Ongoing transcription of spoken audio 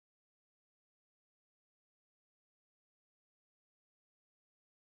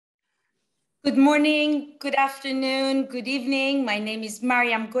Good morning, good afternoon, good evening. My name is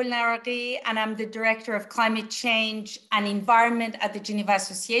Mariam Golnaraghi, and I'm the Director of Climate Change and Environment at the Geneva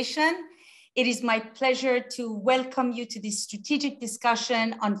Association. It is my pleasure to welcome you to this strategic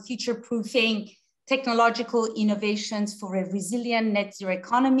discussion on future-proofing technological innovations for a resilient net zero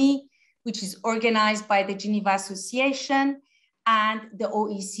economy, which is organized by the Geneva Association and the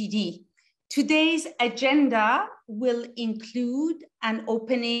OECD. Today's agenda will include an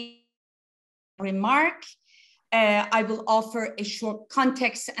opening remark. I will offer a short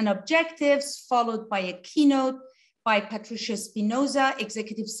context and objectives, followed by a keynote by Patricia Espinosa,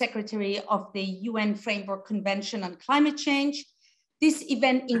 Executive Secretary of the UN Framework Convention on Climate Change. This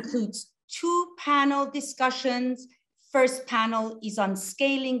event includes two panel discussions. First panel is on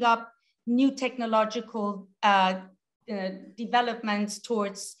scaling up new technological developments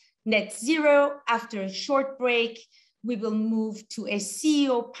towards net zero. After a short break, we will move to a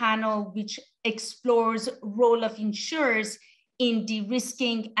CEO panel, which explores role of insurers in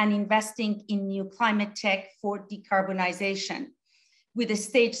de-risking and investing in new climate tech for decarbonization, with a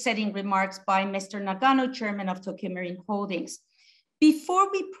stage-setting remarks by Mr. Nagano, Chairman of Tokio Marine Holdings.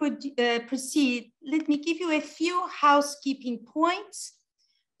 Before we proceed, let me give you a few housekeeping points.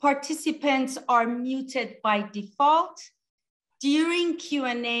 Participants are muted by default. During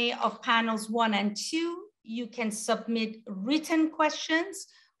Q&A of panels 1 and 2, you can submit written questions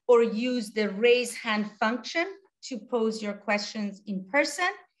or use the raise hand function to pose your questions in person.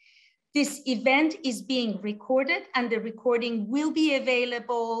 This event is being recorded, and the recording will be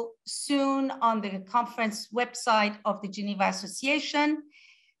available soon on the conference website of the Geneva Association.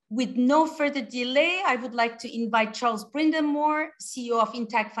 With no further delay, I would like to invite Charles Brindamour, CEO of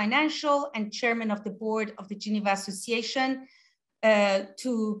Intact Financial and Chairman of the Board of the Geneva Association,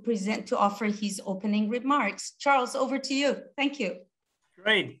 to offer his opening remarks. Charles, over to you. Thank you.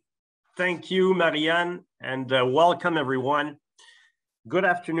 Great. Thank you, Marianne, and welcome everyone. Good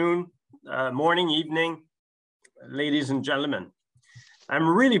afternoon, morning, evening, ladies and gentlemen. I'm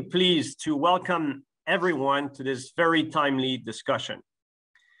really pleased to welcome everyone to this very timely discussion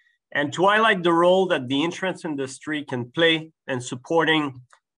and to highlight the role that the insurance industry can play in supporting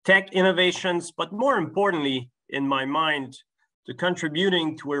tech innovations, but more importantly, in my mind, to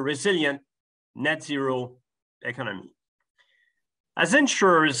contributing to a resilient net zero economy. As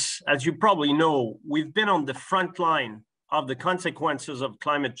insurers, as you probably know, we've been on the front line of the consequences of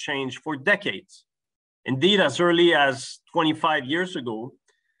climate change for decades. Indeed, as early as 25 years ago,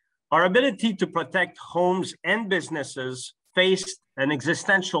 our ability to protect homes and businesses faced an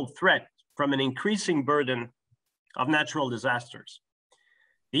existential threat from an increasing burden of natural disasters.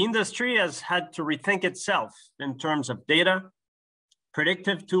 The industry has had to rethink itself in terms of data,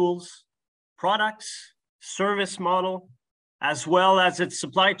 predictive tools, products, service model, as well as its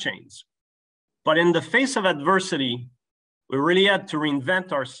supply chains. But in the face of adversity, we really had to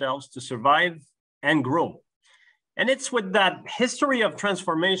reinvent ourselves to survive and grow. And it's with that history of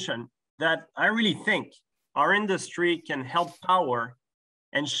transformation that I really think our industry can help power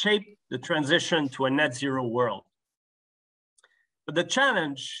and shape the transition to a net zero world. But the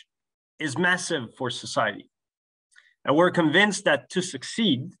challenge is massive for society. And we're convinced that to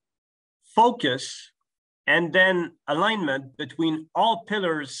succeed, focus and then alignment between all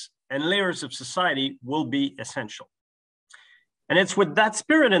pillars and layers of society will be essential. And it's with that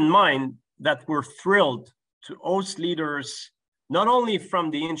spirit in mind that we're thrilled to host leaders, not only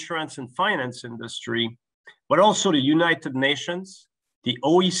from the insurance and finance industry, but also the United Nations, the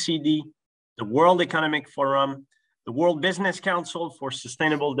OECD, the World Economic Forum, the World Business Council for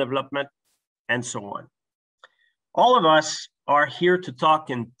Sustainable Development, and so on. All of us are here to talk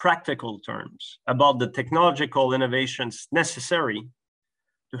in practical terms about the technological innovations necessary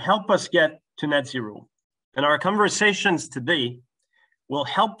to help us get to net zero. And our conversations today will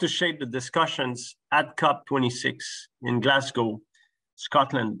help to shape the discussions at COP26 in Glasgow,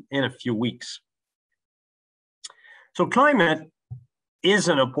 Scotland, in a few weeks. So climate is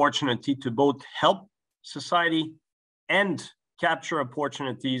an opportunity to both help society and capture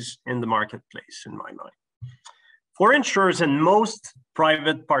opportunities in the marketplace, in my mind. For insurers and most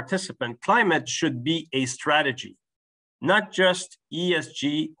private participants, climate should be a strategy, not just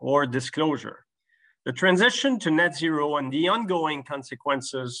ESG or disclosure. The transition to net zero and the ongoing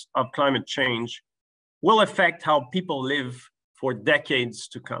consequences of climate change will affect how people live for decades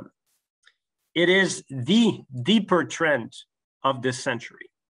to come. It is the deeper trend of this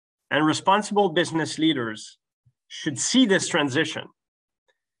century, and responsible business leaders should see this transition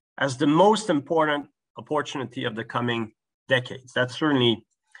as the most important opportunity of the coming decades. That's certainly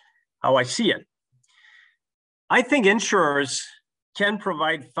how I see it. I think insurers can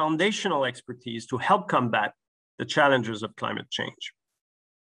provide foundational expertise to help combat the challenges of climate change.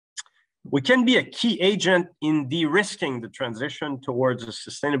 We can be a key agent in de-risking the transition towards a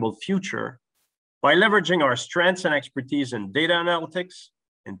sustainable future by leveraging our strengths and expertise in data analytics,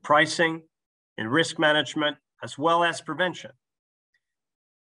 in pricing, in risk management, as well as prevention.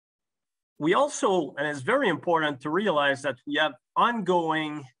 We also, and it's very important to realize that we have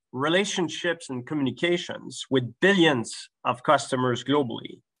ongoing relationships and communications with billions of customers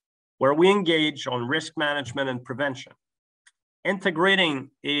globally, where we engage on risk management and prevention. Integrating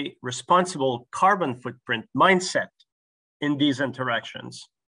a responsible carbon footprint mindset in these interactions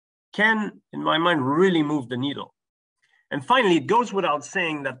can, in my mind, really move the needle. And finally, it goes without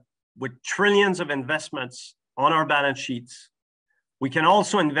saying that with trillions of investments on our balance sheets, we can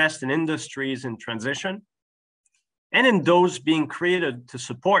also invest in industries in transition and in those being created to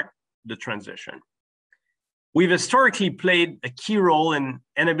support the transition. We've historically played a key role in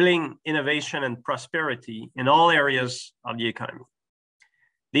enabling innovation and prosperity in all areas of the economy.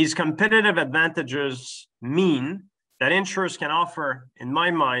 These competitive advantages mean that insurers can offer, in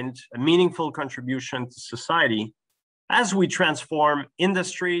my mind, a meaningful contribution to society as we transform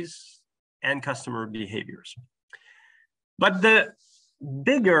industries and customer behaviors. But the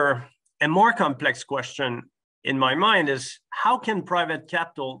bigger and more complex question in my mind is, how can private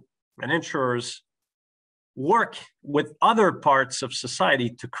capital and insurers work with other parts of society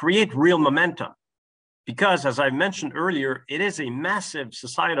to create real momentum? Because, as I mentioned earlier, it is a massive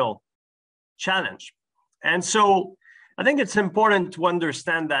societal challenge. And so I think it's important to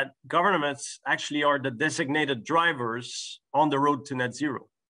understand that governments actually are the designated drivers on the road to net zero.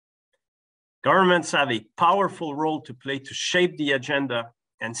 Governments have a powerful role to play to shape the agenda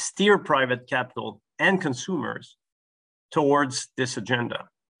and steer private capital and consumers towards this agenda.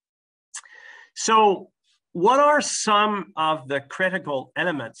 So what are some of the critical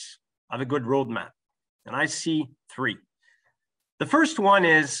elements of a good roadmap? And I see three. The first one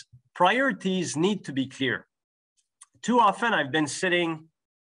is priorities need to be clear. Too often I've been sitting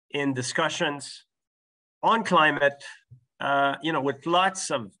in discussions on climate, with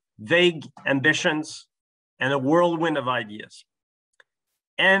lots of vague ambitions and a whirlwind of ideas.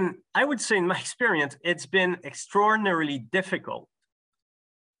 And I would say in my experience, it's been extraordinarily difficult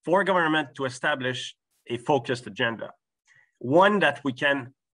for government to establish a focused agenda, one that we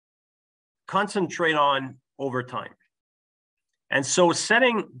can concentrate on over time. And so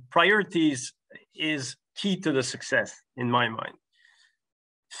setting priorities is key to the success in my mind.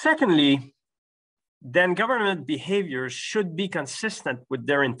 Secondly, then government behaviors should be consistent with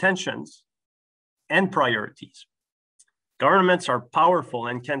their intentions and priorities. Governments are powerful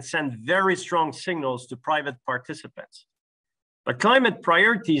and can send very strong signals to private participants. But climate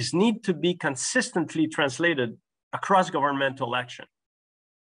priorities need to be consistently translated across governmental action.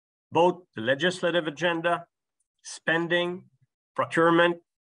 Both the legislative agenda, spending, procurement,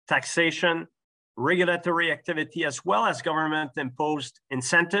 taxation, regulatory activity, as well as government-imposed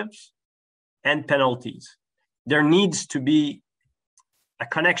incentives and penalties. There needs to be a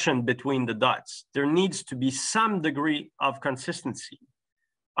connection between the dots. There needs to be some degree of consistency.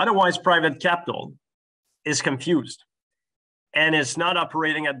 Otherwise, private capital is confused and is not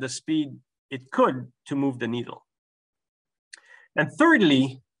operating at the speed it could to move the needle. And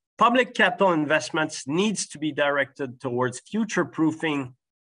thirdly, public capital investments needs to be directed towards future-proofing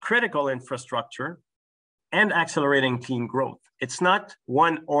critical infrastructure and accelerating clean growth. It's not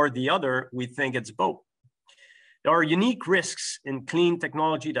one or the other, we think it's both. There are unique risks in clean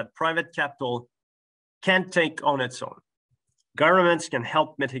technology that private capital can't take on its own. Governments can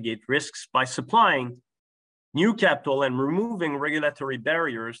help mitigate risks by supplying new capital and removing regulatory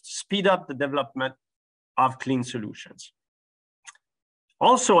barriers to speed up the development of clean solutions.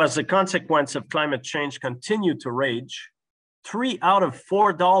 Also, as a consequence of climate change continue to rage, 3 out of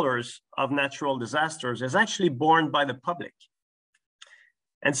 $4 of natural disasters is actually borne by the public.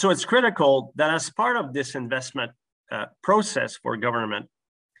 And so it's critical that as part of this investment process for government,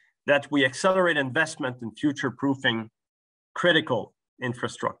 that we accelerate investment in future-proofing critical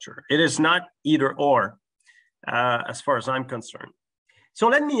infrastructure. It is not either or, as far as I'm concerned. So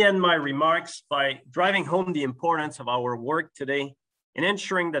let me end my remarks by driving home the importance of our work today in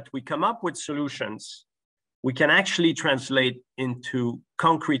ensuring that we come up with solutions we can actually translate into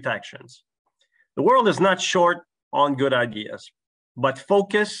concrete actions. The world is not short on good ideas, but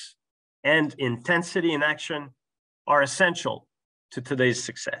focus and intensity in action are essential to today's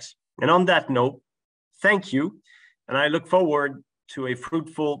success. And on that note, thank you. And I look forward to a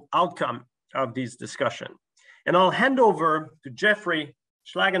fruitful outcome of these discussions. And I'll hand over to Jeffrey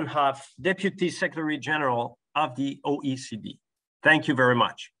Schlagenhauf, Deputy Secretary General of the OECD. Thank you very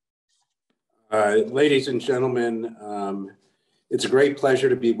much. Ladies and gentlemen, it's a great pleasure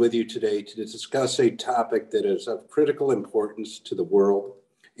to be with you today to discuss a topic that is of critical importance to the world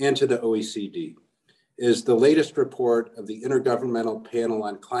and to the OECD. As the latest report of the Intergovernmental Panel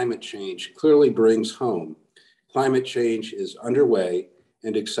on Climate Change clearly brings home, climate change is underway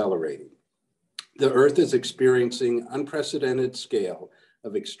and accelerating. The Earth is experiencing unprecedented scale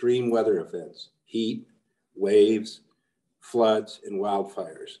of extreme weather events, heat, waves, floods, and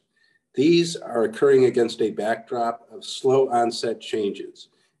wildfires. These are occurring against a backdrop of slow onset changes,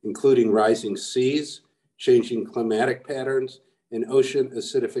 including rising seas, changing climatic patterns, and ocean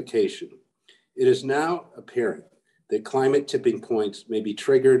acidification. It is now apparent that climate tipping points may be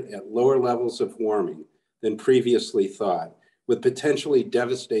triggered at lower levels of warming than previously thought, with potentially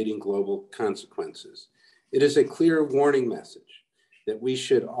devastating global consequences. It is a clear warning message that we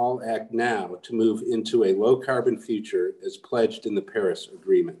should all act now to move into a low carbon future as pledged in the Paris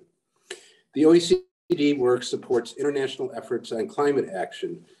Agreement. The OECD work supports international efforts on climate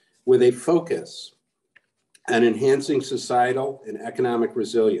action with a focus on enhancing societal and economic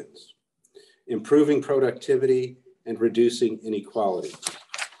resilience, improving productivity, and reducing inequality.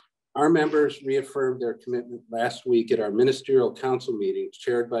 Our members reaffirmed their commitment last week at our Ministerial Council meeting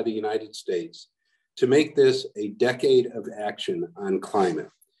chaired by the United States to make this a decade of action on climate.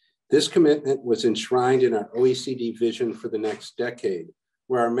 This commitment was enshrined in our OECD vision for the next decade,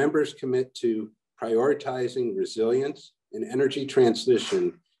 where our members commit to prioritizing resilience and energy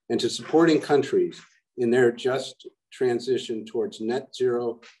transition and to supporting countries in their just transition towards net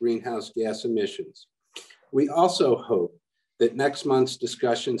zero greenhouse gas emissions. We also hope that next month's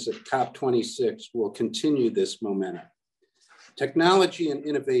discussions at COP26 will continue this momentum. Technology and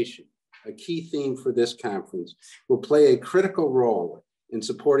innovation, a key theme for this conference, will play a critical role in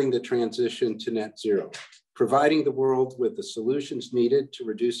supporting the transition to net zero, providing the world with the solutions needed to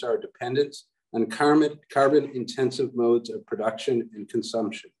reduce our dependence on carbon-intensive modes of production and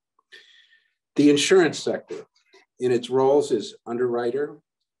consumption. The insurance sector, in its roles as underwriter,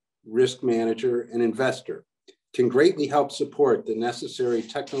 risk manager, and investor, can greatly help support the necessary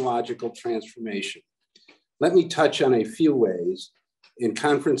technological transformation. Let me touch on a few ways, and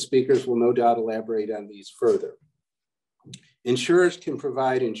conference speakers will no doubt elaborate on these further. Insurers can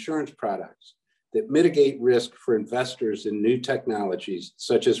provide insurance products that mitigate risk for investors in new technologies,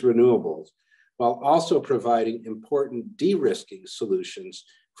 such as renewables, while also providing important de-risking solutions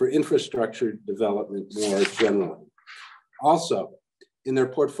for infrastructure development more generally. Also, in their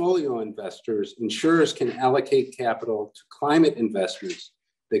portfolio investors, insurers can allocate capital to climate investments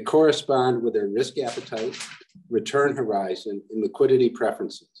that correspond with their risk appetite, return horizon, and liquidity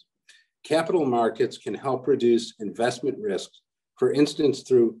preferences. Capital markets can help reduce investment risks, for instance,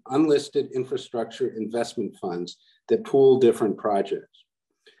 through unlisted infrastructure investment funds that pool different projects.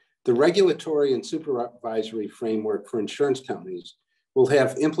 The regulatory and supervisory framework for insurance companies will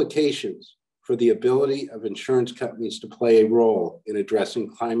have implications for the ability of insurance companies to play a role in addressing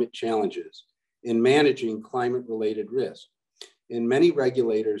climate challenges and managing climate-related risk. And many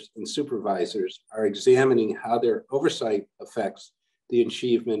regulators and supervisors are examining how their oversight affects the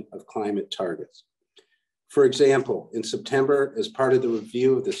achievement of climate targets. For example, in September, as part of the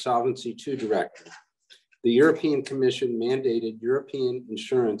review of the Solvency II Directive, the European Commission mandated European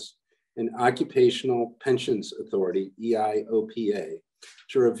Insurance and Occupational Pensions Authority, EIOPA,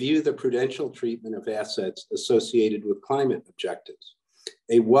 to review the prudential treatment of assets associated with climate objectives,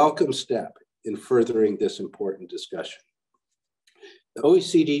 a welcome step in furthering this important discussion. The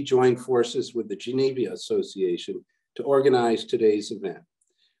OECD joined forces with the Geneva Association to organize today's event,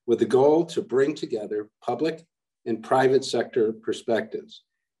 with the goal to bring together public and private sector perspectives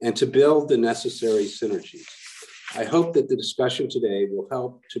and to build the necessary synergies. I hope that the discussion today will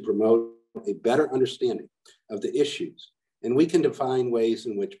help to promote a better understanding of the issues, and we can define ways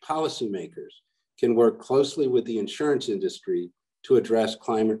in which policymakers can work closely with the insurance industry to address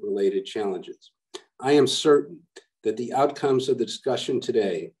climate-related challenges. I am certain that the outcomes of the discussion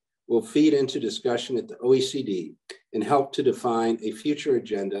today will feed into discussion at the OECD and help to define a future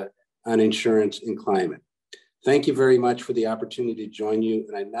agenda on insurance and climate. Thank you very much for the opportunity to join you,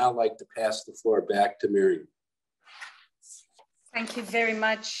 and I'd now like to pass the floor back to Miriam. Thank you very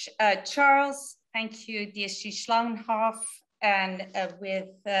much, Charles. Thank you, DSG Schlagenhauf. And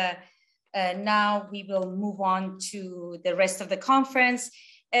now we will move on to the rest of the conference.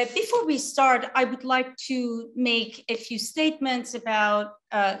 Before we start, I would like to make a few statements about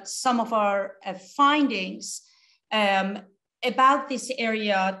some of our findings about this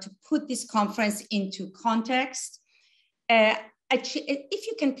area to put this conference into context. if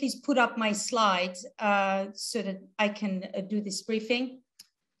you can please put up my slides so that I can do this briefing.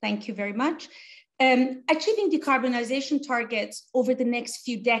 Thank you very much. Achieving decarbonization targets over the next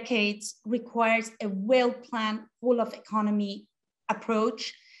few decades requires a well-planned whole-of-economy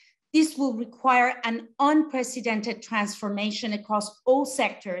approach. This will require an unprecedented transformation across all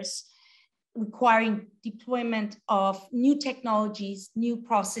sectors, requiring deployment of new technologies, new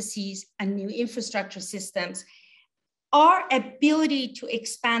processes, and new infrastructure systems. Our ability to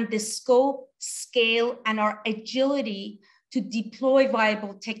expand the scope, scale, and our agility to deploy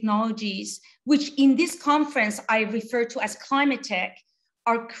viable technologies, which in this conference I refer to as climate tech,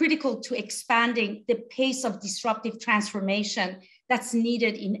 are critical to expanding the pace of disruptive transformation that's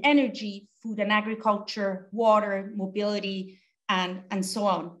needed in energy, food and agriculture, water, mobility, and so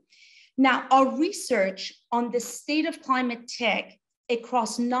on. Now, our research on the state of climate tech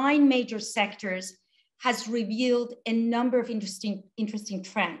across 9 major sectors has revealed a number of interesting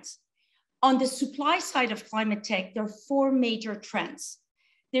trends. On the supply side of climate tech, there are 4 major trends.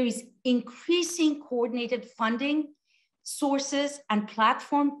 There is increasing coordinated funding sources and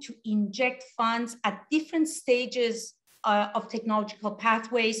platform to inject funds at different stages of technological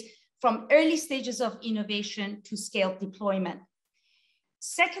pathways, from early stages of innovation to scale deployment.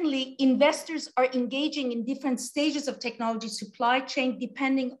 Secondly, investors are engaging in different stages of technology supply chain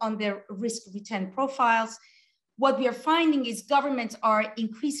depending on their risk return profiles. What we are finding is governments are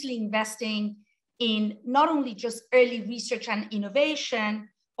increasingly investing in not only just early research and innovation,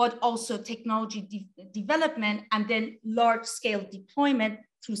 but also technology development and then large scale deployment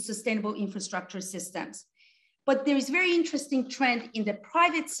through sustainable infrastructure systems. But there is a very interesting trend in the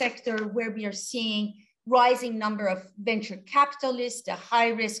private sector where we are seeing rising number of venture capitalists, the high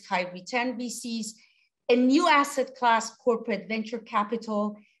risk, high return VCs, a new asset class, corporate venture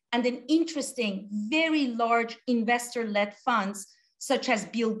capital, and an interesting, very large investor-led funds, such as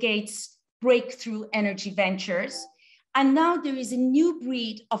Bill Gates' breakthrough energy ventures. And now there is a new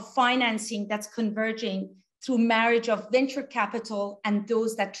breed of financing that's converging through marriage of venture capital and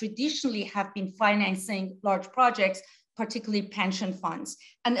those that traditionally have been financing large projects, particularly pension funds.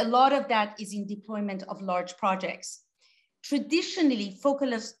 And a lot of that is in deployment of large projects. Traditionally,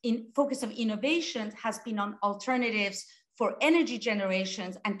 focus of innovation has been on alternatives for energy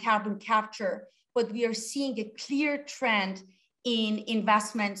generations and carbon capture, but we are seeing a clear trend in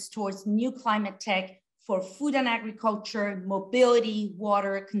investments towards new climate tech for food and agriculture, mobility,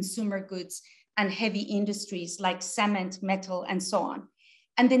 water, consumer goods, and heavy industries like cement, metal, and so on.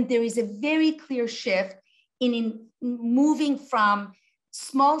 And then there is a very clear shift in moving from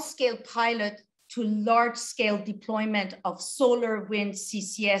small-scale pilot to large-scale deployment of solar, wind,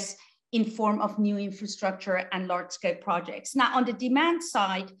 CCS in form of new infrastructure and large-scale projects. Now, on the demand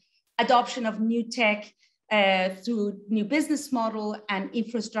side, adoption of new tech through new business model and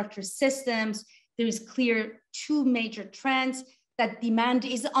infrastructure systems, there is clear 2 major trends that demand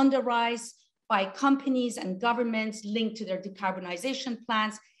is on the rise by companies and governments linked to their decarbonization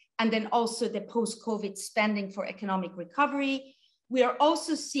plans, and then also the post-COVID spending for economic recovery. We are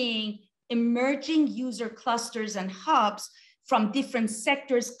also seeing emerging user clusters and hubs from different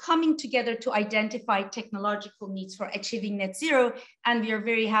sectors coming together to identify technological needs for achieving net zero. And we are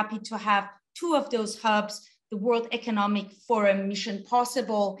very happy to have 2 of those hubs, the World Economic Forum Mission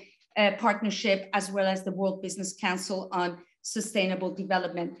Possible partnership, as well as the World Business Council on Sustainable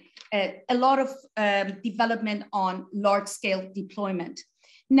Development. A lot of development on large-scale deployment.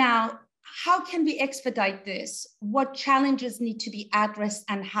 Now, how can we expedite this? What challenges need to be addressed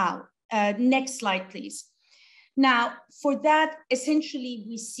and how? Next slide, please. Now, for that, essentially,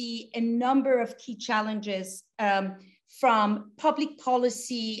 we see a number of key challenges from public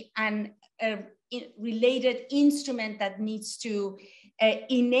policy and related instrument that needs to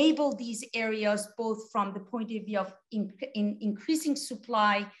enable these areas, both from the point of view of increasing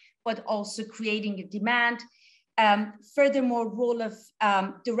supply, but also creating a demand. Furthermore, role of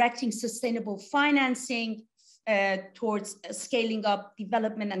directing sustainable financing towards scaling up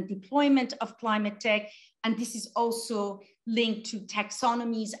development and deployment of climate tech. And this is also linked to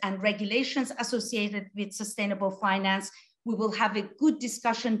taxonomies and regulations associated with sustainable finance. We will have a good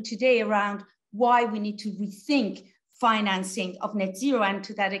discussion today around why we need to rethink financing of net zero, and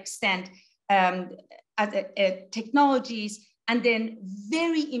to that extent, technologies. And then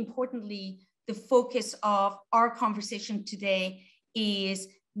very importantly, the focus of our conversation today is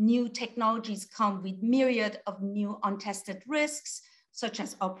new technologies come with myriad of new untested risks, such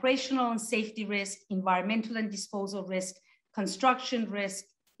as operational and safety risk, environmental and disposal risk, construction risk,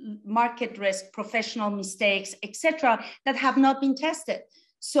 market risk, professional mistakes, etc., that have not been tested.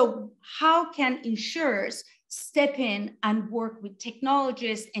 So how can insurers step in and work with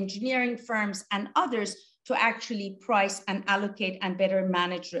technologists, engineering firms, and others to actually price and allocate and better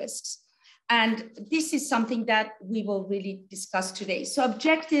manage risks. And this is something that we will really discuss today. So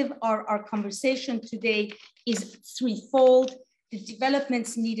objective of our conversation today is threefold: the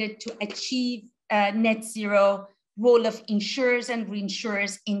developments needed to achieve net zero, role of insurers and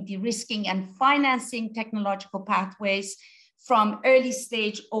reinsurers in de-risking and financing technological pathways from early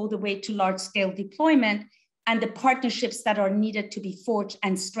stage all the way to large scale deployment, and the partnerships that are needed to be forged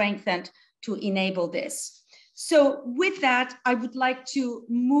and strengthened to enable this. So with that, I would like to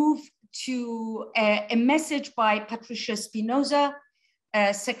move to a message by Patricia Espinosa,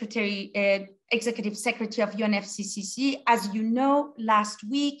 Executive Secretary of UNFCCC. As you know, last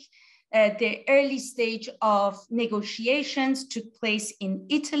week, the early stage of negotiations took place in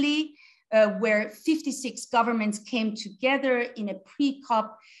Italy, where 56 governments came together in a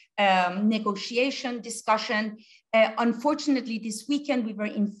pre-COP negotiation discussion. Unfortunately, this weekend, we were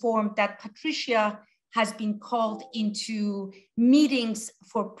informed that Patricia has been called into meetings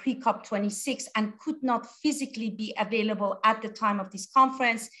for pre-COP 26 and could not physically be available at the time of this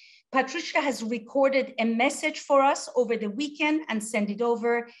conference. Patricia has recorded a message for us over the weekend and sent it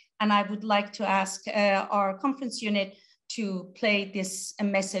over. And I would like to ask our conference unit to play this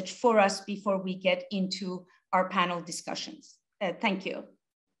message for us before we get into our panel discussions. Thank you.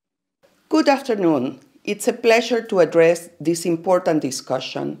 Good afternoon. It's a pleasure to address this important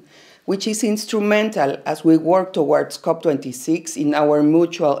discussion, which is instrumental as we work towards COP26 in our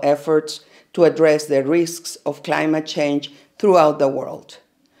mutual efforts to address the risks of climate change throughout the world.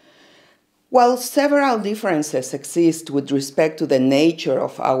 While several differences exist with respect to the nature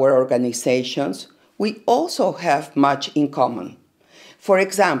of our organizations, we also have much in common. For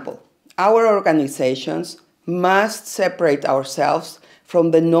example, our organizations must separate ourselves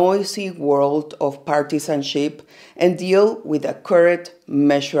from the noisy world of partisanship and deal with accurate,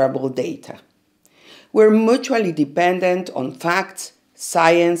 measurable data. We're mutually dependent on facts,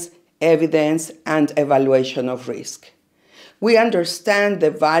 science, evidence, and evaluation of risk. We understand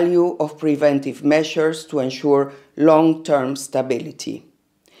the value of preventive measures to ensure long-term stability.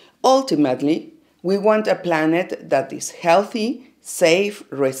 Ultimately, we want a planet that is healthy, safe,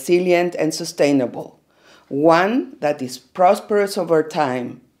 resilient, and sustainable. One that is prosperous over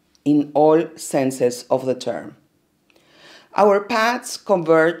time in all senses of the term. Our paths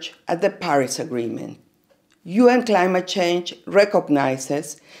converge at the Paris Agreement. UN climate change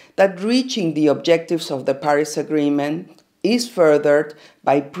recognizes that reaching the objectives of the Paris Agreement is furthered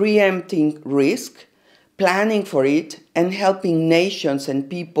by preempting risk, planning for it, and helping nations and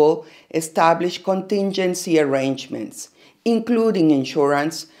people establish contingency arrangements, including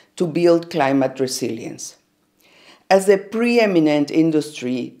insurance, to build climate resilience. As the preeminent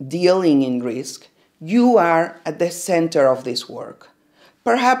industry dealing in risk, you are at the center of this work.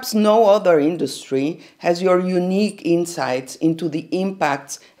 Perhaps no other industry has your unique insights into the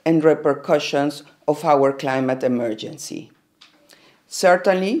impacts and repercussions of our climate emergency.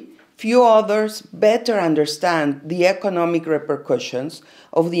 Certainly, few others better understand the economic repercussions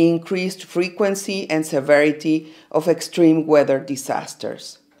of the increased frequency and severity of extreme weather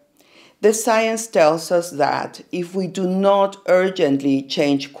disasters. The science tells us that if we do not urgently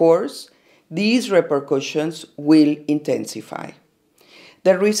change course, these repercussions will intensify.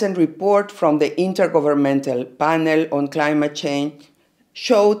 The recent report from the Intergovernmental Panel on Climate Change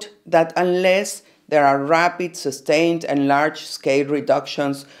showed that unless there are rapid, sustained, and large-scale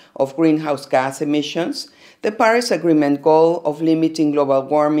reductions of greenhouse gas emissions, the Paris Agreement goal of limiting global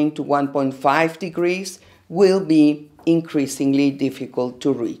warming to 1.5 degrees will be increasingly difficult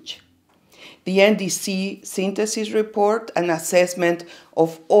to reach. The NDC synthesis report, an assessment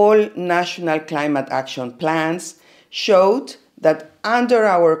of all national climate action plans, showed that under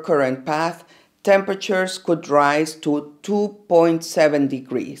our current path, temperatures could rise to 2.7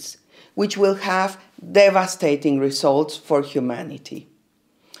 degrees, which will have devastating results for humanity.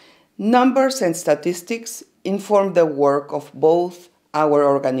 Numbers and statistics inform the work of both our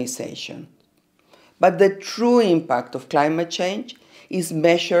organizations. But the true impact of climate change is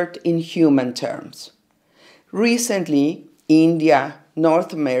measured in human terms. Recently, India,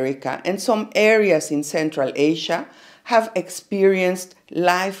 North America, and some areas in Central Asia have experienced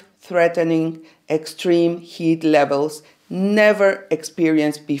life-threatening extreme heat levels never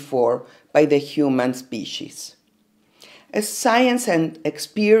experienced before by the human species. As science and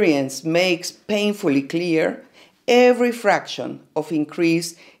experience makes painfully clear, every fraction of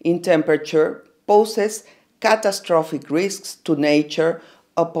increase in temperature poses catastrophic risks to nature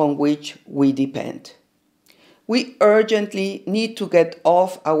upon which we depend. We urgently need to get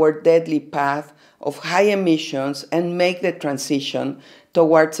off our deadly path of high emissions and make the transition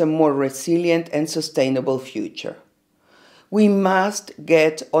towards a more resilient and sustainable future. We must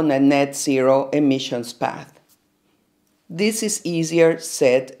get on a net zero emissions path. This is easier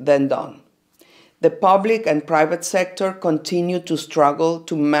said than done. The public and private sector continue to struggle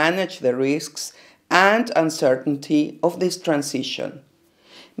to manage the risks and uncertainty of this transition.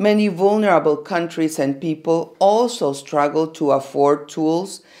 Many vulnerable countries and people also struggle to afford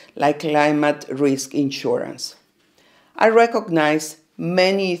tools like climate risk insurance. I recognize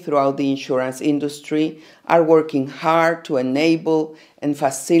many throughout the insurance industry are working hard to enable and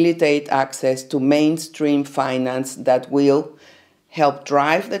facilitate access to mainstream finance that will help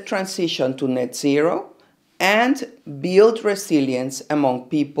drive the transition to net zero and build resilience among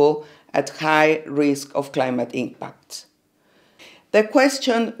people at high risk of climate impacts. The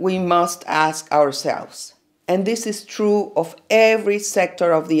question we must ask ourselves, and this is true of every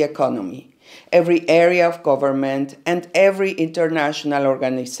sector of the economy, every area of government, and every international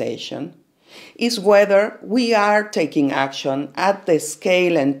organization, is whether we are taking action at the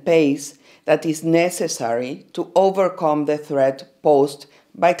scale and pace that is necessary to overcome the threat posed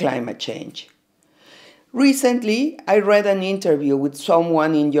by climate change. Recently, I read an interview with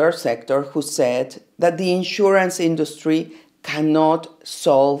someone in your sector who said that the insurance industry cannot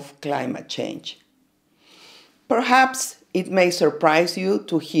solve climate change. Perhaps it may surprise you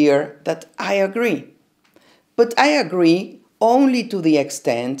to hear that I agree. But I agree only to the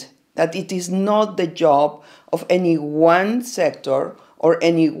extent that it is not the job of any one sector or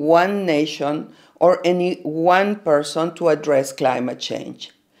any one nation or any one person to address climate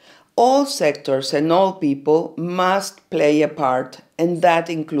change. All sectors and all people must play a part, and that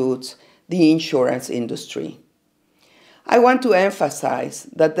includes the insurance industry. I want to emphasize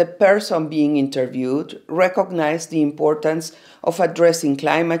that the person being interviewed recognized the importance of addressing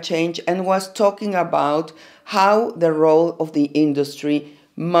climate change and was talking about how the role of the industry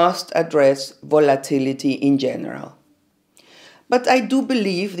must address volatility in general. But I do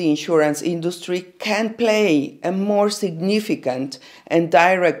believe the insurance industry can play a more significant and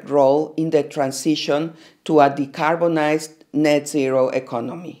direct role in the transition to a decarbonized net zero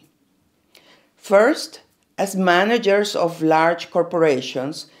economy. First, as managers of large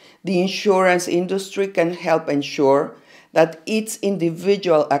corporations, the insurance industry can help ensure that its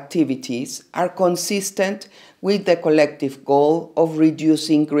individual activities are consistent with the collective goal of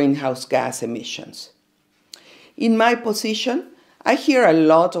reducing greenhouse gas emissions. In my position, I hear a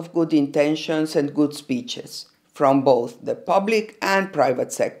lot of good intentions and good speeches from both the public and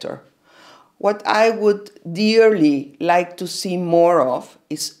private sector. What I would dearly like to see more of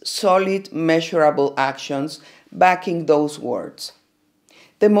is solid, measurable actions backing those words.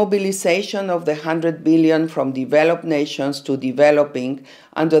 The mobilization of the 100 billion from developed nations to developing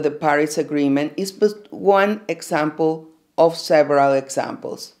under the Paris Agreement is but one example of several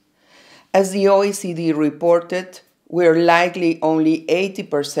examples. As the OECD reported, we're likely only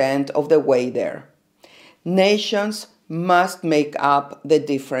 80% of the way there. Nations must make up the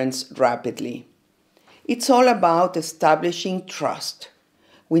difference rapidly. It's all about establishing trust.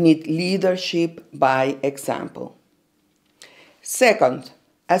 We need leadership by example. Second,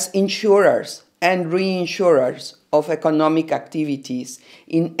 as insurers and reinsurers of economic activities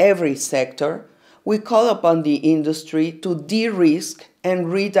in every sector, we call upon the industry to de-risk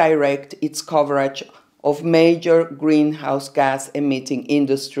and redirect its coverage of major greenhouse gas emitting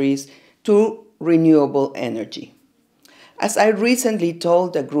industries to renewable energy. As I recently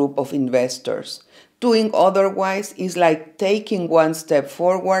told a group of investors, doing otherwise is like taking one step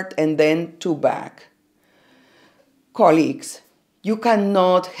forward and then two back. Colleagues, you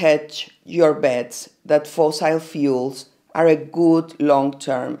cannot hedge your bets that fossil fuels are a good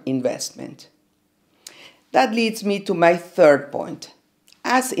long-term investment. That leads me to my third point.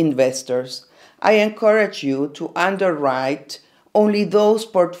 As investors, I encourage you to underwrite only those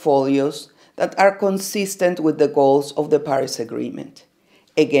portfolios that are consistent with the goals of the Paris Agreement.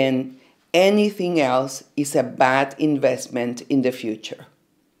 Again, anything else is a bad investment in the future.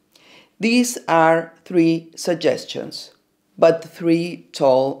 These are 3 suggestions, but 3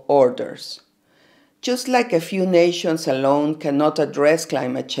 tall orders. Just like a few nations alone cannot address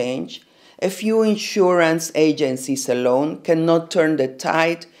climate change, a few insurance agencies alone cannot turn the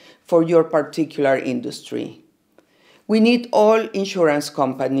tide for your particular industry. We need all insurance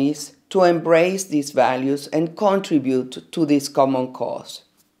companies to embrace these values and contribute to this common cause.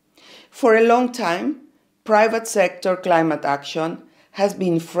 For a long time, private sector climate action has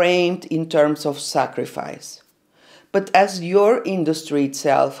been framed in terms of sacrifice. But as your industry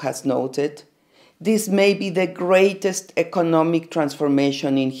itself has noted, This may be the greatest economic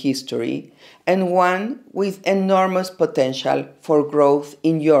transformation in history and one with enormous potential for growth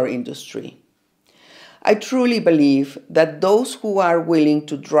in your industry. I truly believe that those who are willing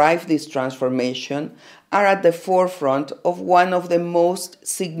to drive this transformation are at the forefront of one of the most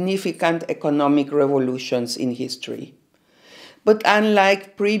significant economic revolutions in history. But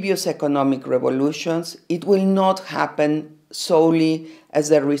unlike previous economic revolutions, it will not happen solely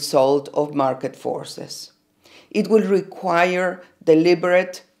as a result of market forces. It will require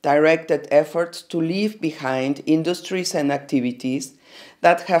deliberate, directed efforts to leave behind industries and activities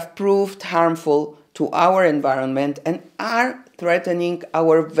that have proved harmful to our environment and are threatening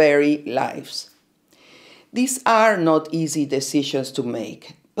our very lives. These are not easy decisions to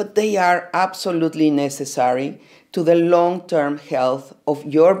make, but they are absolutely necessary to the long-term health of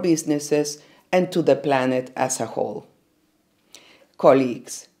your businesses and to the planet as a whole.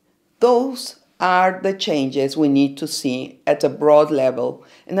 Colleagues, those are the changes we need to see at a broad level,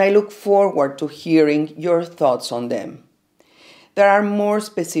 and I look forward to hearing your thoughts on them. There are more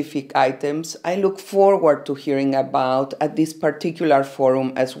specific items I look forward to hearing about at this particular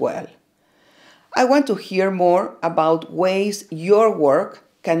forum as well. I want to hear more about ways your work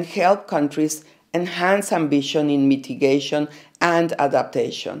can help countries enhance ambition in mitigation and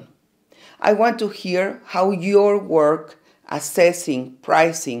adaptation. I want to hear how your work assessing,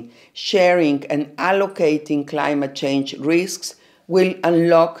 pricing, sharing, and allocating climate change risks will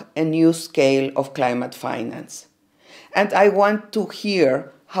unlock a new scale of climate finance. And I want to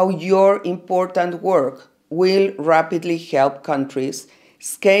hear how your important work will rapidly help countries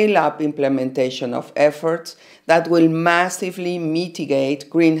scale up implementation of efforts that will massively mitigate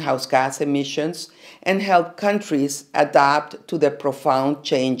greenhouse gas emissions and help countries adapt to the profound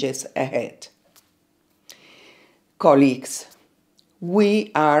changes ahead. Colleagues,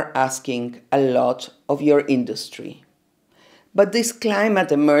 we are asking a lot of your industry, but this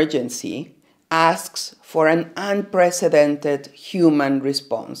climate emergency asks for an unprecedented human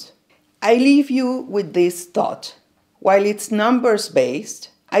response. I leave you with this thought. While it's numbers-based,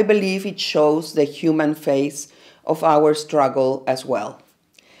 I believe it shows the human face of our struggle as well.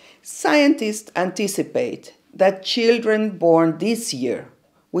 Scientists anticipate that children born this year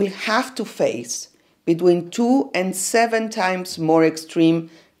will have to face between 2 and 7 times more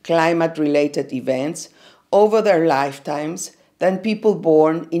extreme climate-related events over their lifetimes than people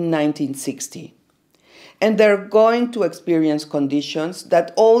born in 1960. And they're going to experience conditions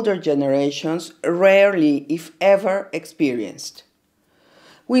that older generations rarely, if ever, experienced.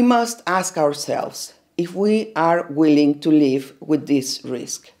 We must ask ourselves if we are willing to live with this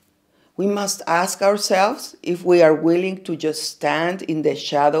risk. We must ask ourselves if we are willing to just stand in the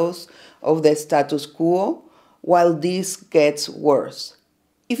shadows of the status quo while this gets worse.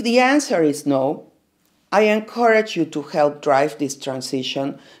 If the answer is no, I encourage you to help drive this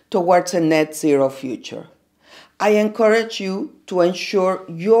transition towards a net zero future. I encourage you to ensure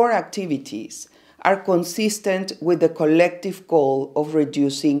your activities are consistent with the collective goal of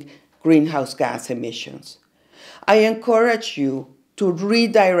reducing greenhouse gas emissions. I encourage you to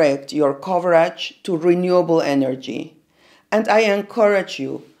redirect your coverage to renewable energy, and I encourage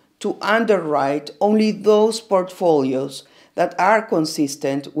you to underwrite only those portfolios that are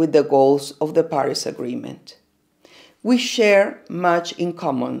consistent with the goals of the Paris Agreement. We share much in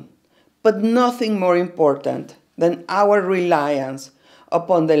common, but nothing more important than our reliance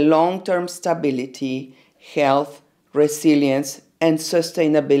upon the long-term stability, health, resilience, and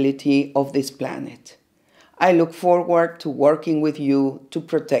sustainability of this planet. I look forward to working with you to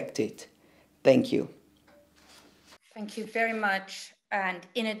protect it. Thank you. Thank you very much. And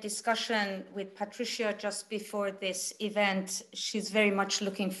in a discussion with Patricia just before this event, she's very much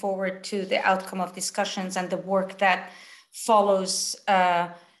looking forward to the outcome of discussions and the work that follows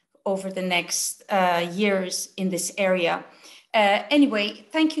over the next years in this area. Anyway,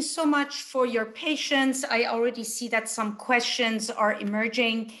 thank you so much for your patience. I already see that some questions are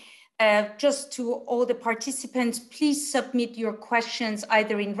emerging. Just to all the participants, please submit your questions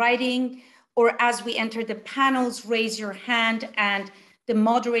either in writing or as we enter the panels, raise your hand and the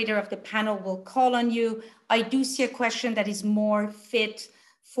moderator of the panel will call on you. I do see a question that is more fit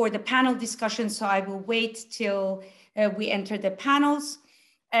for the panel discussion, so I will wait till we enter the panels.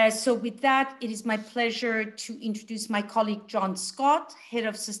 So with that, it is my pleasure to introduce my colleague, John Scott, Head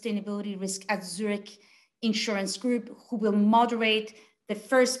of Sustainability Risk at Zurich Insurance Group, who will moderate the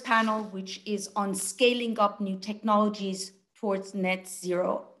first panel, which is on scaling up new technologies towards net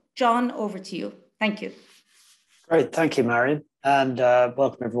zero. John, over to you. Thank you. Great, thank you, Marion. And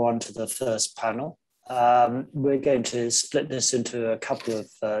welcome everyone to the first panel. We're going to split this into a couple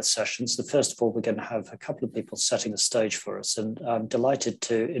of sessions. The first of all, we're going to have a couple of people setting the stage for us. And I'm delighted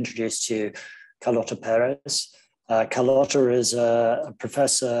to introduce to you Carlota Perez. Carlota is a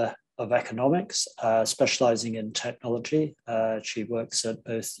professor of economics, specializing in technology. She works at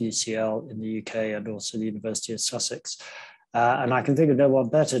both UCL in the UK and also the University of Sussex. And I can think of no one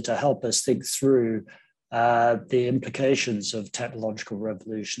better to help us think through the implications of technological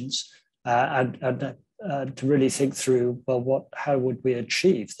revolutions and to really think through, well, how would we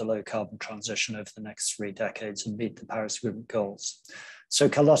achieve the low carbon transition over the next 3 decades and meet the Paris Agreement goals? So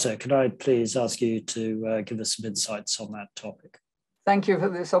Carlota, can I please ask you to give us some insights on that topic? Thank you for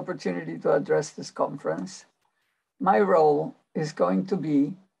this opportunity to address this conference. My role is going to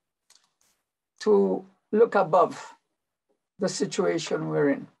be to look above the situation we're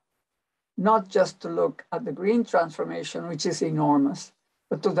in, not just to look at the green transformation, which is enormous,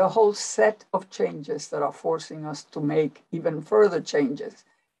 but to the whole set of changes that are forcing us to make even further changes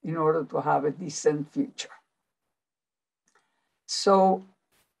in order to have a decent future. So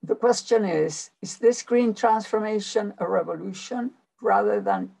the question is this green transformation a revolution rather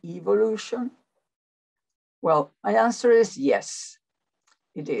than evolution? Well, my answer is yes,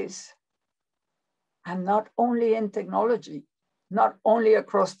 it is. And not only in technology, not only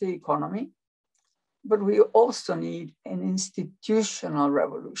across the economy, but we also need an institutional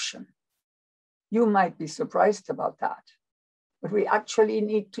revolution. You might be surprised about that, but we actually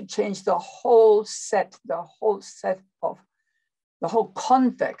need to change the whole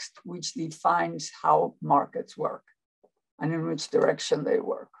context which defines how markets work and in which direction they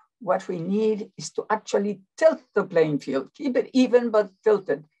work. What we need is to actually tilt the playing field, keep it even, but tilt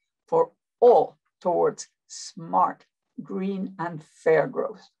it for all towards smart, green, and fair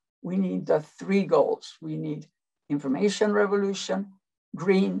growth. We need the 3 goals. We need information revolution,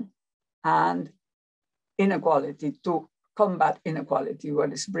 green, and inequality to combat inequality,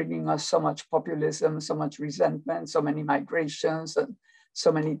 what is bringing us so much populism, so much resentment, so many migrations, and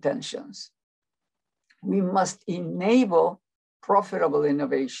so many tensions. We must enable profitable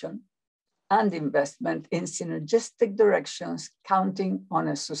innovation and investment in synergistic directions, counting on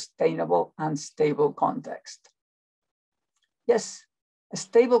a sustainable and stable context. Yes, a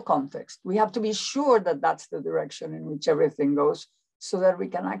stable context. We have to be sure that that's the direction in which everything goes so that we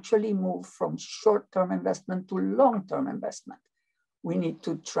can actually move from short-term investment to long-term investment. We need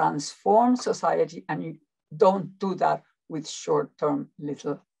to transform society, and you don't do that with short-term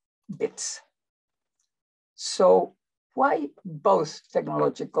little bits. So why both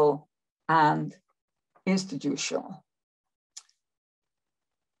technological and institutional?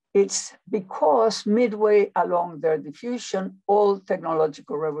 It's because midway along their diffusion, all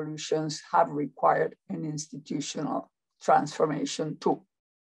technological revolutions have required an institutional transformation too.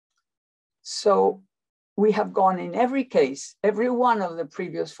 So we have gone in every case, every one of the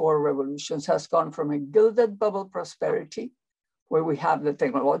previous 4 revolutions has gone from a gilded bubble prosperity, where we have the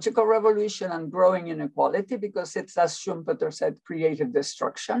technological revolution and growing inequality because it's, as Schumpeter said, creative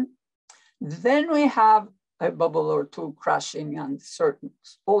destruction. Then we have a bubble or 2 crashing and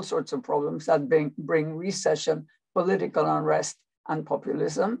all sorts of problems that bring recession, political unrest, and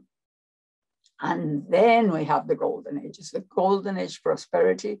populism. And then we have the golden ages, the golden age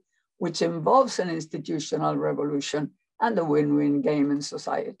prosperity, which involves an institutional revolution and a win-win game in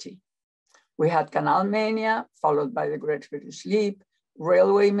society. We had canal mania, followed by the Great British Leap.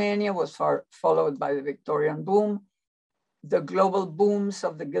 Railway mania was followed by the Victorian boom. The global booms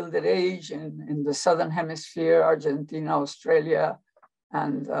of the Gilded Age in the Southern Hemisphere, Argentina, Australia,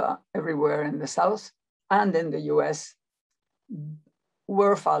 and everywhere in the South and in the US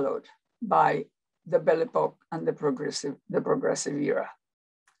were followed by the Belle Epoque and the progressive era.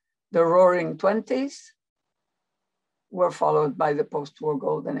 The Roaring 20s were followed by the post-war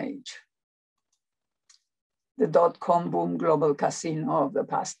Golden Age. The dot-com boom global casino of the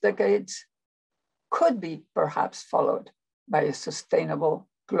past decades could be perhaps followed by a sustainable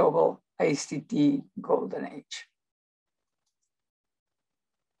global ICT golden age.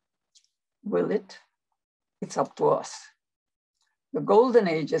 Will it? It's up to us. The golden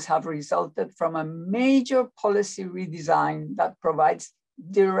ages have resulted from a major policy redesign that provides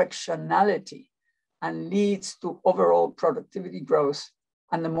directionality and leads to overall productivity growth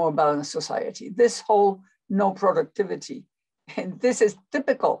and a more balanced society. This whole no productivity, and this is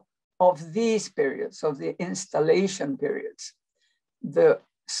typical of these periods, of the installation periods. The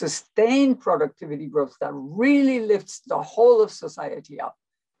sustained productivity growth that really lifts the whole of society up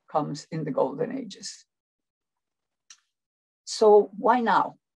comes in the golden ages. So why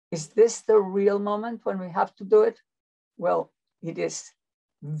now? Is this the real moment when we have to do it? Well, it is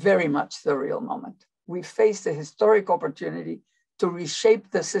very much the real moment. we face the historic opportunity to reshape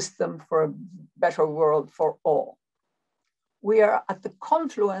the system for a better world for all. We are at the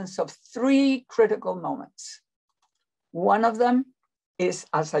confluence of three critical moments. One of them is,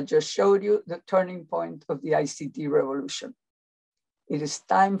 as I just showed you, the turning point of the ICT revolution. It is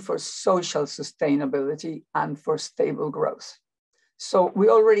time for social sustainability and for stable growth. So we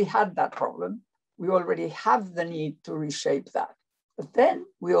already had that problem. We already have the need to reshape that. But then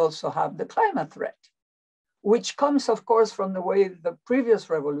we also have the climate threat, which comes, of course, from the way the previous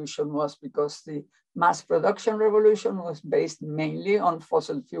revolution was, because the mass production revolution was based mainly on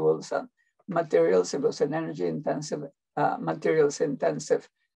fossil fuels and materials. It was an energy-intensive, materials-intensive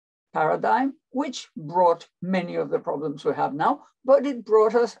paradigm, which brought many of the problems we have now, but it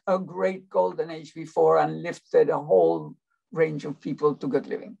brought us a great golden age before and lifted a whole range of people to good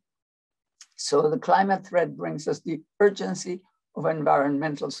living. So the climate threat brings us the urgency of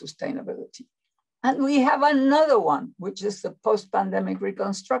environmental sustainability. And we have another one, which is the post-pandemic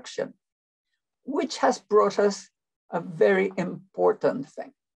reconstruction, which has brought us a very important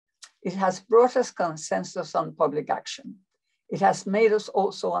thing. It has brought us consensus on public action. It has made us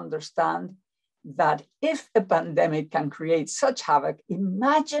also understand that if a pandemic can create such havoc,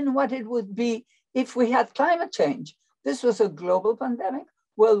 imagine what it would be if we had climate change. This was a global pandemic.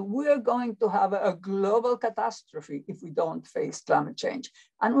 Well, we're going to have a global catastrophe if we don't face climate change.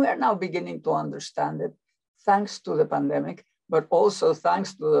 And we are now beginning to understand it, thanks to the pandemic, but also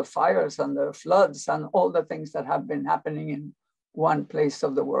thanks to the fires and the floods and all the things that have been happening in one place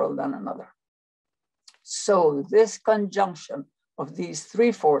of the world and another. So this conjunction of these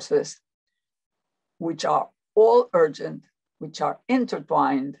three forces, which are all urgent, which are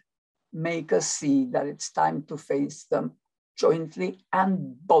intertwined, make us see that it's time to face them jointly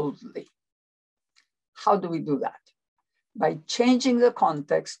and boldly. How do we do that? By changing the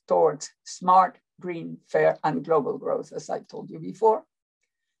context towards smart, green, fair, and global growth, as I told you before,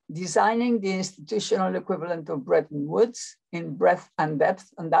 designing the institutional equivalent of Bretton Woods in breadth and depth,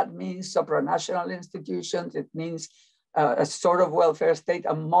 and that means supranational institutions, it means a sort of welfare state,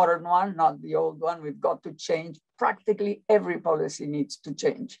 a modern one, not the old one. We've got to change. Practically every policy needs to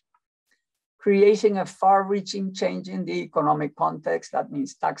change. Creating a far-reaching change in the economic context, that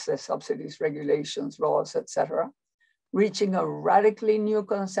means taxes, subsidies, regulations, laws, etc. Reaching a radically new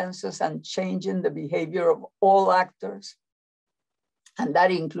consensus and changing the behavior of all actors. And that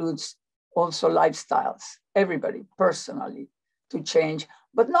includes also lifestyles, everybody personally to change,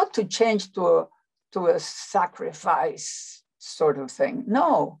 but not to change to a sacrifice sort of thing.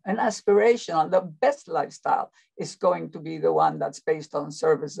 No, an aspirational, the best lifestyle is going to be the one that's based on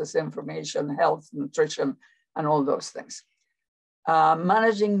services, information, health, nutrition, and all those things.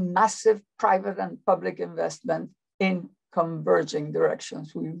 Managing massive private and public investment in converging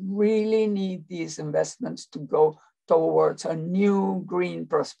directions. We really need these investments to go towards a new green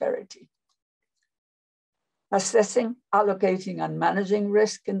prosperity. Assessing, allocating, and managing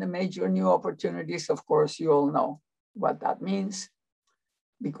risk in the major new opportunities. Of course, you all know what that means,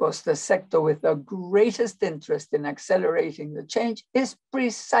 because the sector with the greatest interest in accelerating the change is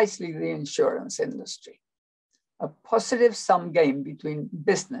precisely the insurance industry. A positive sum game between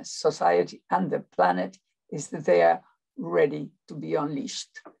business, society, and the planet is there, ready to be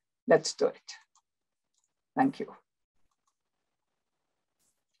unleashed. Let's do it. Thank you.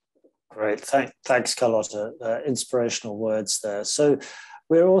 Great, thanks, Carlota. Inspirational words there. So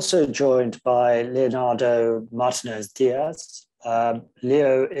we're also joined by Leonardo Martinez-Diaz.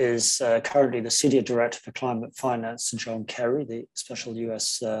 Leo is currently the Senior Director for Climate Finance to John Kerry, the Special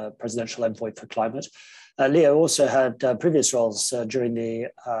US Presidential Envoy for Climate. Leo also had previous roles during the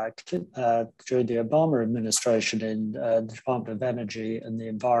Obama administration in the Department of Energy and the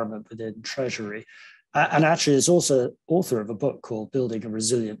Environment within Treasury. And actually is also author of a book called Building a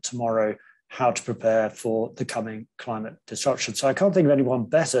Resilient Tomorrow, How to Prepare for the Coming Climate Disruption. So I can't think of anyone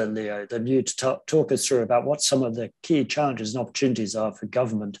better, Leo, than you to talk us through about what some of the key challenges and opportunities are for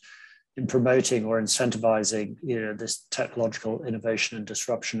government in promoting or incentivizing, this technological innovation and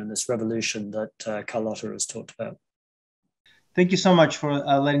disruption and this revolution that Carlota has talked about. Thank you so much for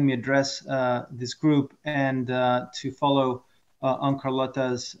letting me address this group and to follow on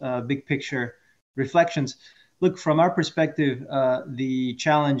Carlota's big picture reflections. Look, from our perspective, the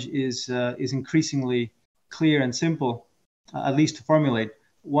challenge is increasingly clear and simple, at least to formulate.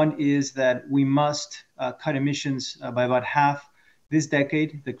 One is that we must cut emissions by about half this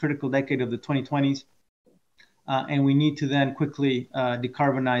decade, the critical decade of the 2020s, and we need to then quickly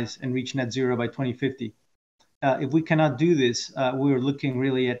decarbonize and reach net zero by 2050. If we cannot do this, we're looking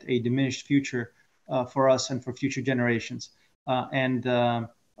really at a diminished future for us and for future generations. And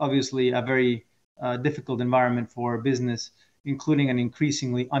obviously a very difficult environment for business, including an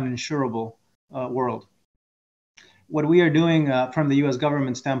increasingly uninsurable world. What we are doing from the US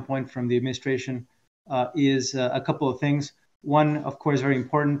government standpoint, from the administration, is a couple of things. One, of course, very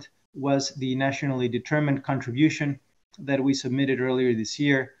important, was the nationally determined contribution that we submitted earlier this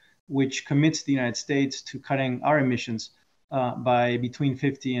year, which commits the United States to cutting our emissions by between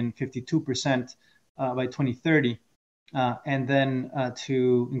 50 and 52% by 2030, and then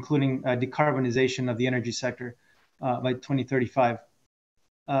to including decarbonization of the energy sector by 2035.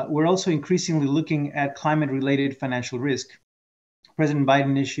 We're also increasingly looking at climate-related financial risk. President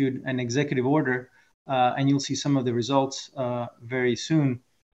Biden issued an executive order, and you'll see some of the results very soon,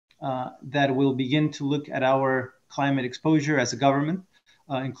 that will begin to look at our climate exposure as a government,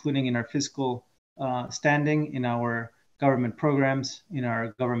 including in our fiscal standing, in our government programs, in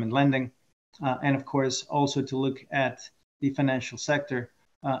our government lending, and of course also to look at the financial sector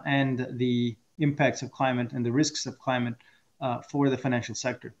and the impacts of climate and the risks of climate for the financial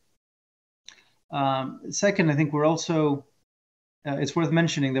sector. Second, I think we're also, it's worth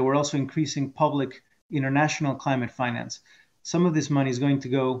mentioning that we're also increasing public international climate finance. Some of this money is going to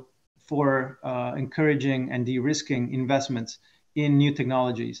go for encouraging and de-risking investments in new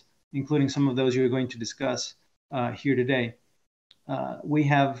technologies, including some of those you're going to discuss here today. We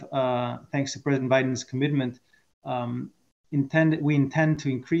have, thanks to President Biden's commitment, we intend to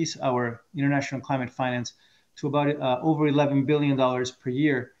increase our international climate finance to about over $11 billion per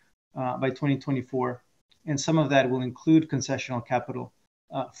year by 2024. And some of that will include concessional capital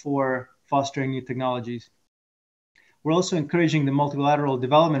for fostering new technologies. We're also encouraging the multilateral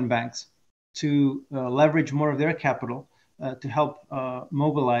development banks to leverage more of their capital to help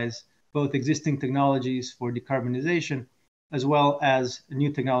mobilize both existing technologies for decarbonization, as well as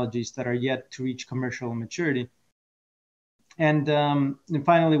new technologies that are yet to reach commercial maturity. And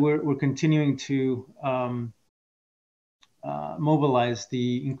finally, we're continuing to mobilize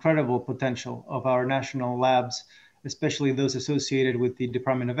the incredible potential of our national labs, especially those associated with the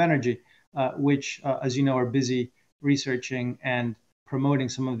Department of Energy, which, as you know, are busy researching and promoting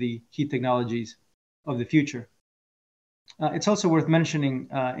some of the key technologies of the future. It's also worth mentioning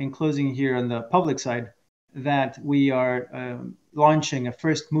in closing here on the public side that we are launching a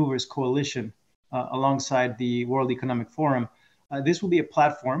First Movers Coalition alongside the World Economic Forum. This will be a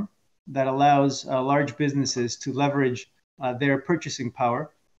platform that allows large businesses to leverage their purchasing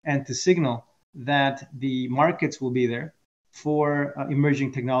power and to signal that the markets will be there for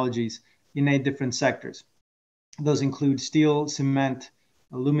emerging technologies in 8 different sectors. Those include steel, cement,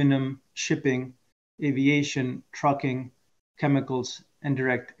 aluminum, shipping, aviation, trucking, chemicals, and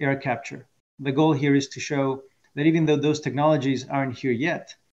direct air capture. The goal here is to show that even though those technologies aren't here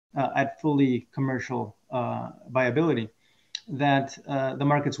yet at fully commercial viability, that the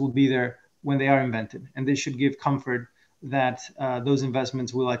markets will be there when they are invented. And this should give comfort that those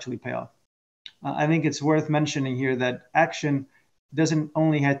investments will actually pay off. I think it's worth mentioning here that action doesn't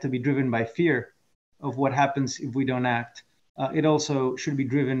only have to be driven by fear of what happens if we don't act. It also should be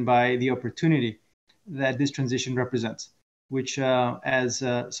driven by the opportunity that this transition represents, which, as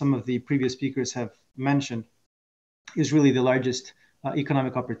some of the previous speakers have mentioned, is really the largest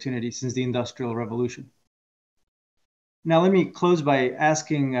economic opportunity since the Industrial Revolution. Now, let me close by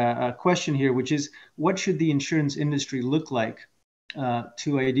asking a question here, which is, what should the insurance industry look like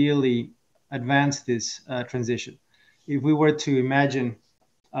to ideally advance this transition? If we were to imagine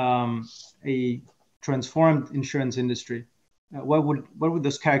a transformed insurance industry, what would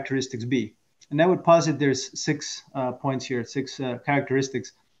those characteristics be? And I would posit there's 6 points here, 6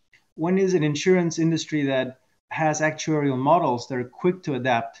 characteristics. One is an insurance industry that has actuarial models that are quick to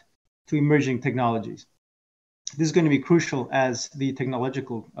adapt to emerging technologies. This is going to be crucial as the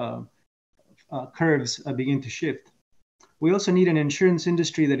technological curves begin to shift. We also need an insurance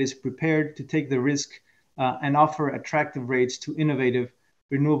industry that is prepared to take the risk and offer attractive rates to innovative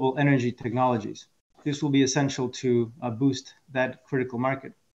renewable energy technologies. This will be essential to boost that critical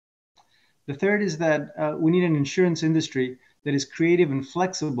market. The third is that we need an insurance industry that is creative and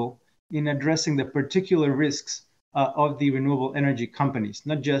flexible in addressing the particular risks of the renewable energy companies,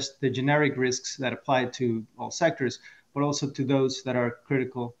 not just the generic risks that apply to all sectors, but also to those that are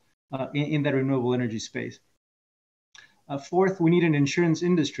critical in the renewable energy space. Fourth, we need an insurance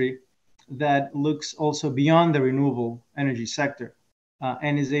industry that looks also beyond the renewable energy sector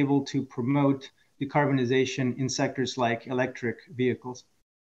and is able to promote decarbonization in sectors like electric vehicles.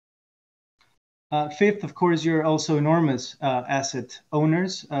 Fifth, of course, you're also enormous asset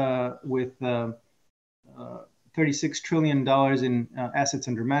owners with $36 trillion in assets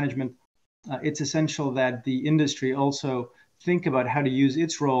under management. It's essential that the industry also think about how to use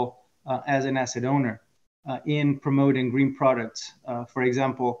its role as an asset owner in promoting green products. For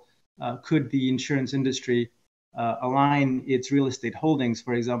example, could the insurance industry align its real estate holdings,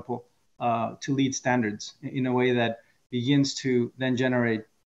 for example, to LEED standards in a way that begins to then generate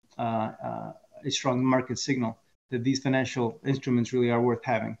a strong market signal that these financial instruments really are worth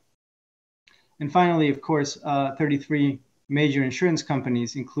having. And finally, of course, 33 major insurance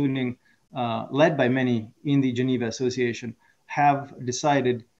companies, including led by many in the Geneva Association, have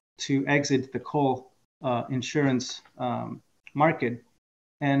decided to exit the coal insurance market.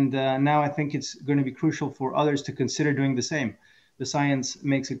 And now I think it's going to be crucial for others to consider doing the same. The science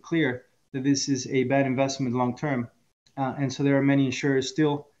makes it clear that this is a bad investment long term. And so there are many insurers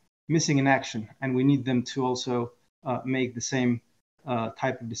still missing in action, and we need them to also make the same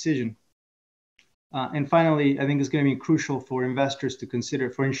type of decision. And finally, I think it's going to be crucial for investors to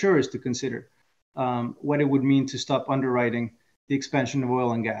consider, for insurers to consider what it would mean to stop underwriting the expansion of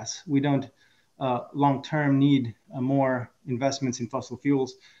oil and gas. We don't long-term need more investments in fossil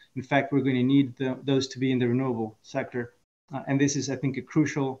fuels. In fact, we're going to need those to be in the renewable sector. And this is, I think, a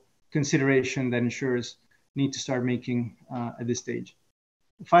crucial consideration that insurers need to start making at this stage.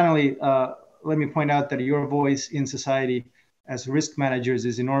 Finally, let me point out that your voice in society as risk managers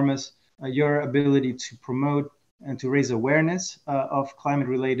is enormous. Your ability to promote and to raise awareness of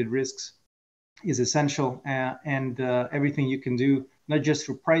climate-related risks is essential, and everything you can do, not just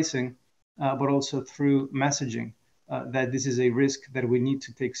through pricing, but also through messaging that this is a risk that we need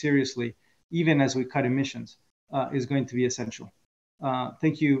to take seriously, even as we cut emissions, is going to be essential.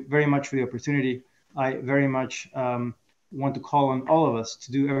 Thank you very much for the opportunity. I very much want to call on all of us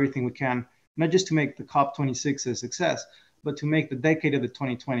to do everything we can, not just to make the COP26 a success, but to make the decade of the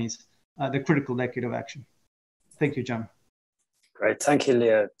 2020s the critical decade of action. Thank you, John. Great, thank you,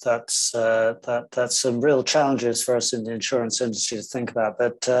 Leo. That's some real challenges for us in the insurance industry to think about.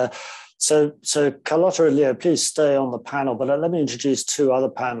 But so Carlota and Leo, please stay on the panel. But let me introduce two other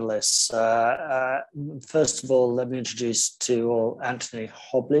panelists. First of all, let me introduce to you all Anthony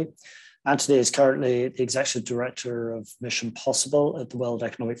Hobley. Anthony is currently the Executive Director of Mission Possible at the World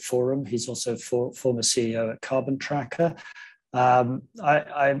Economic Forum. He's also former CEO at Carbon Tracker.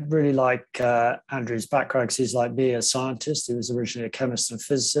 I really like Andrew's background because he's like me, a scientist. He was originally a chemist and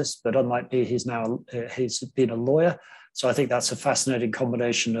physicist, but unlike me, he's been a lawyer. So I think that's a fascinating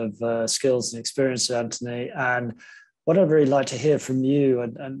combination of skills and experience, Anthony. And what I'd really like to hear from you,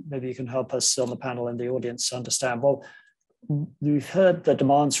 and maybe you can help us on the panel and the audience understand, well, we've heard the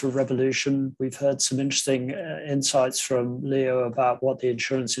demands for revolution. We've heard some interesting insights from Leo about what the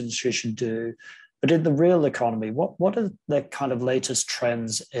insurance industry should do. But in the real economy, what are the kind of latest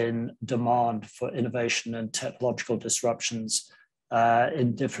trends in demand for innovation and technological disruptions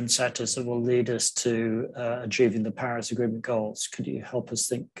in different sectors that will lead us to achieving the Paris Agreement goals? Could you help us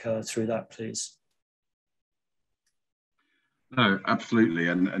think through that, please? No, absolutely.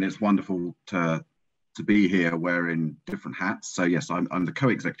 And it's wonderful to be here wearing different hats. So yes, I'm the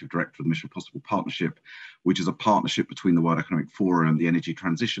co-executive director of the Mission Possible Partnership, which is a partnership between the World Economic Forum, the Energy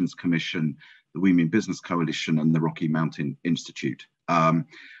Transitions Commission, the Wyman Business Coalition, and the Rocky Mountain Institute. And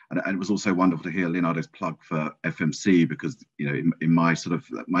it was also wonderful to hear Leonardo's plug for FMC, because in my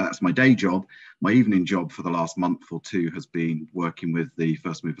that's my day job. My evening job for the last month or two has been working with the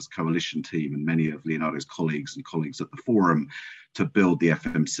First Movers Coalition team and many of Leonardo's colleagues and colleagues at the forum to build the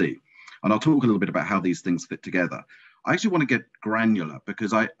FMC. And I'll talk a little bit about how these things fit together. I actually want to get granular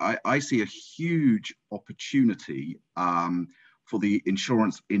because I see a huge opportunity for the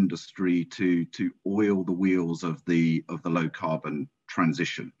insurance industry to oil the wheels of the low carbon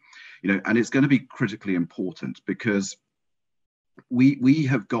transition, and it's going to be critically important because we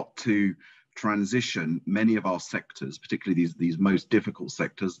have got to transition many of our sectors, particularly these most difficult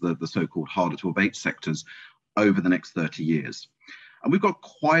sectors, the so-called harder to abate sectors, over the next 30 years. And we've got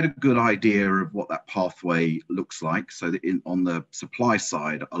quite a good idea of what that pathway looks like. So that on the supply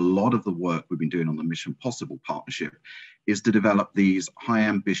side, a lot of the work we've been doing on the Mission Possible partnership is to develop these high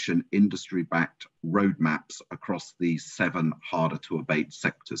ambition industry-backed roadmaps across these 7 harder to abate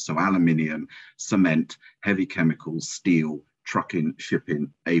sectors. So aluminium, cement, heavy chemicals, steel, trucking,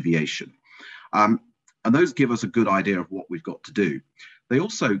 shipping, aviation. And those give us a good idea of what we've got to do. They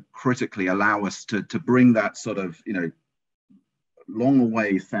also critically allow us to bring that sort of, long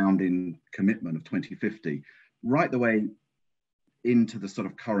away sounding commitment of 2050 right the way into the sort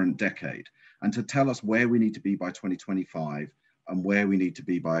of current decade, and to tell us where we need to be by 2025 and where we need to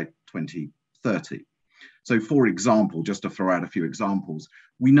be by 2030. So for example, just to throw out a few examples,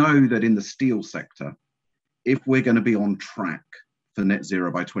 we know that in the steel sector, if we're going to be on track for net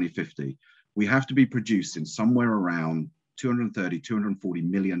zero by 2050, we have to be producing somewhere around 240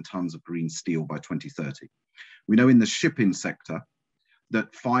 million tons of green steel by 2030. We know in the shipping sector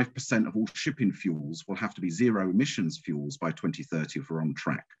that 5% of all shipping fuels will have to be zero emissions fuels by 2030 if we're on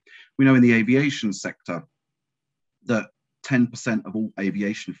track. We know in the aviation sector that 10% of all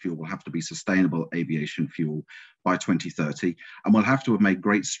aviation fuel will have to be sustainable aviation fuel by 2030. And we'll have to have made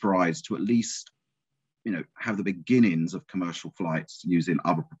great strides to at least, have the beginnings of commercial flights using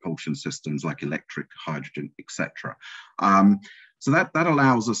other propulsion systems like electric, hydrogen, etc. So that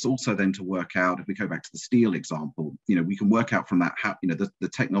allows us also then to work out, if we go back to the steel example, we can work out from that how, the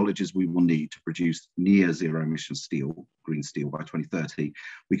technologies we will need to produce near zero emission steel, green steel by 2030.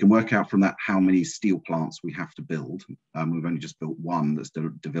 We can work out from that how many steel plants we have to build. We've only just built one that's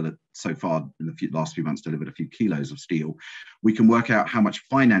delivered so far in the last few months, delivered a few kilos of steel. We can work out how much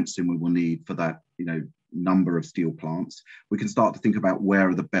financing we will need for that, number of steel plants. We can start to think about where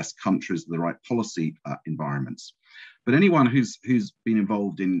are the best countries, the right policy environments. But anyone who's been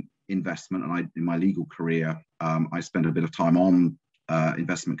involved in investment, and in my legal career, I spend a bit of time on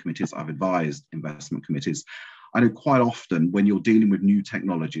investment committees. I've advised investment committees. I know quite often when you're dealing with new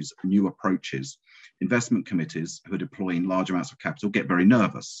technologies, new approaches, investment committees who are deploying large amounts of capital get very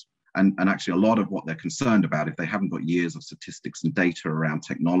nervous. And actually a lot of what they're concerned about, if they haven't got years of statistics and data around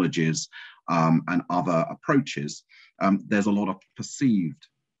technologies and other approaches, there's a lot of perceived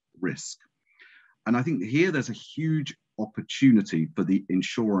risk. And I think here there's a huge opportunity for the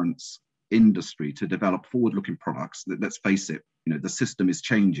insurance industry to develop forward-looking products. Let's face it, the system is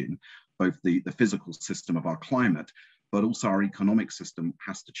changing, both the physical system of our climate, but also our economic system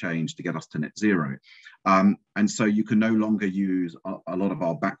has to change to get us to net zero. And so you can no longer use a lot of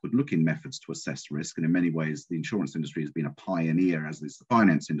our backward-looking methods to assess risk. And in many ways, the insurance industry has been a pioneer, as is the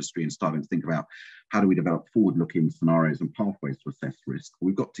finance industry, in starting to think about how do we develop forward-looking scenarios and pathways to assess risk.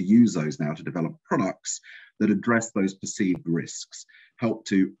 We've got to use those now to develop products that address those perceived risks, help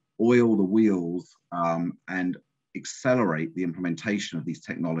to oil the wheels and accelerate the implementation of these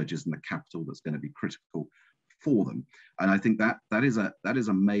technologies and the capital that's going to be critical for them. And I think that is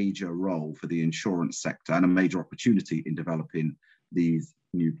a major role for the insurance sector and a major opportunity in developing these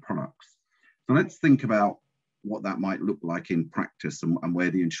new products. So let's think about what that might look like in practice and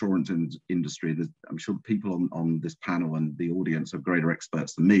where the insurance industry, I'm sure people on this panel and the audience are greater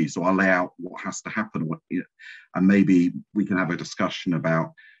experts than me. So I'll lay out what has to happen, and maybe we can have a discussion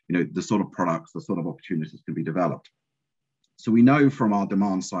about the sort of products, the sort of opportunities can be developed. So we know from our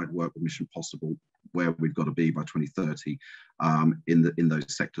demand side work with Mission Possible where we've got to be by 2030 in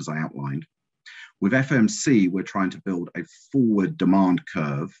those sectors I outlined. With FMC, we're trying to build a forward demand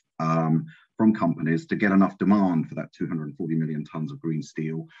curve from companies to get enough demand for that 240 million tons of green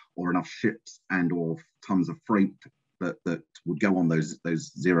steel, or enough ships and or tons of freight that would go on those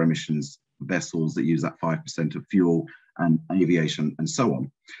zero emissions vessels that use that 5% of fuel and aviation and so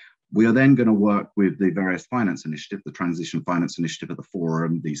on. We are then going to work with the various finance initiatives, the Transition Finance Initiative at the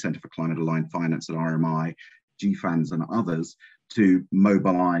Forum, the Centre for Climate Aligned Finance at RMI, GFANS and others to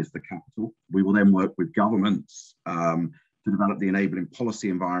mobilise the capital. We will then work with governments to develop the enabling policy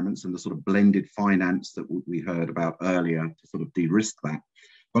environments and the sort of blended finance that we heard about earlier to sort of de-risk that.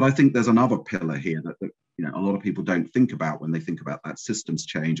 But I think there's another pillar here that a lot of people don't think about when they think about that systems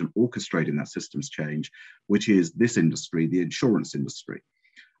change and orchestrating that systems change, which is this industry, the insurance industry.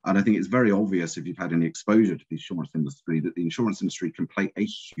 And I think it's very obvious if you've had any exposure to the insurance industry that the insurance industry can play a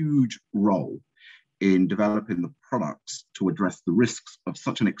huge role in developing the products to address the risks of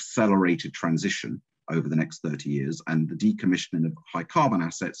such an accelerated transition over the next 30 years and the decommissioning of high carbon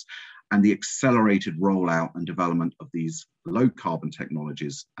assets and the accelerated rollout and development of these low carbon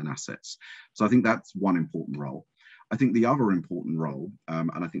technologies and assets. So I think that's one important role. I think the other important role,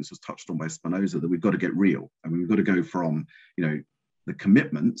 and I think this was touched on by Espinosa, that we've got to get real. I mean, we've got to go from, the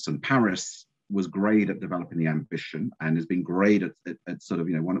commitments, and Paris was great at developing the ambition and has been great at sort of,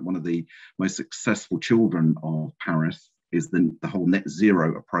 one of the most successful children of Paris is the whole net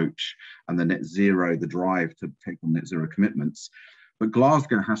zero approach and the drive to take on net zero commitments. But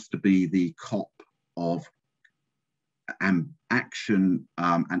Glasgow has to be the COP of action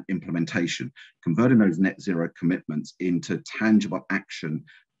and implementation, converting those net zero commitments into tangible action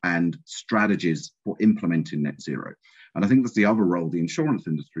and strategies for implementing net zero. And I think that's the other role the insurance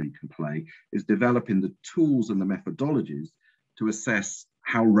industry can play, is developing the tools and the methodologies to assess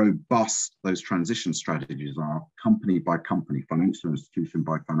how robust those transition strategies are, company by company, financial institution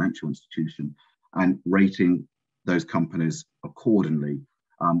by financial institution, and rating those companies accordingly,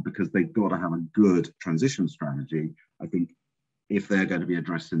 because they've got to have a good transition strategy, I think, if they're going to be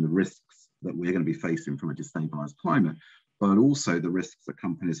addressing the risks that we're going to be facing from a destabilized climate, but also the risks that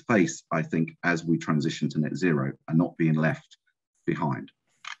companies face, I think, as we transition to net zero and not being left behind.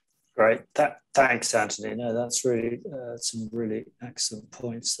 Great, thanks, Anthony. No, that's really some really excellent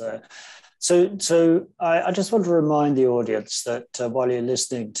points there. So I just want to remind the audience that while you're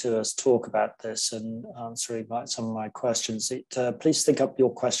listening to us talk about this and answering some of my questions, please think up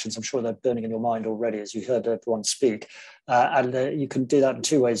your questions. I'm sure they're burning in your mind already as you heard everyone speak. And you can do that in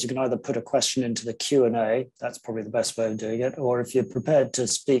two ways. You can either put a question into the Q&A, that's probably the best way of doing it, or if you're prepared to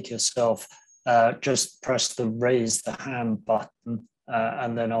speak yourself, just press the raise the hand button.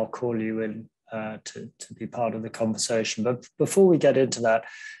 And then I'll call you in to be part of the conversation. But before we get into that,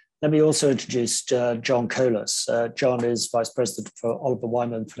 let me also introduce John Colas. John is Vice President for Oliver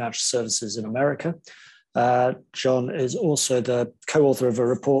Wyman Financial Services in America. John is also the co-author of a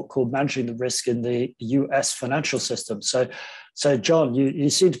report called Managing the Risk in the US Financial System. So John, you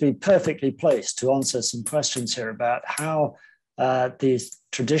seem to be perfectly placed to answer some questions here about how these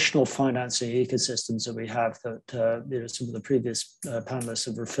traditional financing ecosystems that we have that some of the previous panelists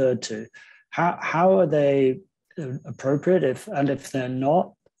have referred to, how are they appropriate? If they're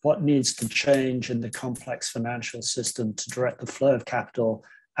not, what needs to change in the complex financial system to direct the flow of capital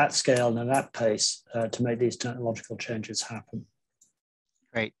at scale and at pace to make these technological changes happen?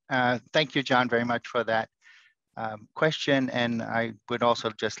 Great. Thank you, John, very much for that question. And I would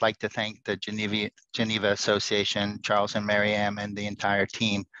also just like to thank the Geneva Association, Charles and Maryam, and the entire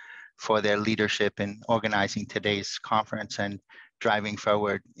team for their leadership in organizing today's conference and driving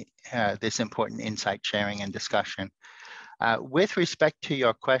forward this important insight sharing and discussion. With respect to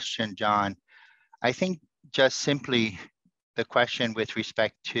your question, John, I think just simply the question with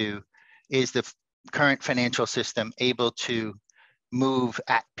respect to, is the current financial system able to move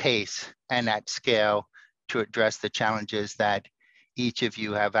at pace and at scale to address the challenges that each of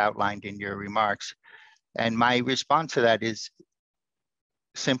you have outlined in your remarks? And my response to that is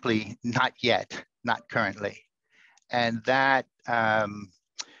simply not yet, not currently. And that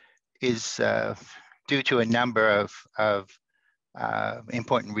is due to a number of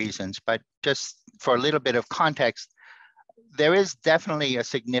important reasons. But just for a little bit of context, there is definitely a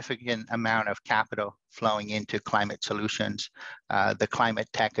significant amount of capital flowing into climate solutions. The climate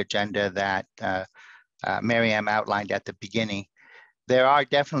tech agenda that Maryam outlined at the beginning, there are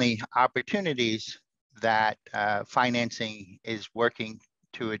definitely opportunities that financing is working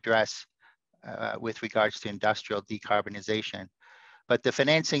to address with regards to industrial decarbonization. But the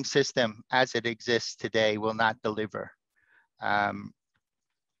financing system as it exists today will not deliver. And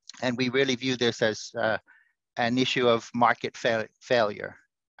we really view this as an issue of market failure.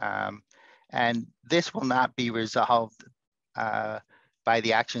 And this will not be resolved by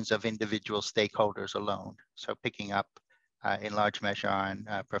the actions of individual stakeholders alone. So picking up in large measure on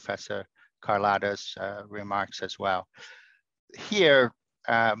Professor Carlota's remarks as well. Here,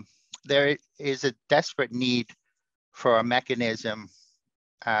 there is a desperate need for a mechanism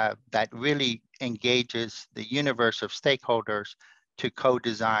that really engages the universe of stakeholders to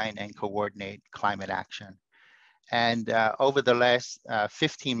co-design and coordinate climate action. And over the last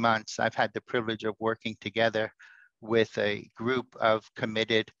 15 months, I've had the privilege of working together with a group of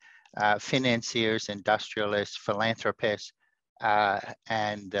committed financiers, industrialists, philanthropists,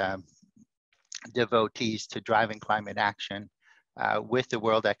 and devotees to driving climate action with the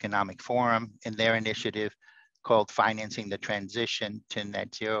World Economic Forum in their initiative called Financing the Transition to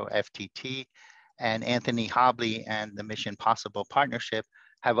Net Zero, FTT. And Anthony Hobley and the Mission Possible Partnership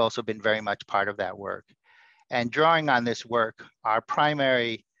have also been very much part of that work. And drawing on this work, our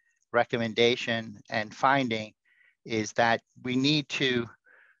primary recommendation and finding is that we need to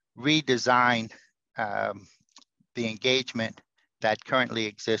redesign the engagement that currently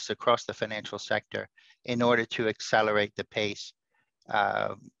exists across the financial sector in order to accelerate the pace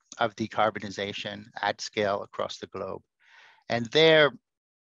of decarbonization at scale across the globe. And there,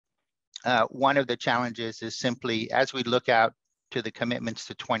 one of the challenges is simply, as we look out to the commitments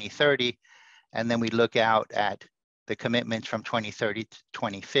to 2030, and then we look out at the commitments from 2030 to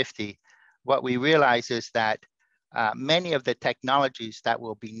 2050, what we realize is that many of the technologies that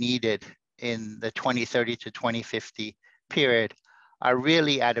will be needed in the 2030 to 2050 period are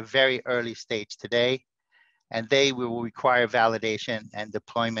really at a very early stage today, and they will require validation and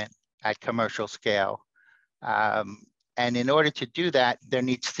deployment at commercial scale. And in order to do that, there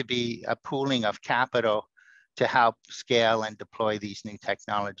needs to be a pooling of capital to help scale and deploy these new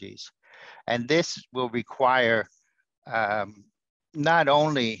technologies. And this will require not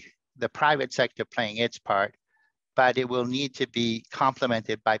only the private sector playing its part, but it will need to be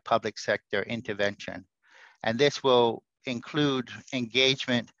complemented by public sector intervention. And this will include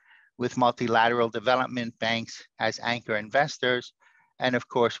engagement with multilateral development banks as anchor investors, and of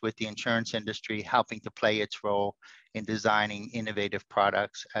course with the insurance industry helping to play its role in designing innovative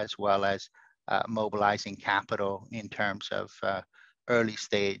products, as well as mobilizing capital in terms of early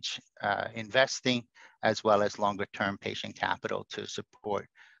stage investing, as well as longer term patient capital to support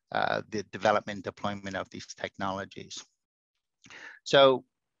the development and deployment of these technologies. So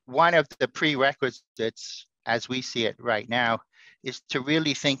one of the prerequisites, as we see it right now, is to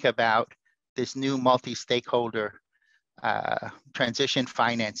really think about this new multi-stakeholder transition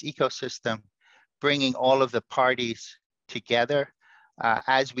finance ecosystem, bringing all of the parties together.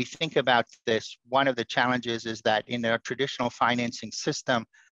 As we think about this, one of the challenges is that in our traditional financing system,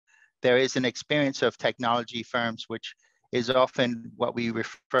 there is an experience of technology firms, which is often what we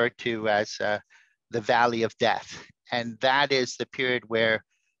refer to as the valley of death. And that is the period where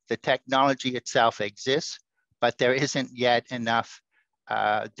the technology itself exists, but there isn't yet enough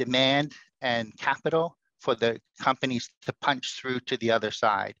demand and capital for the companies to punch through to the other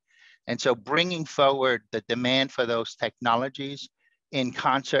side. And so bringing forward the demand for those technologies in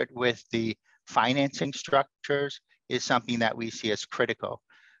concert with the financing structures is something that we see as critical.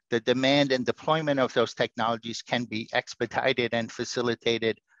 The demand and deployment of those technologies can be expedited and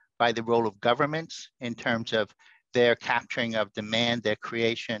facilitated by the role of governments in terms of their capturing of demand, their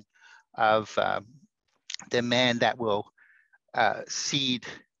creation of demand that will seed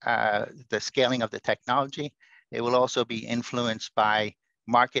the scaling of the technology. It will also be influenced by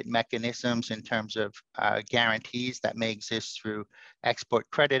market mechanisms in terms of guarantees that may exist through export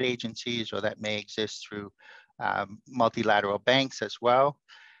credit agencies, or that may exist through multilateral banks as well.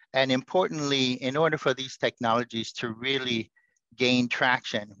 And importantly, in order for these technologies to really gain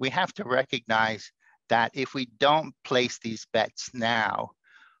traction, we have to recognize that if we don't place these bets now,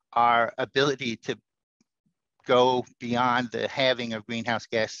 our ability to go beyond the halving of greenhouse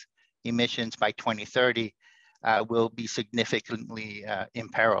gas emissions by 2030 will be significantly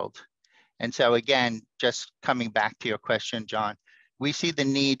imperiled. And so again, just coming back to your question, John, we see the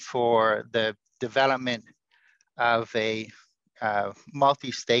need for the development of a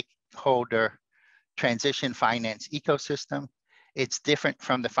multi-stakeholder transition finance ecosystem. It's different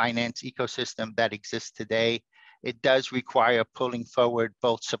from the finance ecosystem that exists today. It does require pulling forward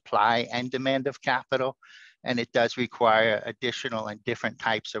both supply and demand of capital, and it does require additional and different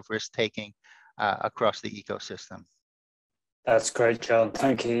types of risk-taking across the ecosystem. That's great, John.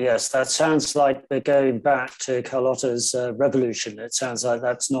 Thank you. Yes, that sounds like we're going back to Carlota's revolution. It sounds like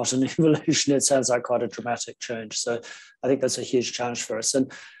that's not an evolution. It sounds like quite a dramatic change. So I think that's a huge challenge for us.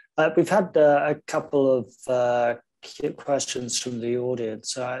 And we've had a couple of questions from the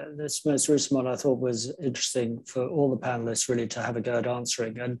audience. This most recent one I thought was interesting for all the panelists really to have a go at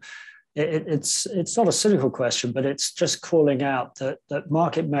answering. And it's not a cynical question, but it's just calling out that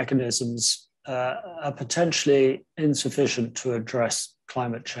market mechanisms are potentially insufficient to address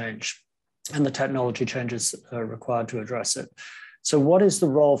climate change and the technology changes that are required to address it. So what is the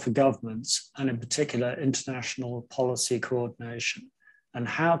role for governments, and in particular international policy coordination, and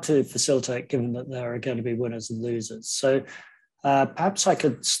how to facilitate, given that there are going to be winners and losers? So perhaps I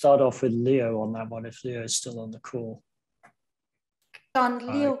could start off with Leo on that one, if Leo is still on the call. John,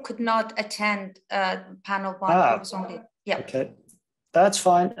 Leo could not attend panel one. He was only, yeah. Okay. That's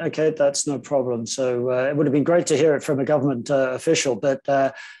fine. Okay, that's no problem. So it would have been great to hear it from a government official. But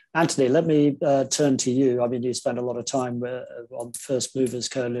Anthony, let me turn to you. I mean, you spent a lot of time on First Movers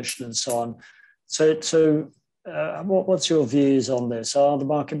Coalition and so on. So what's your views on this? Are the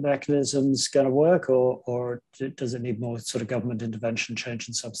market mechanisms going to work, or does it need more sort of government intervention, change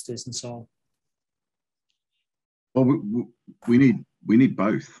in subsidies and so on? Well, we need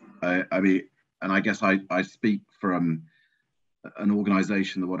both. I mean, and I guess I speak from an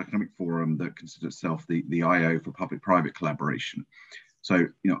organization, the World Economic Forum, that considers itself the IO for public-private collaboration. So,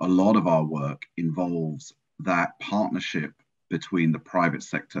 you know, a lot of our work involves that partnership between the private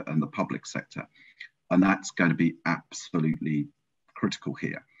sector and the public sector. And that's going to be absolutely critical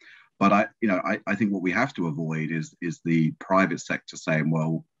here. But I think what we have to avoid is the private sector saying,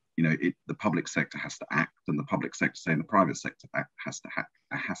 well, you know, the public sector has to act, and the public sector saying the private sector has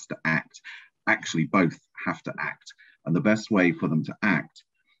to act. Actually, both have to act. And the best way for them to act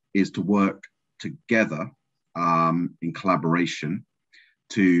is to work together in collaboration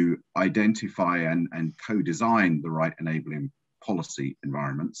to identify and co-design the right enabling policy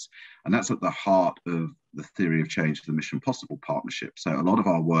environments. And that's at the heart of the theory of change, the Mission Possible partnership. So a lot of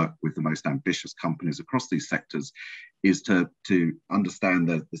our work with the most ambitious companies across these sectors is to understand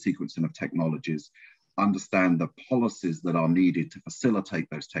the sequencing of technologies, understand the policies that are needed to facilitate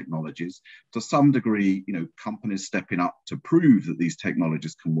those technologies. To some degree, companies stepping up to prove that these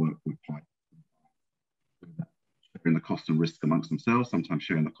technologies can work with pipe, sharing the cost and risk amongst themselves, sometimes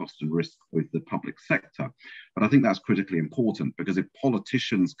sharing the cost and risk with the public sector. But I think that's critically important, because if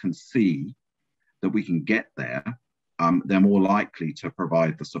politicians can see that we can get there, they're more likely to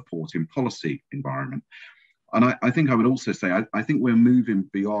provide the support in policy environment. And I think I would also say, I think we're moving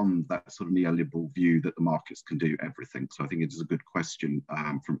beyond that sort of neoliberal view that the markets can do everything. So I think it is a good question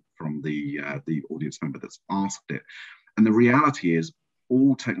from the audience member that's asked it. And the reality is,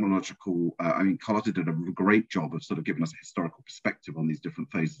 all technological, Carlota did a great job of sort of giving us a historical perspective on these different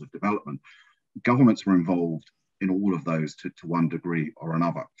phases of development. Governments were involved in all of those to one degree or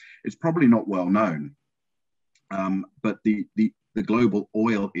another. It's probably not well known, but the global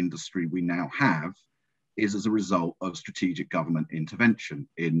oil industry we now have is as a result of strategic government intervention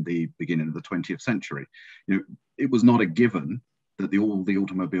in the beginning of the 20th century. It was not a given that all the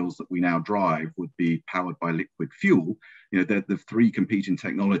automobiles that we now drive would be powered by liquid fuel. The three competing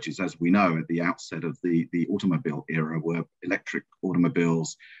technologies, as we know, at the outset of the automobile era were electric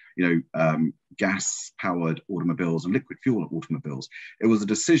automobiles, gas-powered automobiles, and liquid fuel automobiles. It was a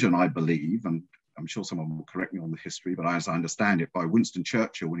decision, I believe, and I'm sure someone will correct me on the history, but as I understand it, by Winston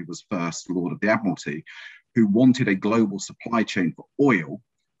Churchill when he was first Lord of the Admiralty, who wanted a global supply chain for oil,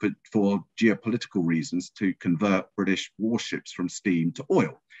 for geopolitical reasons, to convert British warships from steam to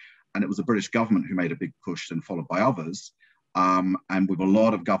oil. And it was the British government who made a big push, and followed by others, and with a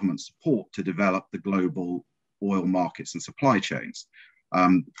lot of government support, to develop the global oil markets and supply chains.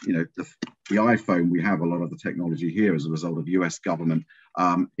 The iPhone, we have a lot of the technology here as a result of US government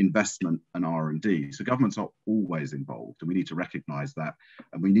investment and R&D. So governments are always involved, and we need to recognize that.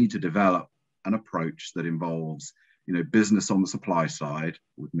 And we need to develop an approach that involves business on the supply side,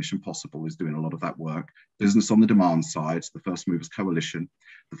 with Mission Possible is doing a lot of that work, business on the demand side, so the First Movers Coalition,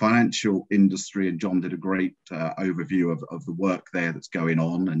 the financial industry, and John did a great overview of the work there that's going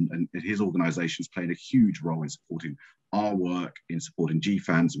on, and his organization is playing a huge role in supporting our work, in supporting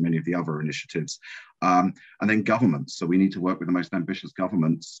GFANS and many of the other initiatives, and then governments. So we need to work with the most ambitious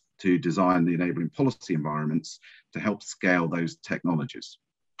governments to design the enabling policy environments to help scale those technologies.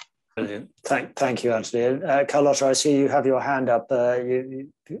 Brilliant. Thank you, Anthony. Carlota, I see you have your hand up.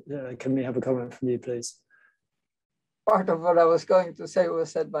 Can we have a comment from you, please? Part of what I was going to say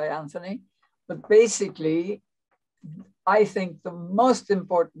was said by Anthony, but basically, I think the most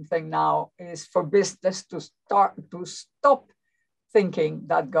important thing now is for business to stop thinking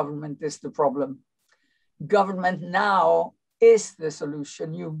that government is the problem. Government now is the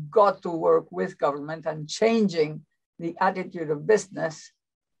solution. You've got to work with government, and changing the attitude of business.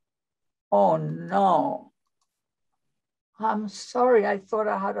 Oh no, I'm sorry, I thought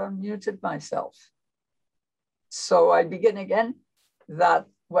I had unmuted myself. So I begin again, that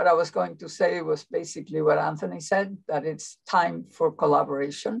what I was going to say was basically what Anthony said, that it's time for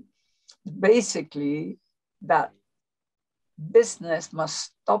collaboration. Basically, that business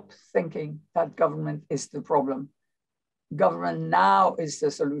must stop thinking that government is the problem. Government now is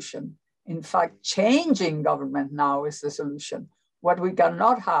the solution. In fact, changing government now is the solution. What we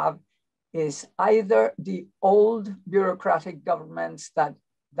cannot have is either the old bureaucratic governments that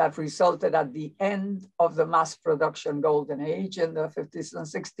resulted at the end of the mass production golden age in the 50s and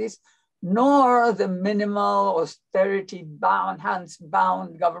 60s, nor the minimal austerity bound, hands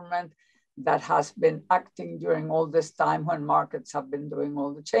bound government that has been acting during all this time when markets have been doing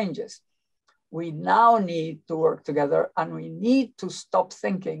all the changes. We now need to work together, and we need to stop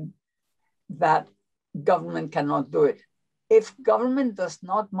thinking that government cannot do it. If government does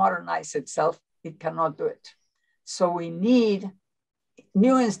not modernize itself, it cannot do it. So we need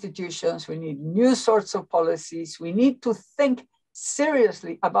new institutions, we need new sorts of policies, we need to think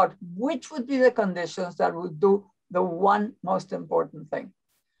seriously about which would be the conditions that would do the one most important thing: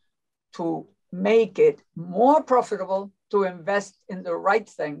 to make it more profitable to invest in the right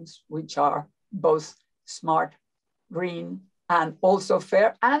things, which are both smart, green, and also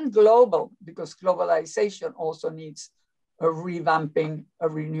fair and global, because globalization also needs a revamping, a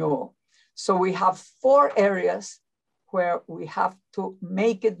renewal. So we have 4 areas where we have to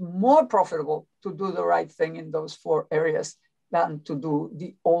make it more profitable to do the right thing in those 4 areas than to do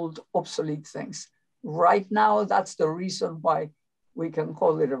the old obsolete things. Right now, that's the reason why we can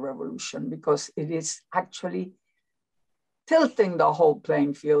call it a revolution, because it is actually tilting the whole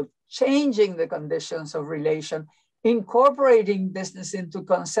playing field, changing the conditions of relation, incorporating business into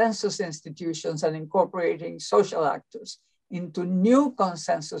consensus institutions, and incorporating social actors into new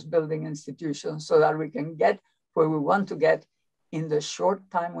consensus building institutions, so that we can get where we want to get in the short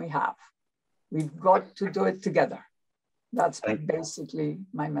time we have. We've got to do it together. That's basically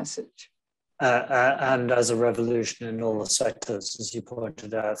my message. And as a revolution in all the sectors, as you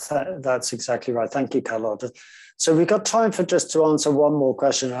pointed out. That's exactly right. Thank you, Carlota. So we've got time for just to answer one more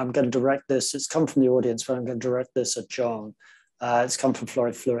question. I'm going to direct this. It's come from the audience, but I'm going to direct this at John. It's come from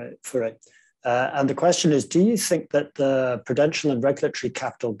Flore. And the question is, do you think that the prudential and regulatory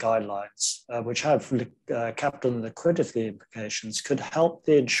capital guidelines, which have capital and liquidity implications, could help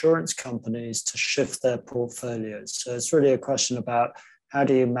the insurance companies to shift their portfolios? So it's really a question about how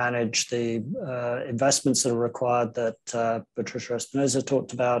do you manage the investments that are required that Patricia Espinosa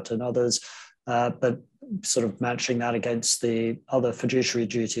talked about and others, but sort of matching that against the other fiduciary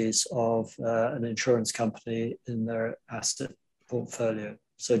duties of an insurance company in their asset portfolio.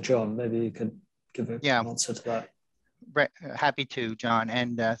 So John, maybe you could give an answer to that. Happy to, John,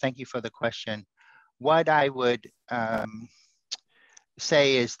 and thank you for the question. What I would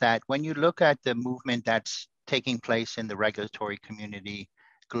say is that when you look at the movement that's taking place in the regulatory community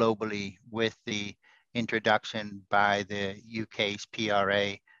globally with the introduction by the UK's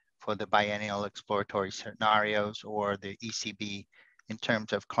PRA for the biennial exploratory scenarios or the ECB in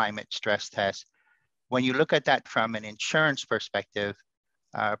terms of climate stress tests, when you look at that from an insurance perspective,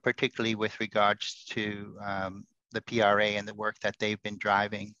 particularly with regards to the PRA and the work that they've been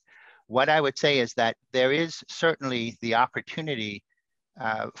driving, what I would say is that there is certainly the opportunity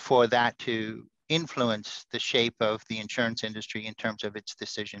for that to influence the shape of the insurance industry in terms of its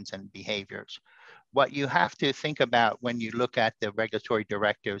decisions and behaviors. What you have to think about when you look at the regulatory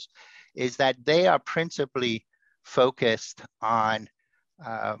directives is that they are principally focused on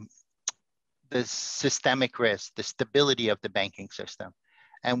the systemic risk, the stability of the banking system.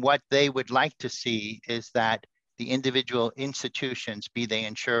 And what they would like to see is that the individual institutions, be they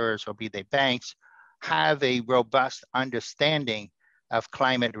insurers or be they banks, have a robust understanding of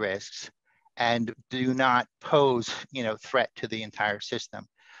climate risks and do not pose, threat to the entire system.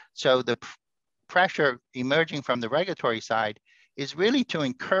 So the pressure emerging from the regulatory side is really to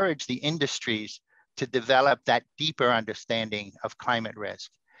encourage the industries to develop that deeper understanding of climate risk.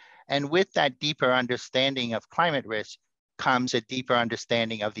 And with that deeper understanding of climate risk comes a deeper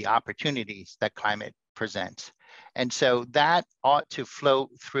understanding of the opportunities that climate presents. And so that ought to flow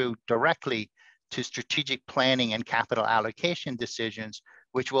through directly to strategic planning and capital allocation decisions,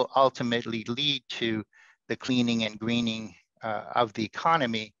 which will ultimately lead to the cleaning and greening of the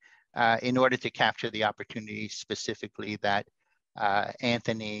economy in order to capture the opportunities specifically that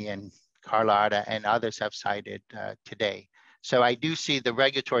Anthony and Carlota and others have cited today. So I do see the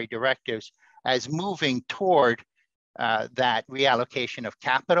regulatory directives as moving toward that reallocation of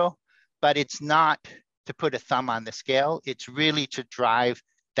capital, but it's not to put a thumb on the scale. It's really to drive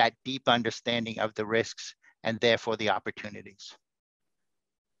that deep understanding of the risks and therefore the opportunities.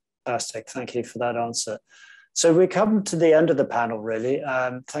 Fantastic. Thank you for that answer. So we come to the end of the panel, really.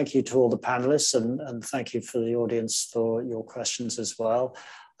 Thank you to all the panelists and thank you for the audience for your questions as well.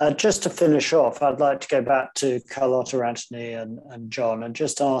 Just to finish off, I'd like to go back to Carlota, Anthony and John and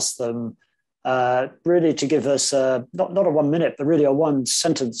just ask them really to give us not a 1 minute, but really a 1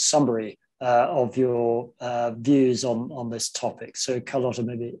 sentence summary of your views on this topic. So Carlota,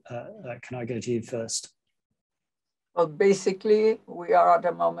 maybe can I go to you first? Well, basically, we are at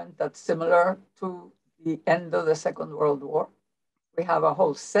a moment that's similar to the end of the Second World War. We have a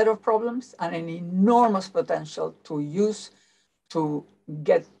whole set of problems and an enormous potential to use to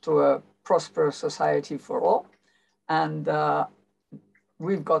get to a prosperous society for all. And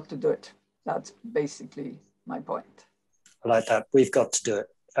we've got to do it. That's basically my point. I like that. We've got to do it.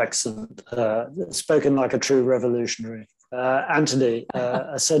 Excellent. Spoken like a true revolutionary. Anthony,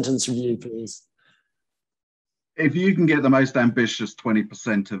 a sentence from you, please. If you can get the most ambitious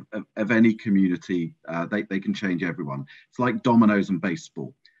 20% of any community, they can change everyone. It's like dominoes and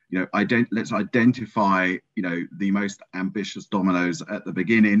baseball. Let's identify, the most ambitious dominoes at the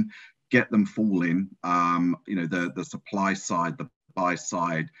beginning, get them falling. The supply side, the buy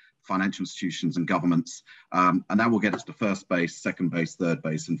side, financial institutions and governments, and that will get us to first base, second base, third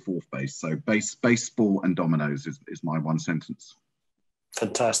base, and fourth base. So baseball and dominoes is my 1 sentence.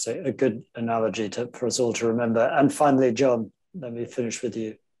 Fantastic. A good analogy for us all to remember. And finally, John, let me finish with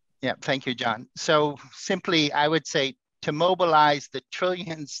you. Yeah, thank you, John. So simply, I would say to mobilize the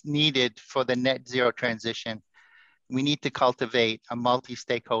trillions needed for the net zero transition, we need to cultivate a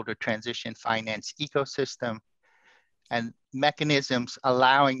multi-stakeholder transition finance ecosystem, and mechanisms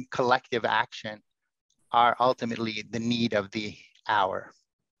allowing collective action are ultimately the need of the hour.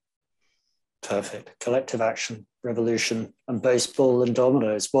 Perfect. Collective action, revolution, and baseball and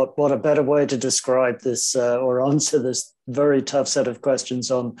dominoes. What a better way to describe this or answer this very tough set of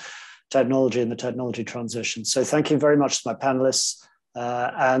questions on technology and the technology transition. So thank you very much to my panelists.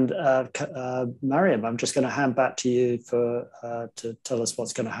 Mariam, I'm just going to hand back to you to tell us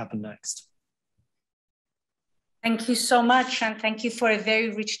what's going to happen next. Thank you so much, and thank you for a very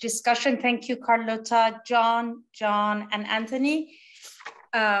rich discussion. Thank you, Carlota, John, and Anthony.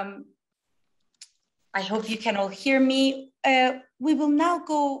 I hope you can all hear me. We will now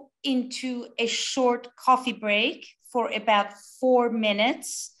go into a short coffee break for about 4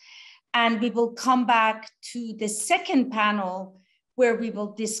 minutes, and we will come back to the second panel where we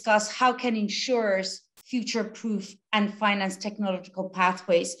will discuss how can insurers future-proof and finance technological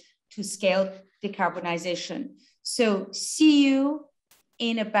pathways to scale decarbonization. So see you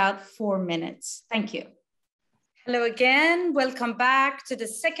in about 4 minutes. Thank you. Hello again, welcome back to the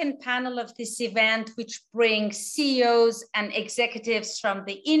second panel of this event, which brings CEOs and executives from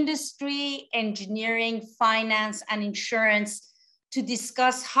the industry, engineering, finance, and insurance to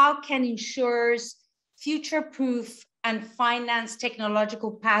discuss how can insurers future-proof and finance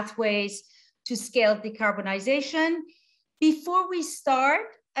technological pathways to scale decarbonization. Before we start,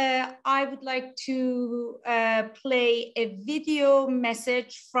 I would like to play a video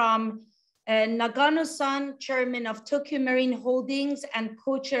message from Nagano-san, chairman of Tokio Marine Holdings and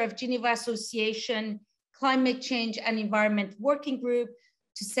co-chair of Geneva Association Climate Change and Environment Working Group,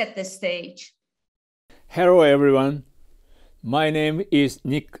 to set the stage. Hello, everyone. My name is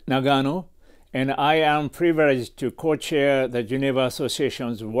Nick Nagano, and I am privileged to co-chair the Geneva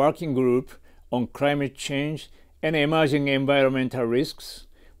Association's Working Group on Climate Change and Emerging Environmental Risks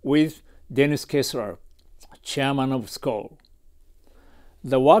with Dennis Kessler, chairman of SCORE.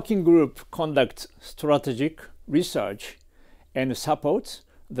 The working group conducts strategic research and supports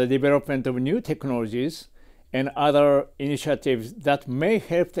the development of new technologies and other initiatives that may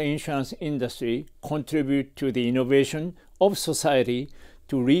help the insurance industry contribute to the innovation of society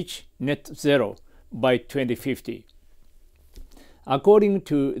to reach net zero by 2050. According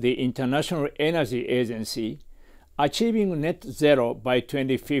to the International Energy Agency, achieving net zero by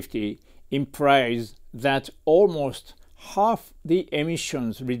 2050 implies that almost half the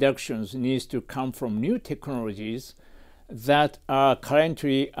emissions reductions needs to come from new technologies that are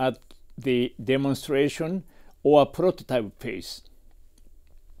currently at the demonstration or prototype phase.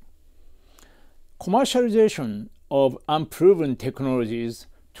 Commercialization of unproven technologies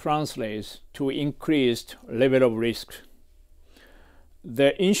translates to increased level of risk.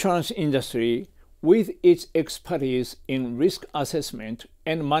 The insurance industry, with its expertise in risk assessment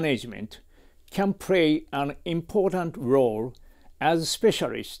and management, can play an important role as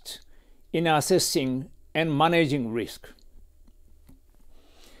specialists in assessing and managing risk.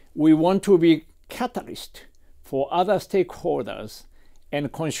 We want to be catalyst for other stakeholders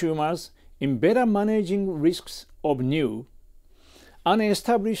and consumers in better managing risks of new,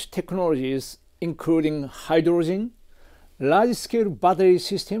 unestablished technologies, including hydrogen, large-scale battery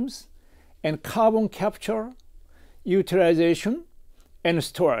systems, and carbon capture, utilization, and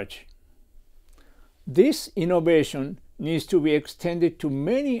storage. This innovation needs to be extended to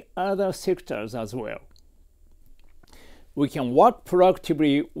many other sectors as well. We can work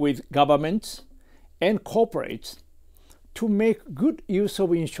proactively with governments and corporates to make good use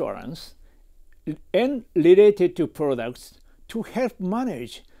of insurance and related to products to help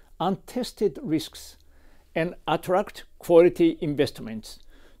manage untested risks and attract quality investments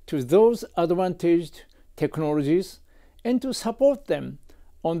to those advantaged technologies and to support them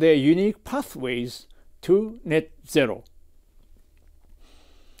on their unique pathways to net zero.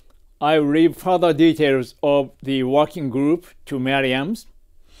 I will leave further details of the working group to Mariam's,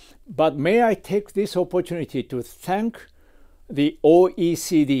 but may I take this opportunity to thank the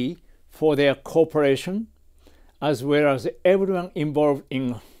OECD for their cooperation, as well as everyone involved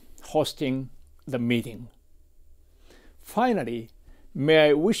in hosting the meeting. Finally, may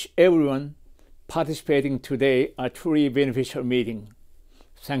I wish everyone participating today a truly beneficial meeting.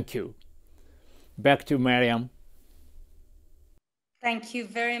 Thank you. Back to Mariam. Thank you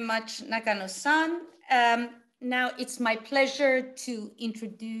very much, Nagano-san. Now it's my pleasure to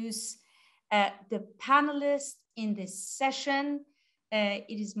introduce the panelists in this session.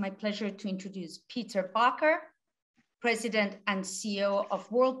 It is my pleasure to introduce Peter Bakker, President and CEO of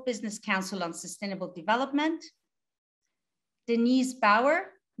World Business Council on Sustainable Development. Denise Bauer,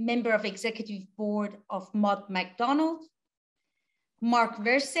 Member of Executive Board of Mott MacDonald. Mark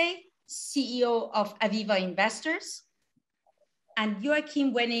Versey, CEO of Aviva Investors. And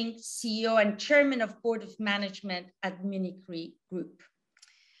Joachim Wenning, CEO and Chairman of Board of Management at Munich Re Group.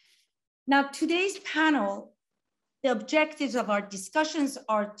 Now, today's panel, the objectives of our discussions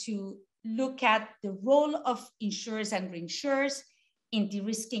are to look at the role of insurers and reinsurers in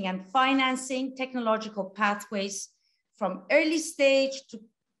de-risking and financing, technological pathways from early stage to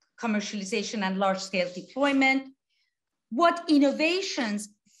commercialization and large-scale deployment, what innovations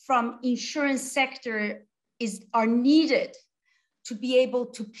from insurance sector are needed to be able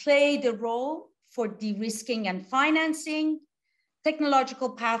to play the role for de-risking and financing, technological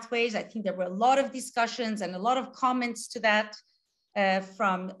pathways. I think there were a lot of discussions and a lot of comments to that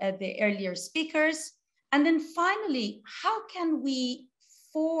from the earlier speakers. And then finally, how can we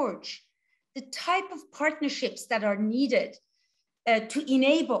forge the type of partnerships that are needed to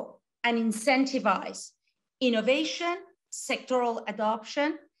enable and incentivize innovation, sectoral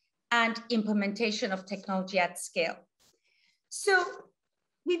adoption, and implementation of technology at scale. So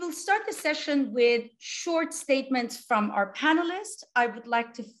we will start the session with short statements from our panelists. I would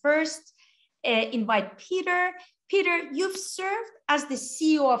like to first invite Peter. Peter, you've served as the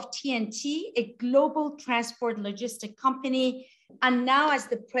CEO of TNT, a global transport logistic company, and now as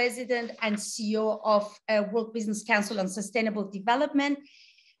the president and CEO of World Business Council on Sustainable Development.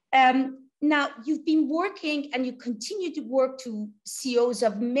 Now, you've been working and you continue to work to CEOs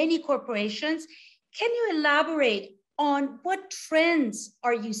of many corporations. Can you elaborate on what trends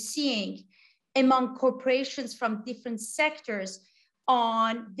are you seeing among corporations from different sectors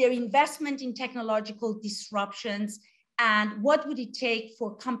on their investment in technological disruptions, and what would it take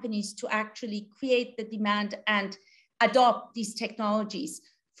for companies to actually create the demand and adopt these technologies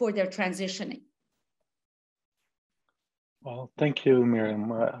for their transitioning? Well, thank you,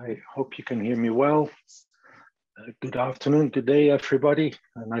 Miriam. I hope you can hear me well. Good afternoon, good day, everybody.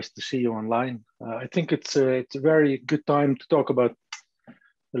 Nice to see you online. I think it's a very good time to talk about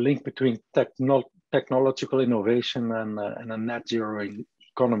the link between technological innovation and a net zero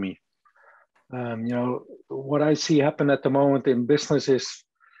economy. You know, what I see happen at the moment in business is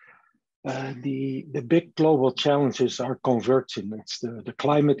the big global challenges are converging. It's the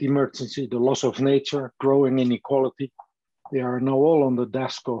climate emergency, the loss of nature, growing inequality. They are now all on the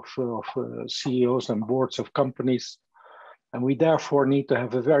desk of CEOs and boards of companies. And we therefore need to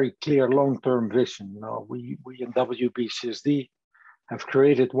have a very clear long-term vision. You know, we in WBCSD have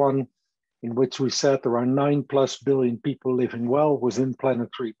created one in which we said there are 9+ billion people living well within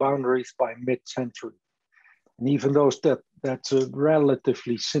planetary boundaries by mid-century. And even though that's a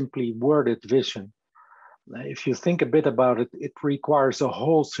relatively simply worded vision, if you think a bit about it, it requires a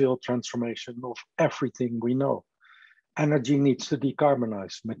wholesale transformation of everything we know. Energy needs to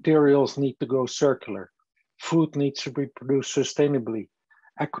decarbonize, materials need to go circular, food needs to be produced sustainably,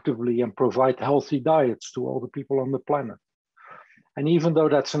 equitably, and provide healthy diets to all the people on the planet. And even though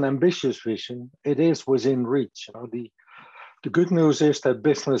that's an ambitious vision, it is within reach. You know, the good news is that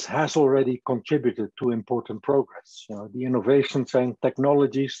business has already contributed to important progress. You know, the innovations and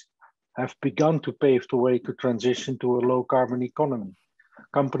technologies have begun to pave the way to transition to a low carbon economy.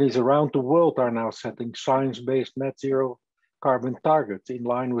 Companies around the world are now setting science-based net zero carbon targets in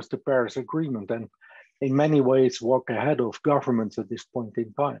line with the Paris Agreement, and in many ways walk ahead of governments at this point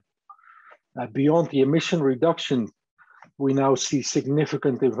in time. Beyond the emission reduction, we now see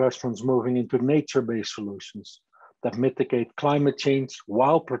significant investments moving into nature-based solutions that mitigate climate change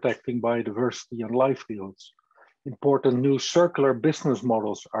while protecting biodiversity and livelihoods. Important new circular business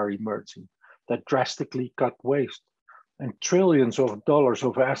models are emerging that drastically cut waste. And trillions of dollars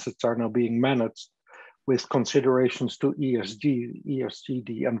of assets are now being managed with considerations to ESG,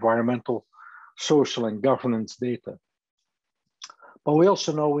 the environmental, social, and governance data. But we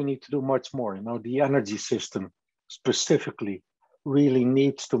also know we need to do much more. You know, the energy system specifically really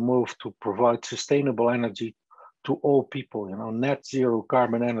needs to move to provide sustainable energy to all people. You know, net zero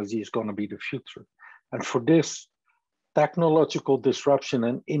carbon energy is going to be the future. And for this, technological disruption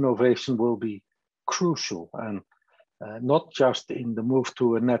and innovation will be crucial. And not just in the move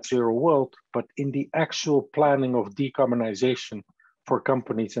to a net zero world, but in the actual planning of decarbonization for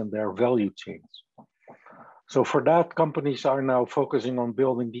companies and their value chains. So for that, companies are now focusing on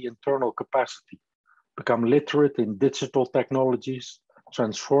building the internal capacity, become literate in digital technologies,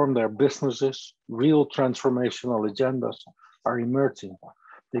 transform their businesses. Real transformational agendas are emerging.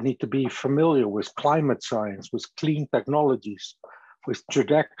 They need to be familiar with climate science, with clean technologies, with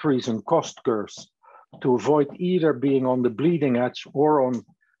trajectories and cost curves, to avoid either being on the bleeding edge or on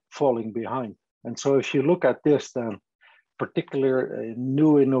falling behind. And so if you look at this, then particular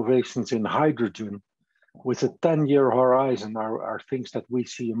new innovations in hydrogen with a 10-year horizon are things that we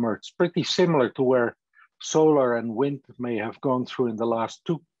see emerge, pretty similar to where solar and wind may have gone through in the last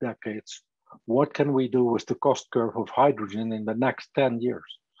 2 decades. What can we do with the cost curve of hydrogen in the next 10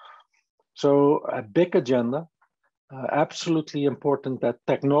 years? So a big agenda. Absolutely important that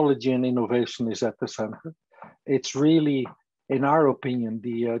technology and innovation is at the center. It's really in our opinion,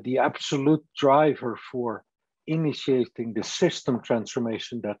 the absolute driver for initiating the system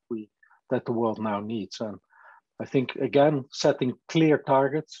transformation that the world now needs. And I think, again, setting clear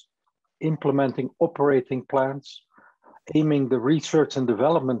targets, implementing operating plans, aiming the research and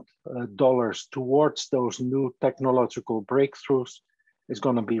development dollars towards those new technological breakthroughs is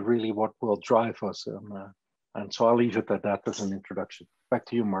going to be really what will drive us. And so I'll leave it at that as an introduction. Back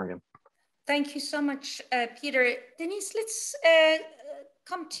to you, Mariam. Thank you so much, Peter. Denise, let's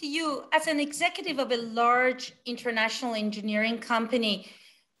come to you. As an executive of a large international engineering company,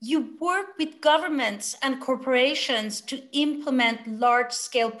 you work with governments and corporations to implement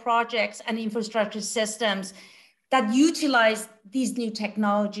large-scale projects and infrastructure systems that utilize these new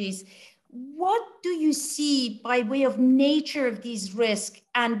technologies. What do you see by way of nature of these risks,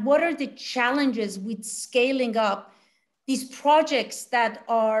 and what are the challenges with scaling up these projects that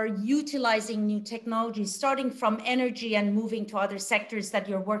are utilizing new technologies, starting from energy and moving to other sectors that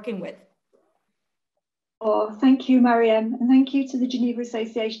you're working with? Oh, thank you, Mariam, and thank you to the Geneva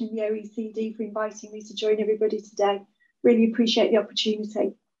Association and the OECD for inviting me to join everybody today. Really appreciate the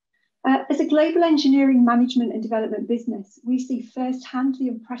opportunity. As a global engineering management and development business, we see firsthand the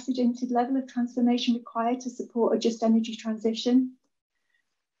unprecedented level of transformation required to support a just energy transition.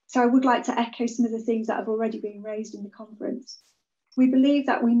 So I would like to echo some of the themes that have already been raised in the conference. We believe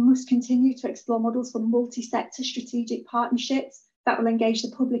that we must continue to explore models for multi-sector strategic partnerships that will engage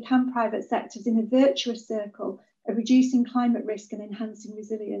the public and private sectors in a virtuous circle of reducing climate risk and enhancing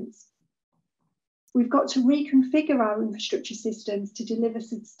resilience. We've got to reconfigure our infrastructure systems to deliver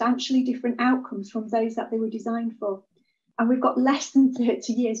substantially different outcomes from those that they were designed for. And we've got less than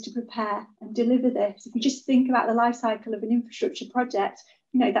 30 years to prepare and deliver this. If you just think about the life cycle of an infrastructure project,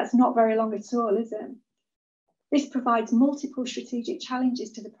 that's not very long at all, is it? This provides multiple strategic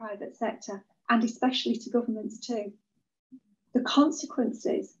challenges to the private sector and especially to governments too. The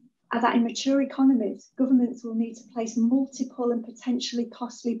consequences are that in mature economies, governments will need to place multiple and potentially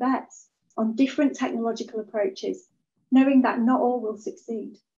costly bets on different technological approaches, knowing that not all will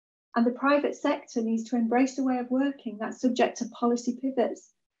succeed. And the private sector needs to embrace a way of working that's subject to policy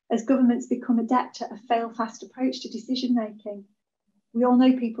pivots as governments become adept at a fail-fast approach to decision-making. We all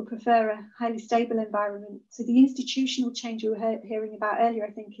know people prefer a highly stable environment. So the institutional change we were hearing about earlier,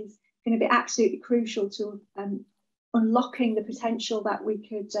 I think, is going to be absolutely crucial to unlocking the potential that we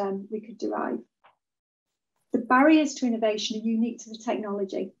could derive. The barriers to innovation are unique to the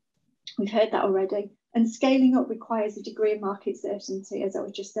technology. We've heard that already. And scaling up requires a degree of market certainty, as I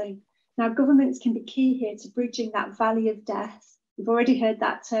was just saying. Now, governments can be key here to bridging that valley of death. We've already heard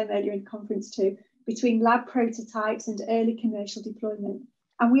that term earlier in the conference too, between lab prototypes and early commercial deployment.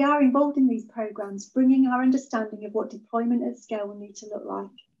 And we are involved in these programs, bringing our understanding of what deployment at scale will need to look like.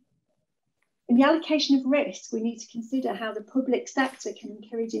 In the allocation of risk, we need to consider how the public sector can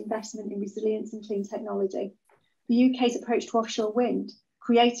encourage investment in resilience and clean technology. The UK's approach to offshore wind,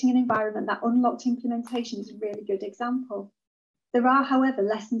 creating an environment that unlocked implementation, is a really good example. There are, however,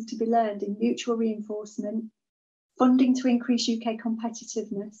 lessons to be learned in mutual reinforcement, funding to increase UK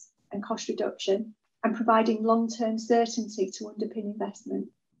competitiveness and cost reduction, and providing long-term certainty to underpin investment.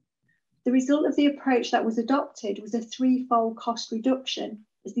 The result of the approach that was adopted was a threefold cost reduction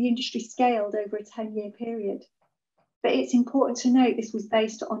as the industry scaled over a 10-year period. But it's important to note this was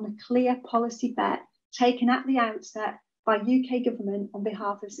based on a clear policy bet taken at the outset by UK government on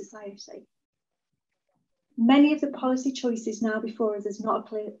behalf of society. Many of the policy choices now before us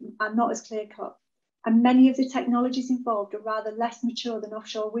are not as clear-cut, and many of the technologies involved are rather less mature than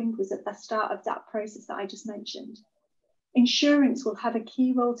offshore wind was at the start of that process that I just mentioned. Insurance will have a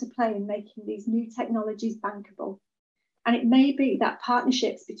key role to play in making these new technologies bankable. And it may be that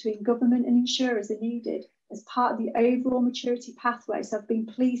partnerships between government and insurers are needed as part of the overall maturity pathway. So I've been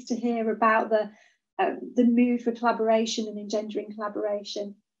pleased to hear about the mood for collaboration and engendering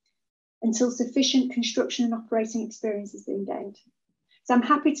collaboration until sufficient construction and operating experience has been gained. So I'm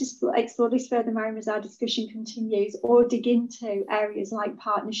happy to explore this further, Mariam, as our discussion continues, or dig into areas like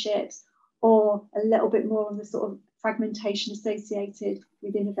partnerships or a little bit more on the sort of fragmentation associated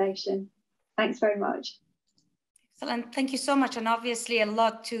with innovation. Thanks very much. Excellent. Thank you so much. And obviously a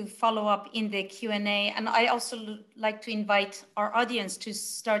lot to follow up in the Q&A. And I also like to invite our audience to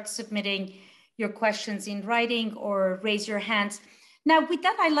start submitting your questions in writing or raise your hands. Now, with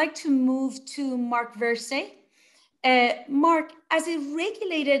that, I'd like to move to Mark Verse. Mark, as a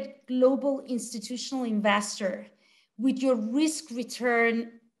regulated global institutional investor with your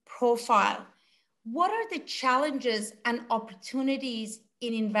risk-return profile, what are the challenges and opportunities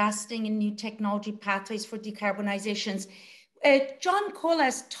in investing in new technology pathways for decarbonizations? John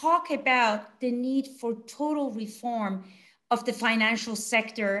Colas talked about the need for total reform of the financial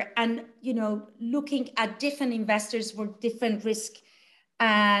sector and, you know, looking at different investors for different risk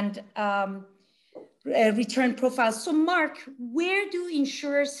and return profiles. So Mark, where do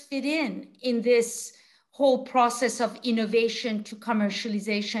insurers fit in this whole process of innovation to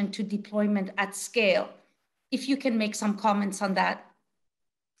commercialization to deployment at scale? If you can make some comments on that.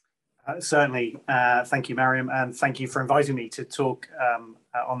 Certainly. Thank you, Mariam, and thank you for inviting me to talk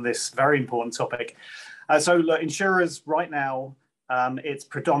on this very important topic. So look, insurers right now, it's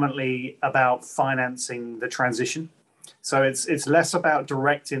predominantly about financing the transition. So it's less about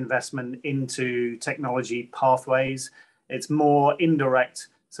direct investment into technology pathways. It's more indirect,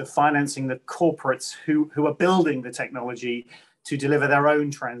 so financing the corporates who are building the technology to deliver their own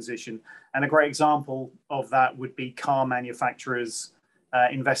transition. And a great example of that would be car manufacturers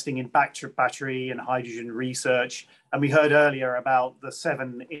investing in battery and hydrogen research. And we heard earlier about the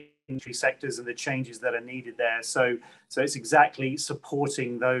 7 industry sectors and the changes that are needed there. So it's exactly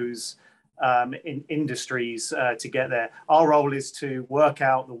supporting those in industries to get there. Our role is to work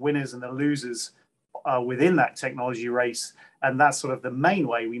out the winners and the losers within that technology race. And that's sort of the main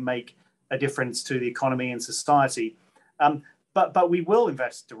way we make a difference to the economy and society. But we will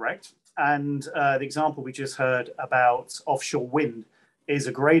invest direct. And the example we just heard about offshore wind is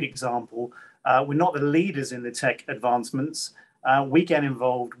a great example. We're not the leaders in the tech advancements. We get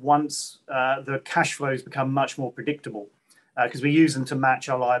involved once the cash flows become much more predictable because we use them to match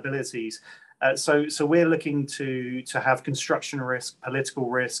our liabilities. So we're looking to have construction risk, political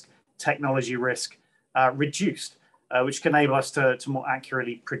risk, technology risk reduced, which can enable us to more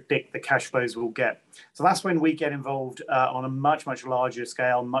accurately predict the cash flows we'll get. So that's when we get involved on a much, much larger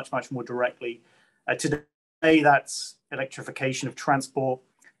scale, much, much more directly. Today, that's electrification of transport.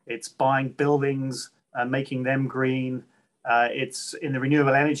 It's buying buildings, making them green. It's in the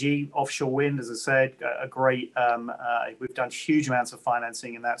renewable energy, offshore wind, as I said, a great, we've done huge amounts of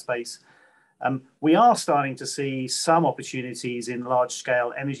financing in that space. We are starting to see some opportunities in large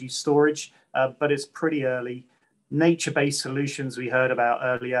scale energy storage, but it's pretty early. Nature-based solutions we heard about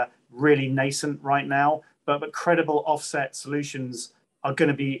earlier, really nascent right now, but credible offset solutions are going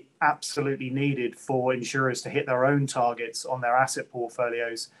to be absolutely needed for insurers to hit their own targets on their asset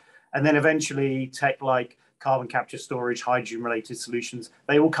portfolios. And then eventually tech like carbon capture storage, hydrogen-related solutions,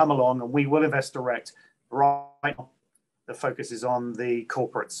 they will come along and we will invest direct. Right now, the focus is on the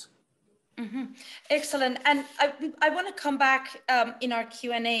corporates. Mm-hmm. Excellent. And I want to come back in our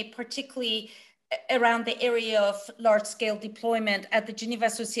Q&A, particularly around the area of large-scale deployment. At the Geneva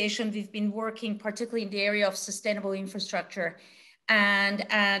Association, we've been working particularly in the area of sustainable infrastructure.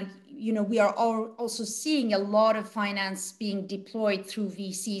 And you know, we are also seeing a lot of finance being deployed through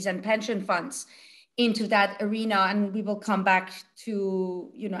VCs and pension funds into that arena. And we will come back to,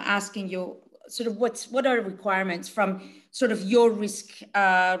 you know, asking you sort of what are the requirements from sort of your risk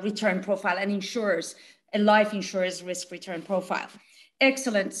return profile and insurers, a life insurer's risk return profile.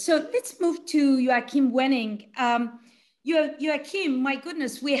 Excellent. So let's move to Joachim Wenning. Joachim, my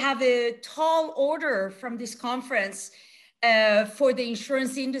goodness, we have a tall order from this conference for the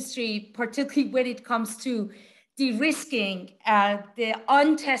insurance industry, particularly when it comes to de-risking the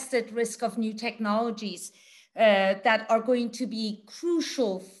untested risk of new technologies that are going to be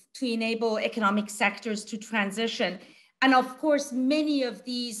crucial to enable economic sectors to transition. And of course, many of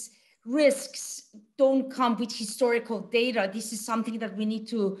these risks don't come with historical data. This is something that we need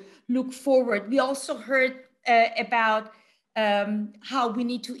to look forward. We also heard about how we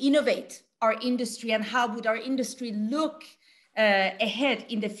need to innovate our industry and how would our industry look ahead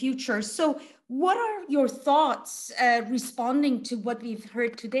in the future. So what are your thoughts responding to what we've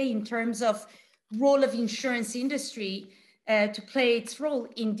heard today in terms of role of insurance industry to play its role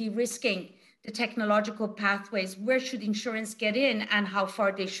in de-risking the technological pathways? Where should insurance get in and how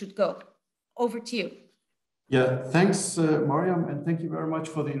far they should go? Over to you. Yeah, thanks, Mariam, and thank you very much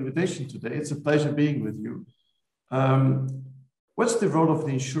for the invitation today. It's a pleasure being with you. What's the role of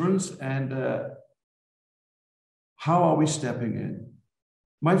the insurance and how are we stepping in?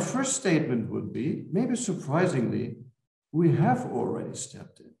 My first statement would be, maybe surprisingly, we have already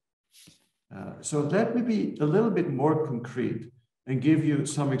stepped in. So let me be a little bit more concrete and give you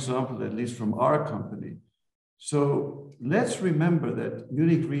some examples, at least from our company. So let's remember that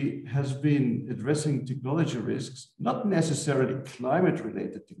Munich Re has been addressing technology risks, not necessarily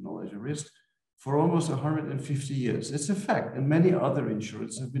climate-related technology risks, for almost 150 years. It's a fact, and many other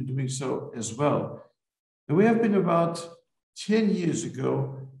insurers have been doing so as well. And we have been about 10 years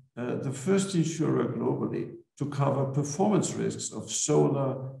ago, the first insurer globally to cover performance risks of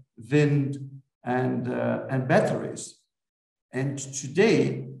solar, wind, and batteries. And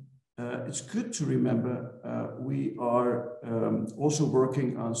today, it's good to remember we are also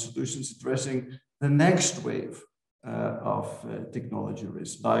working on solutions addressing the next wave of technology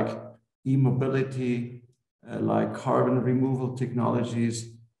risks, like e-mobility, like carbon removal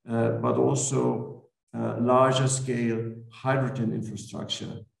technologies, but also larger scale hydrogen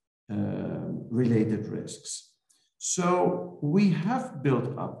infrastructure related risks. So we have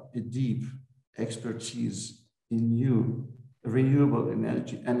built up a deep expertise in new renewable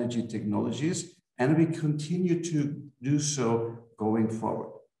energy technologies, and we continue to do so going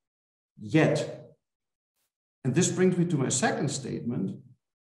forward. Yet, and this brings me to my second statement,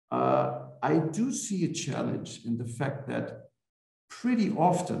 I do see a challenge in the fact that pretty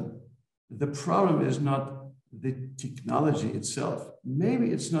often the problem is not the technology itself.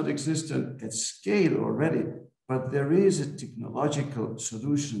 Maybe it's not existent at scale already, but there is a technological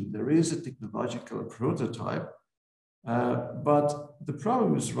solution, there is a technological prototype, but the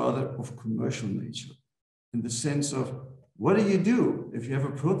problem is rather of commercial nature, in the sense of what do you do if you have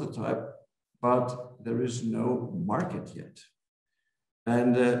a prototype, but there is no market yet?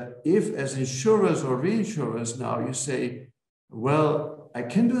 And if as insurers or reinsurers now you say, well, I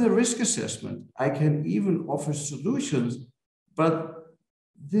can do the risk assessment, I can even offer solutions, but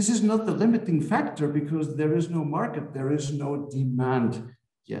this is not the limiting factor because there is no market, there is no demand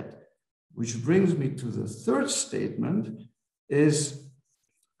yet. Which brings me to the third statement is,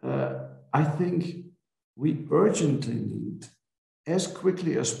 I think we urgently need, as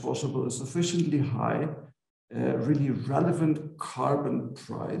quickly as possible, a sufficiently high, really relevant carbon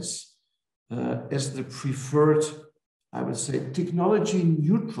price as the preferred, I would say, technology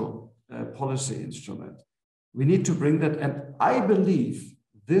neutral policy instrument. We need to bring that, and I believe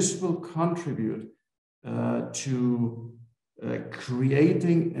this will contribute to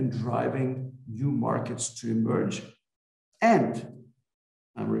creating and driving new markets to emerge. And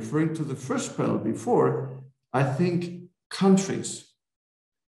I'm referring to the first panel before, I think countries,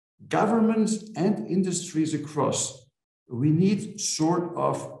 governments and industries across, we need sort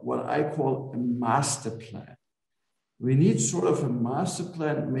of what I call a master plan. We need sort of a master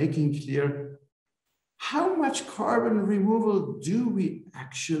plan making clear how much carbon removal do we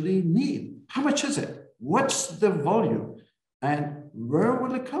actually need? How much is it? What's the volume? And where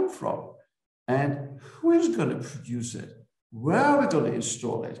will it come from? And who is going to produce it? Where are we going to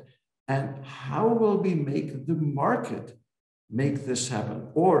install it? And how will we make the market make this happen?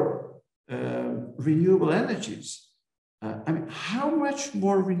 Or renewable energies. I mean, how much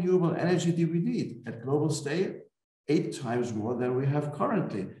more renewable energy do we need at global scale? 8 times more than we have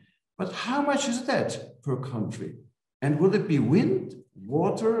currently. But how much is that per country? And will it be wind,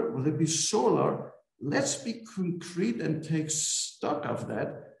 water? Will it be solar? Let's be concrete and take stock of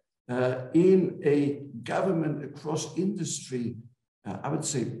that in a government across industry, I would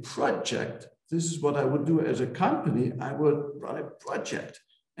say project. This is what I would do as a company. I would run a project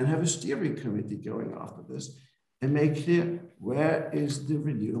and have a steering committee going after this and make clear where is the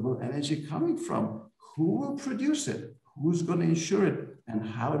renewable energy coming from? Who will produce it? Who's going to insure it? And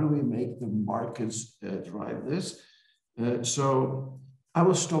how do we make the markets drive this? So I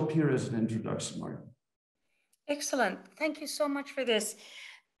will stop here as an introduction, Martin. Excellent. Thank you so much for this.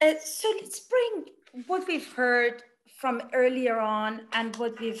 So let's bring what we've heard from earlier on and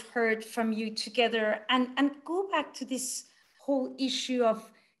what we've heard from you together and go back to this whole issue of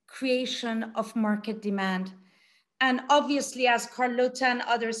creation of market demand. And obviously, as Carlota and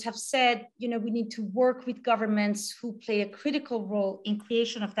others have said, we need to work with governments who play a critical role in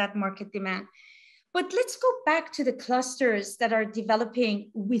creation of that market demand. But let's go back to the clusters that are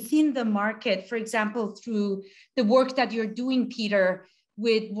developing within the market, for example, through the work that you're doing, Peter,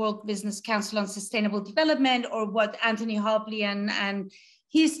 with World Business Council on Sustainable Development, or what Anthony Hobley and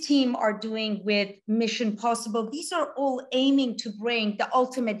his team are doing with Mission Possible. These are all aiming to bring the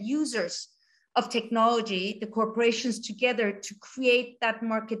ultimate users of technology, the corporations, together to create that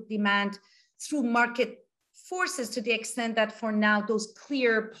market demand through market forces, to the extent that for now those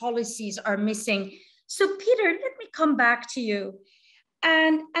clear policies are missing. So Peter, let me come back to you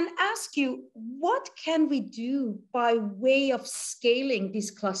and ask you, what can we do by way of scaling these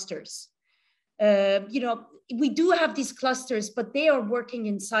clusters? We do have these clusters, but they are working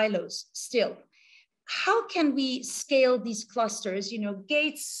in silos still. How can we scale these clusters?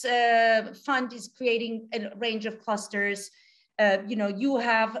 Gates Fund is creating a range of clusters. You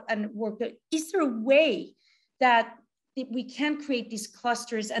have and work. Is there a way that we can create these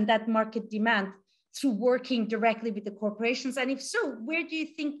clusters and that market demand through working directly with the corporations? And if so, where do you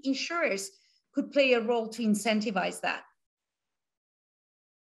think insurers could play a role to incentivize that?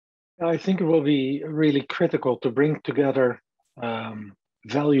 I think it will be really critical to bring together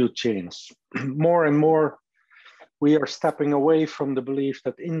value chains. More and more, we are stepping away from the belief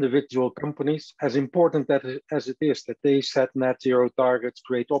that individual companies, as important as it is that they set net zero targets,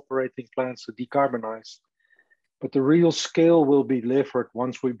 create operating plans to decarbonize, but the real scale will be delivered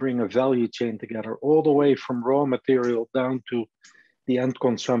once we bring a value chain together, all the way from raw material down to the end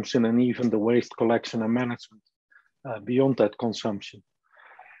consumption and even the waste collection and management beyond that consumption.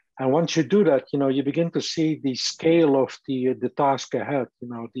 And once you do that, you begin to see the scale of the task ahead.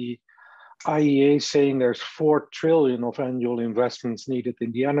 The IEA saying there's 4 trillion of annual investments needed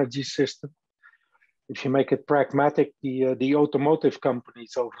in the energy system. If you make it pragmatic, the automotive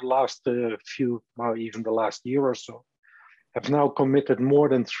companies over the last even the last year or so, have now committed more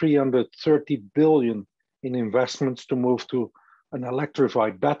than 330 billion in investments to move to an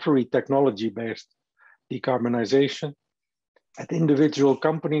electrified battery technology-based decarbonization. At individual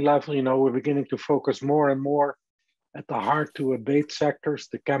company level, we're beginning to focus more and more at the hard to abate sectors,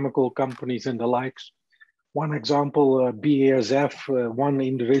 the chemical companies and the likes. One example, BASF, one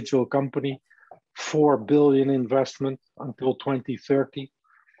individual company, 4 billion investment until 2030.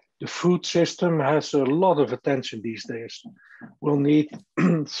 The food system has a lot of attention these days. We'll need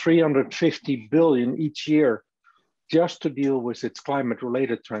 350 billion each year just to deal with its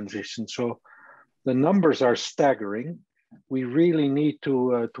climate-related transition. So the numbers are staggering. We really need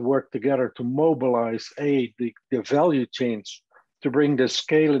to work together to mobilize the value chains to bring the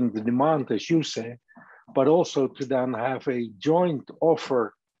scale and the demand, as you say, but also to then have a joint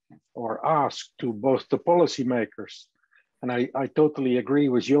offer or ask to both the policymakers. And I totally agree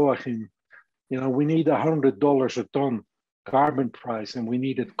with Joachim. We need $100 a ton carbon price and we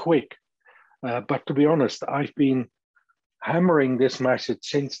need it quick. But to be honest, I've been hammering this message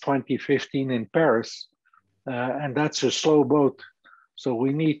since 2015 in Paris, and that's a slow boat. So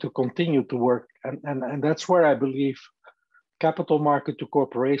we need to continue to work. And that's where I believe capital market to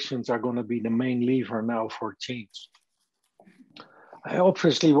corporations are going to be the main lever now for change.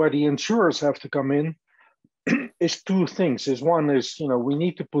 Obviously, where the insurers have to come in is 2 things. One is, we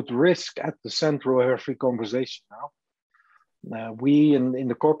need to put risk at the center of every conversation now. We in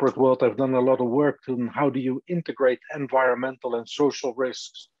the corporate world have done a lot of work on how do you integrate environmental and social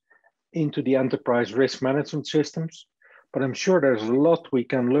risks into the enterprise risk management systems. But I'm sure there's a lot we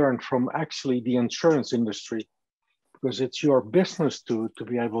can learn from actually the insurance industry, because it's your business to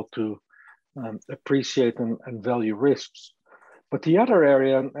be able to appreciate and value risks. But the other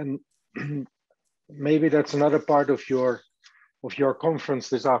area, and maybe that's another part of your conference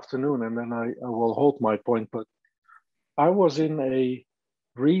this afternoon, and then I will hold my point, but I was in a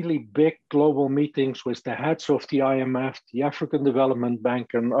really big global meetings with the heads of the IMF, the African Development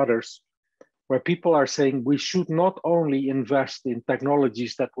Bank and others, where people are saying we should not only invest in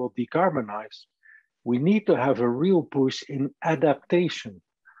technologies that will decarbonize, we need to have a real push in adaptation.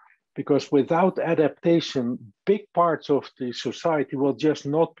 Because without adaptation, big parts of the society will just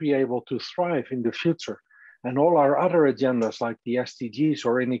not be able to thrive in the future. And all our other agendas like the SDGs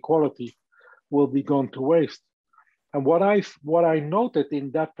or inequality will be gone to waste. And what I noted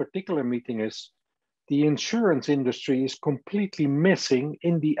in that particular meeting is the insurance industry is completely missing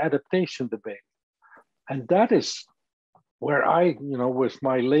in the adaptation debate. And that is where I, with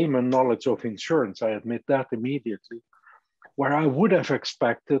my layman knowledge of insurance, I admit that immediately, where I would have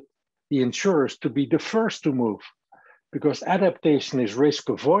expected the insurers to be the first to move, because adaptation is risk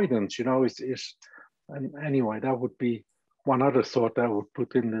avoidance, and anyway, that would be one other thought I would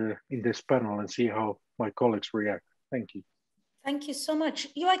put in this panel and see how my colleagues react. Thank you. Thank you so much.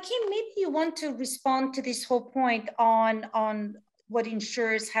 Joachim, maybe you want to respond to this whole point on what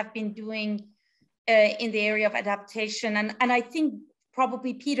insurers have been doing in the area of adaptation. And I think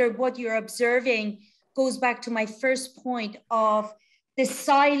probably, Peter, what you're observing goes back to my first point of the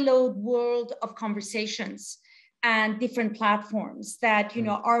siloed world of conversations and different platforms that,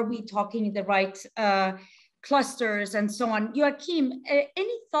 are we talking in the right clusters and so on. Joachim,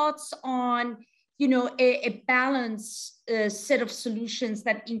 any thoughts on, a balanced set of solutions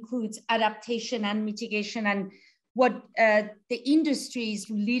that includes adaptation and mitigation, and what the industry's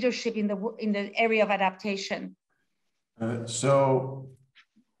leadership in the area of adaptation? So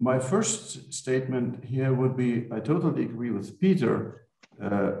my first statement here would be, I totally agree with Peter,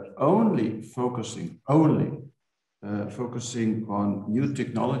 only focusing on new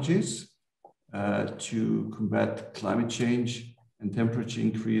technologies to combat climate change and temperature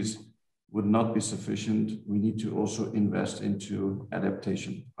increase would not be sufficient. We need to also invest into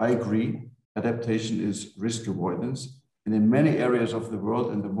adaptation. I agree, adaptation is risk avoidance. And in many areas of the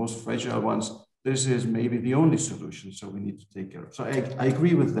world, and the most fragile ones, this is maybe the only solution. So we need to take care of. So I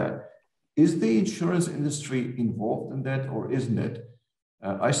agree with that. Is the insurance industry involved in that or isn't it?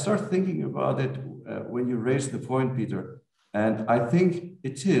 I start thinking about it when you raised the point, Peter, and I think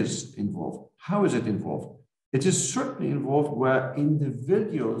it is involved. How is it involved? It is certainly involved where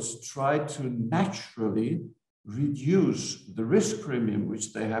individuals try to naturally reduce the risk premium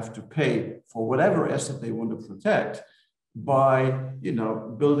which they have to pay for whatever asset they want to protect by,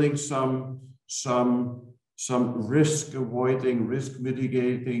 building some risk avoiding, risk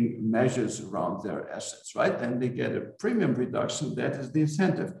mitigating measures around their assets, right? Then they get a premium reduction. That is the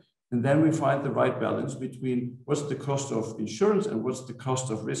incentive. And then we find the right balance between what's the cost of insurance and what's the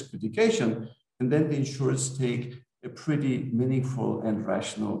cost of risk mitigation. And then the insurers take a pretty meaningful and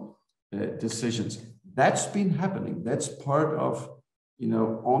rational decisions. That's been happening. That's part of,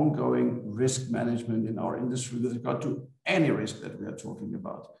 ongoing risk management in our industry with regard to any risk that we are talking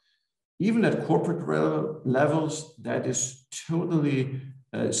about. Even at corporate levels, that is totally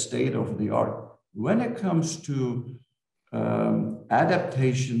state of the art. When it comes to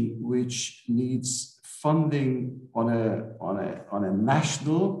adaptation, which needs funding on a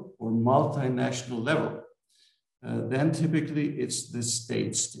national or multinational level, then typically it's the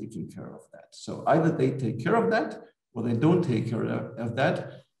states taking care of that. So either they take care of that or they don't take care of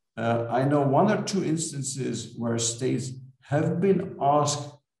that. I know one or two instances where states have been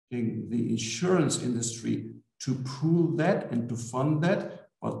asking the insurance industry to pool that and to fund that,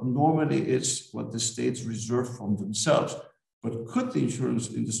 but normally it's what the states reserve from themselves. But could the insurance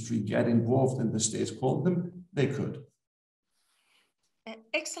industry get involved and the states called them? They could.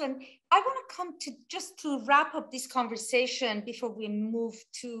 Excellent. I want to come to, just to wrap up this conversation before we move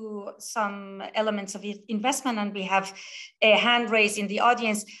to some elements of investment, and we have a hand raised in the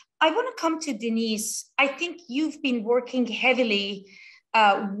audience. I want to come to Denise. I think you've been working heavily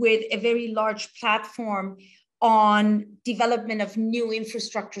with a very large platform on development of new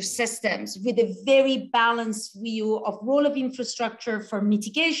infrastructure systems with a very balanced view of role of infrastructure for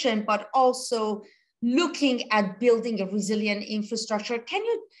mitigation, but also looking at building a resilient infrastructure. Can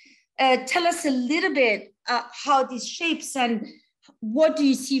you tell us a little bit how this shapes and what do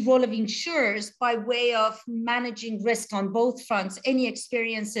you see role of insurers by way of managing risk on both fronts? Any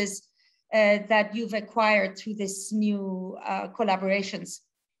experiences that you've acquired through this new collaborations?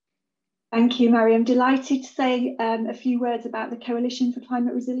 Thank you, Mary. I'm delighted to say a few words about the Coalition for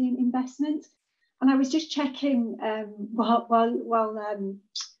Climate Resilient Investment. And I was just checking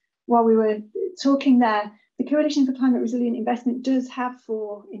while we were talking there, the Coalition for Climate Resilient Investment does have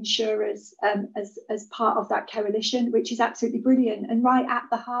 4 insurers as part of that coalition, which is absolutely brilliant and right at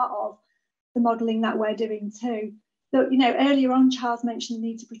the heart of the modelling that we're doing too. So, earlier on, Charles mentioned the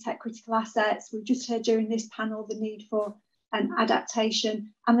need to protect critical assets. We've just heard during this panel the need for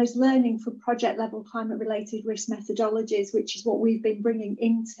adaptation, and there's learning from project-level climate-related risk methodologies, which is what we've been bringing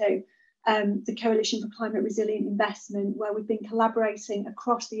into the Coalition for Climate Resilient Investment, where we've been collaborating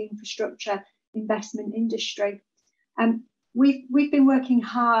across the infrastructure investment industry. We've been working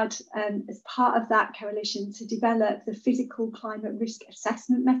hard as part of that coalition to develop the physical climate risk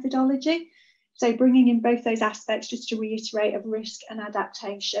assessment methodology. So bringing in both those aspects, just to reiterate, of risk and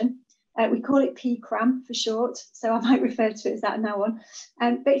adaptation. We call it PCRAM for short, so I might refer to it as that now on.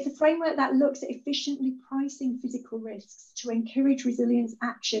 But it's a framework that looks at efficiently pricing physical risks to encourage resilience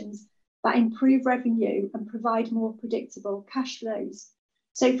actions that improve revenue and provide more predictable cash flows.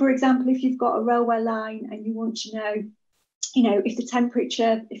 So, for example, if you've got a railway line and you want to know, if the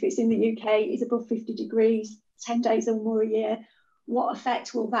temperature, if it's in the UK, is above 50 degrees, 10 days or more a year, what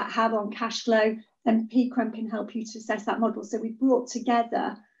effect will that have on cash flow? Then PCRAM can help you to assess that model. So we brought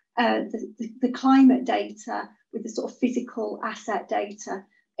together the climate data with the sort of physical asset data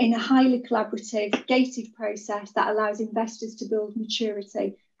in a highly collaborative, gated process that allows investors to build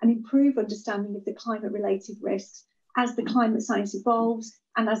maturity and improve understanding of the climate-related risks as the climate science evolves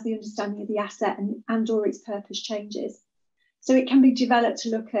and as the understanding of the asset and or its purpose changes. So it can be developed to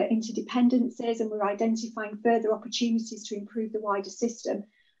look at interdependencies, and we're identifying further opportunities to improve the wider system,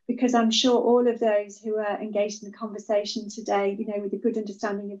 because I'm sure all of those who are engaged in the conversation today, with a good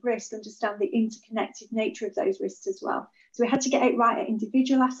understanding of risk, understand the interconnected nature of those risks as well. So we had to get it right at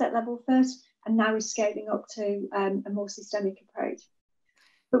individual asset level first, and now we're scaling up to a more systemic approach.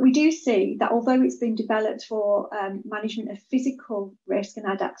 But we do see that although it's been developed for management of physical risk and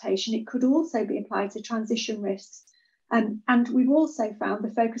adaptation, it could also be applied to transition risks. And we've also found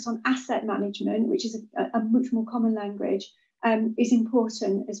the focus on asset management, which is a much more common language, is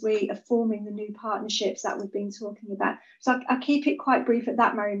important as we are forming the new partnerships that we've been talking about. So I'll keep it quite brief at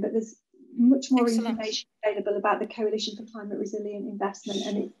that, Marion, but there's much more information available about the Coalition for Climate Resilient Investment.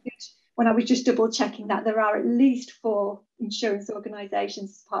 And it's good, when I was just double checking, that there are at least 4 insurance organisations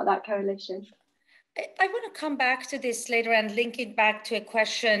as part of that coalition. I want to come back to this later and link it back to a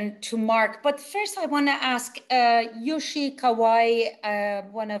question to Mark. But first, I want to ask Yoshi Kawai,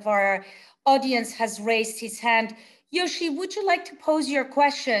 one of our audience has raised his hand. Yoshi, would you like to pose your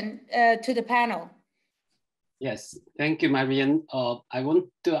question to the panel? Yes, thank you, Marianne. I want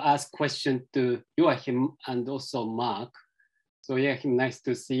to ask question to Joachim and also Mark. So Joachim, nice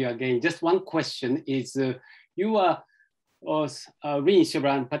to see you again. Just one question is, you are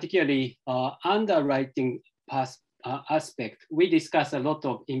reinsurance, particularly underwriting aspect. We discuss a lot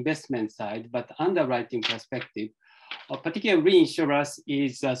of investment side, but underwriting perspective, particularly reinsurers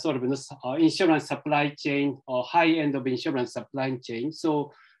is sort of insurance supply chain or high end of insurance supply chain.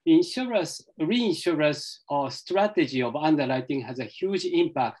 So reinsurers strategy of underwriting has a huge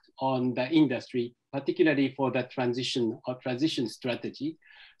impact on the industry, particularly for the transition strategy.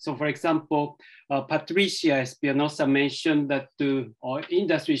 So for example, Patricia Espinosa mentioned that the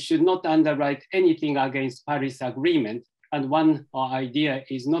industry should not underwrite anything against Paris Agreement. And one idea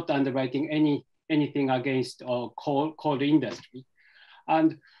is not underwriting anything against coal industry.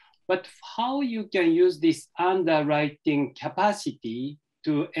 But how you can use this underwriting capacity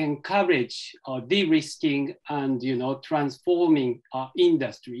to encourage de-risking and transforming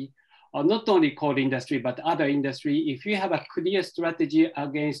industry, not only coal industry, but other industry. If you have a clear strategy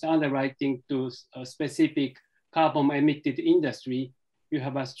against underwriting to a specific carbon emitted industry, you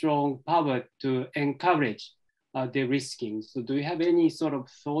have a strong power to encourage de-risking. So do you have any sort of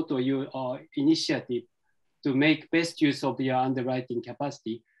thought or initiative to make best use of your underwriting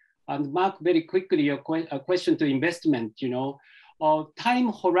capacity? And Mark, very quickly, a question to investment,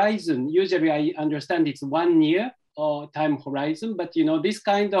 time horizon, usually I understand it's 1 year time horizon, but this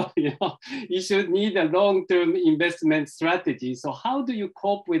kind of you should need a long-term investment strategy. So how do you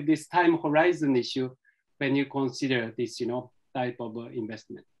cope with this time horizon issue when you consider this type of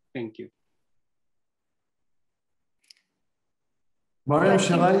investment? Thank you. Mariam,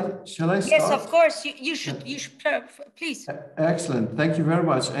 shall I start? Yes, of course. You should please. Excellent. Thank you very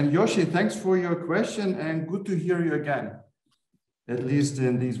much. And Yoshi, thanks for your question and good to hear you again, at least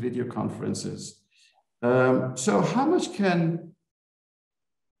in these video conferences. So how much can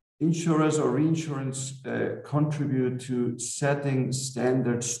insurers or reinsurance contribute to setting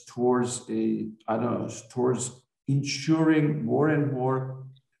standards towards towards insuring more and more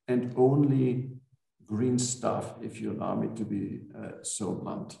and only green stuff, if you allow me to be so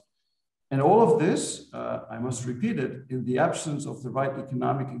blunt. And all of this, I must repeat it, in the absence of the right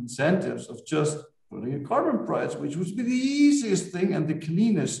economic incentives of just putting a carbon price, which would be the easiest thing and the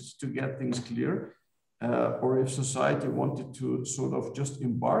cleanest to get things clear. Or if society wanted to sort of just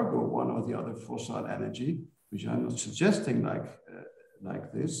embargo one or the other fossil energy, which I'm not suggesting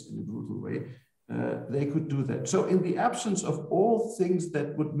like this in a brutal way, they could do that. So in the absence of all things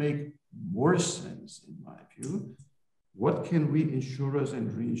that would make more sense, in my view, what can we insurers and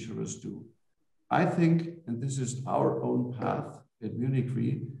reinsurers do? I think, and this is our own path at Munich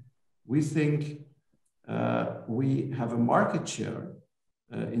Re, we think we have a market share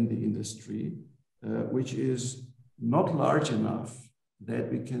in the industry which is not large enough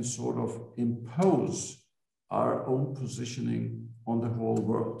that we can sort of impose our own positioning on the whole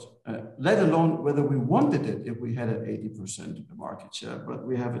world, let alone whether we wanted it if we had an 80% market share, but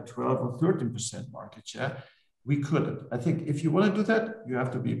we have a 12 or 13% market share, we couldn't. I think if you want to do that, you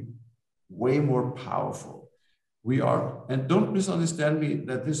have to be way more powerful. We are, and don't misunderstand me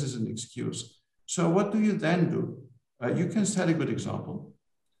that this is an excuse. So what do you then do? You can set a good example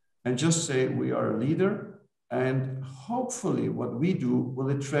and just say we are a leader, and hopefully what we do will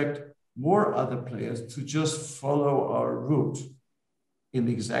attract more other players to just follow our route in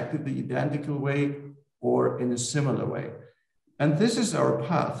exactly the identical way or in a similar way. And this is our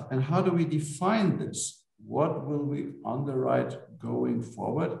path. And how do we define this? What will we underwrite going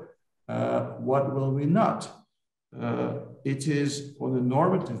forward? What will we not? It is on a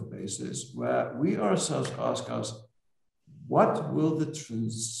normative basis where we ourselves ask us, what will the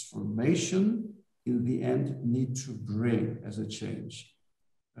transformation in the end need to bring as a change?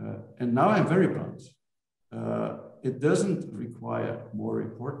 And now I'm very blunt. It doesn't require more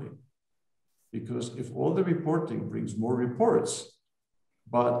reporting, because if all the reporting brings more reports,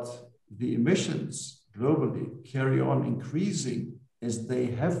 but the emissions globally carry on increasing as they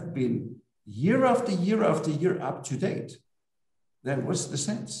have been year after year after year up to date, then what's the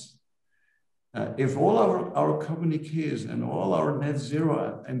sense? If all our communiques and all our net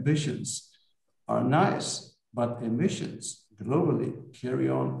zero ambitions are nice, but emissions globally carry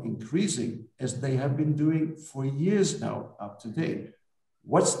on increasing as they have been doing for years now up to date,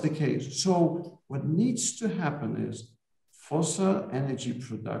 what's the case? So what needs to happen is fossil energy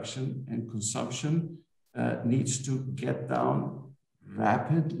production and consumption needs to get down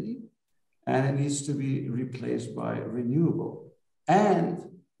rapidly, and it needs to be replaced by renewable. And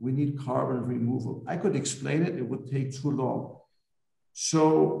we need carbon removal. I could explain it, it would take too long.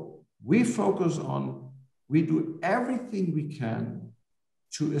 So we focus on, we do everything we can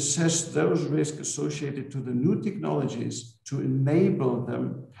to assess those risks associated to the new technologies to enable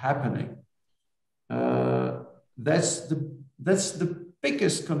them happening. That's the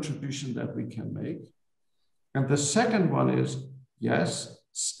biggest contribution that we can make. And the second one is, yes,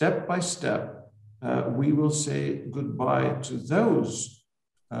 step by step, we will say goodbye to those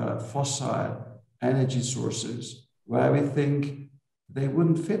fossil energy sources where we think they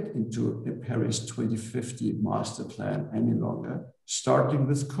wouldn't fit into a Paris 2050 master plan any longer, starting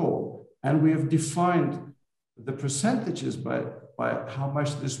with coal. And we have defined the percentages by how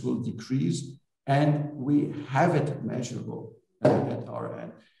much this will decrease, and we have it measurable at our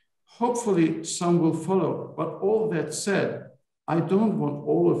end. Hopefully some will follow, but all that said, I don't want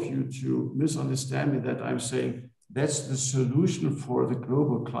all of you to misunderstand me that I'm saying that's the solution for the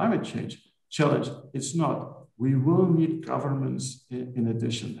global climate change challenge. It's not. We will need governments in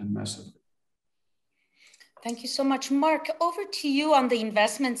addition and massively. Thank you so much. Mark, over to you on the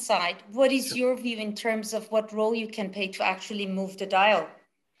investment side. What is your view in terms of what role you can play to actually move the dial?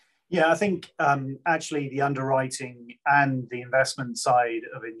 Yeah, I think actually the underwriting and the investment side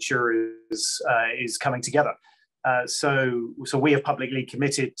of insurers is coming together. So we have publicly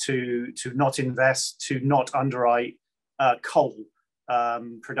committed to not invest, to not underwrite coal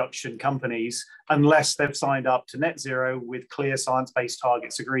production companies unless they've signed up to net zero with clear science-based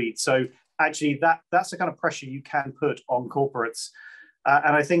targets agreed. So actually that's the kind of pressure you can put on corporates.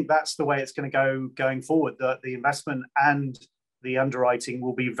 And I think that's the way it's going to go going forward, that the investment and the underwriting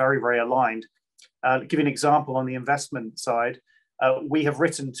will be very, very aligned. Give you an example on the investment side. We have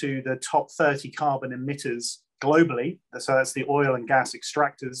written to the top 30 carbon emitters globally, so that's the oil and gas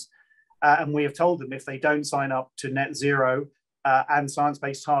extractors, and we have told them if they don't sign up to net zero and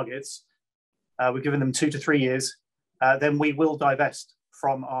science-based targets, we've given them 2 to 3 years, then we will divest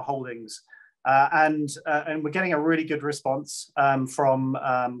from our holdings. And we're getting a really good response from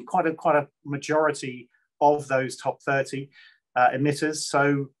quite a majority of those top 30 emitters.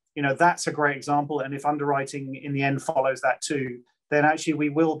 So, you know, that's a great example. And if underwriting in the end follows that too, then actually we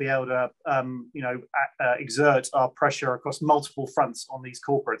will be able to, exert our pressure across multiple fronts on these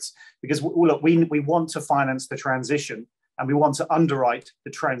corporates. Because look, we want to finance the transition and we want to underwrite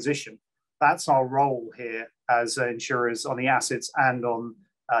the transition. That's our role here as insurers on the assets and on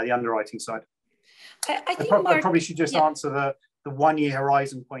the underwriting side. I probably should just answer the 1 year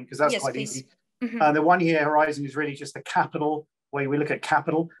horizon point, because that's quite easy. Mm-hmm. The 1 year horizon is really just the capital, where we look at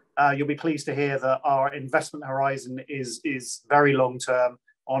capital. You'll be pleased to hear that our investment horizon is very long term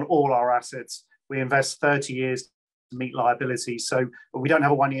on all our assets. We invest 30 years to meet liabilities. So we don't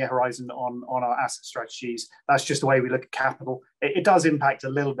have a 1 year horizon on our asset strategies. That's just the way we look at capital. It does impact a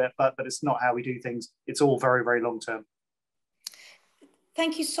little bit, but it's not how we do things. It's all very, very long term.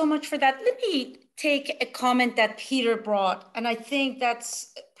 Thank you so much for that. Let me take a comment that Peter brought, and I think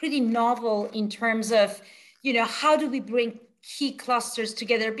that's pretty novel in terms of, you know, how do we bring key clusters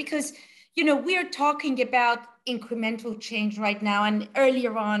together? Because, you know, we're talking about incremental change right now, and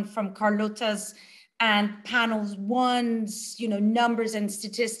earlier on from Carlota's and panels one's, you know, numbers and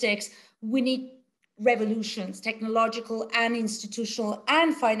statistics, we need revolutions, technological and institutional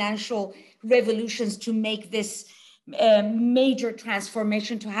and financial revolutions to make this major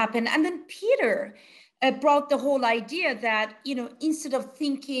transformation to happen. And then Peter brought the whole idea that, you know, instead of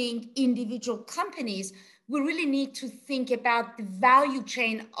thinking individual companies, we really need to think about the value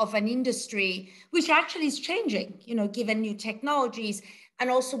chain of an industry, which actually is changing, you know, given new technologies. And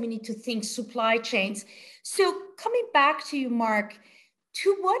also we need to think supply chains. So coming back to you, Mark,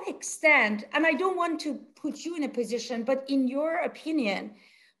 to what extent, and I don't want to put you in a position, but in your opinion,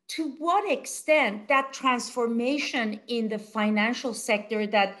 to what extent that transformation in the financial sector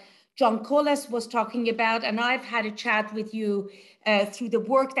that John Colas was talking about, and I've had a chat with you through the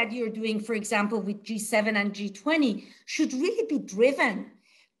work that you're doing, for example, with G7 and G20, should really be driven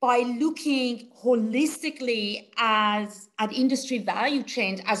by looking holistically at industry value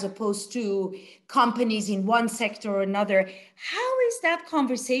chains as opposed to companies in one sector or another. How is that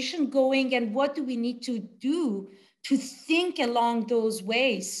conversation going, and what do we need to do to think along those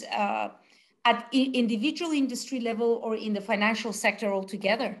ways at individual industry level or in the financial sector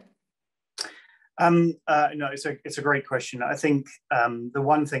altogether? No, it's a great question. I think the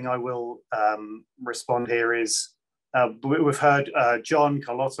one thing I will respond here is we've heard John,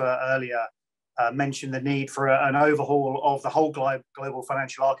 Carlota earlier mentioned the need for an overhaul of the whole global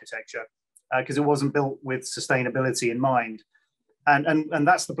financial architecture because it wasn't built with sustainability in mind. And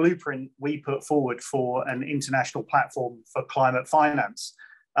that's the blueprint we put forward for an international platform for climate finance,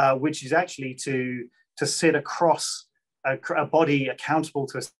 which is actually to sit across a body accountable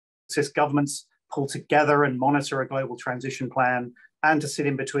to assist governments pull together and monitor a global transition plan, and to sit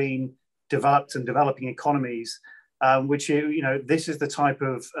in between developed and developing economies, which, you know, this is the type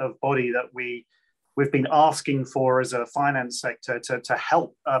of body that we've been asking for as a finance sector to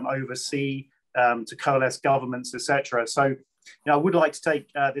help oversee, to coalesce governments, etc. So, you know, I would like to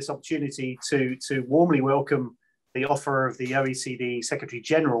take this opportunity to warmly welcome the offer of the OECD Secretary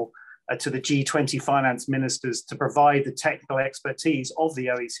General to the G20 finance ministers to provide the technical expertise of the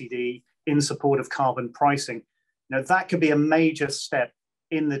OECD in support of carbon pricing. You know, that could be a major step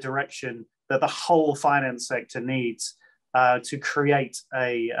in the direction that the whole finance sector needs to create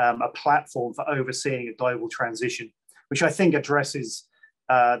a platform for overseeing a global transition, which I think addresses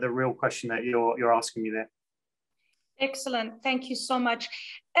the real question that you're asking me there. Excellent, thank you so much.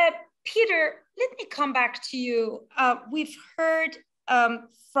 Peter, let me come back to you. We've heard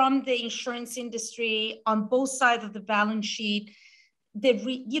from the insurance industry on both sides of the balance sheet,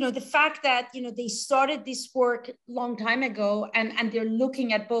 the fact that, you know, they started this work a long time ago and they're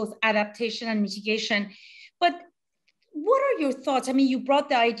looking at both adaptation and mitigation. But what are your thoughts? I mean, you brought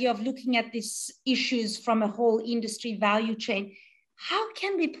the idea of looking at these issues from a whole industry value chain. How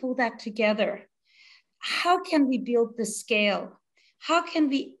can we pull that together? How can we build the scale? How can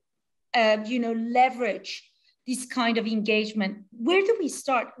we, leverage this kind of engagement? Where do we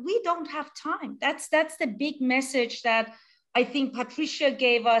start? We don't have time. That's the big message that I think Patricia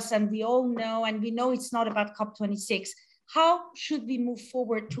gave us, and we all know, and we know it's not about COP26. How should we move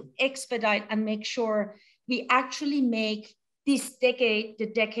forward to expedite and make sure we actually make this decade the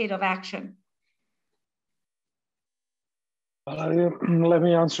decade of action? Let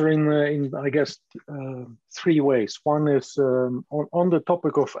me answer in I guess, three ways. One is on the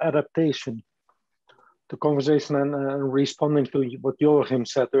topic of adaptation, the conversation and responding to what Joachim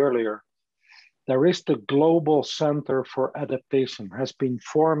said earlier. There is the Global Center for Adaptation, has been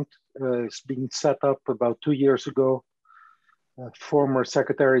formed, it's been set up about 2 years ago. Former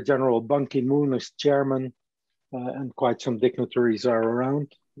Secretary General Ban Ki-moon is chairman, and quite some dignitaries are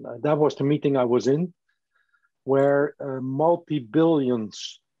around. That was the meeting I was in, where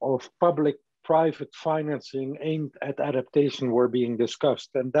multi-billions of public-private financing aimed at adaptation were being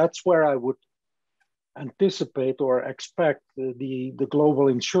discussed. And that's where I would anticipate or expect the global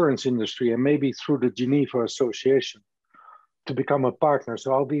insurance industry, and maybe through the Geneva Association, to become a partner.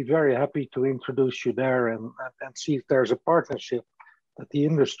 So I'll be very happy to introduce you there and see if there's a partnership that the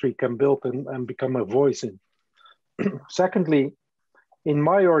industry can build and become a voice in. Secondly, in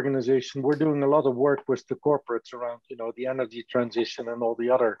my organization, we're doing a lot of work with the corporates around, you know, the energy transition and all the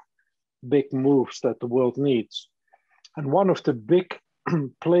other big moves that the world needs. And one of the big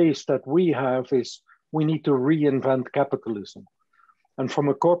plays that we have is we need to reinvent capitalism. And from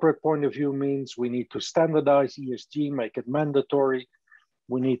a corporate point of view means we need to standardize ESG, make it mandatory.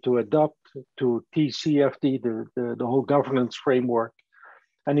 We need to adapt to TCFD, the whole governance framework.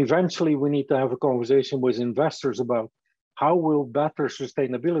 And eventually we need to have a conversation with investors about how will better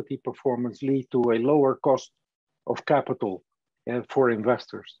sustainability performance lead to a lower cost of capital for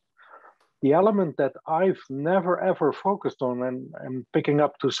investors. The element that I've never ever focused on, and picking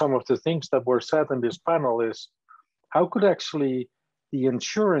up to some of the things that were said in this panel, is how could actually the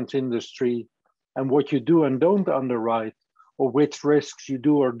insurance industry and what you do and don't underwrite, or which risks you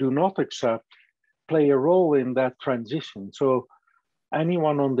do or do not accept, play a role in that transition. So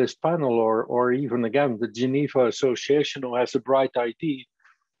anyone on this panel, or even again, the Geneva Association, who has a bright idea,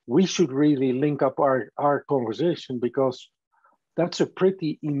 we should really link up our conversation, because that's a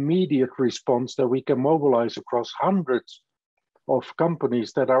pretty immediate response that we can mobilize across hundreds of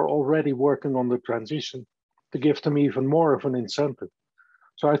companies that are already working on the transition to give them even more of an incentive.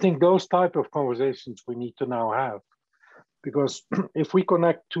 So I think those type of conversations we need to now have, because if we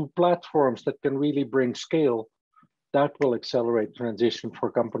connect two platforms that can really bring scale, that will accelerate transition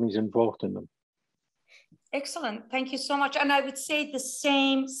for companies involved in them. Excellent, thank you so much. And I would say the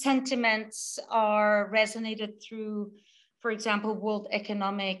same sentiments are resonated through, for example, World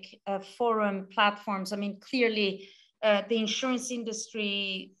Economic Forum platforms. I mean, clearly the insurance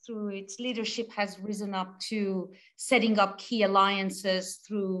industry through its leadership has risen up to setting up key alliances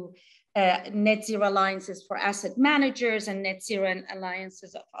through net zero alliances for asset managers and net zero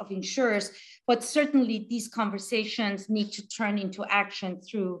alliances of insurers. But certainly these conversations need to turn into action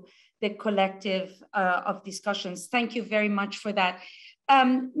through the collective of discussions. Thank you very much for that.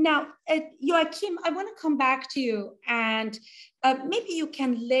 Now, Joachim, I want to come back to you, and maybe you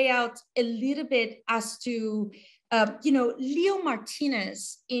can lay out a little bit as to, Leo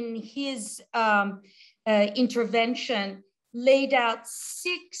Martinez in his intervention laid out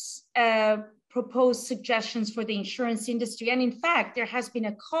 6 proposed suggestions for the insurance industry. And in fact, there has been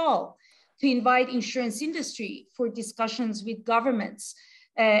a call to invite insurance industry for discussions with governments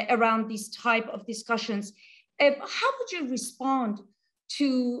around these type of discussions. How would you respond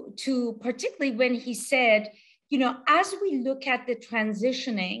to particularly when he said, as we look at the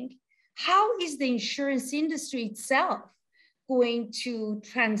transitioning, how is the insurance industry itself going to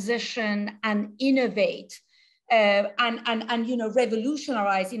transition and innovate and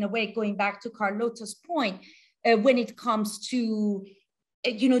revolutionize in a way, going back to Carlota's point, when it comes to,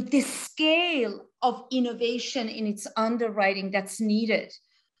 the scale of innovation in its underwriting that's needed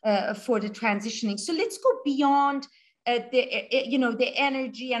for the transitioning. So let's go beyond the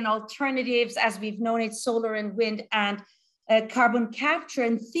energy and alternatives as we've known it, solar and wind and carbon capture,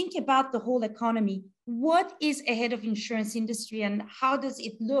 and think about the whole economy. What is ahead of insurance industry and how does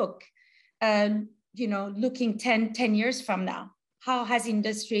it look, looking 10 years from now? How has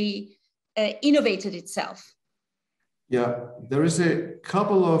industry innovated itself? Yeah, there is a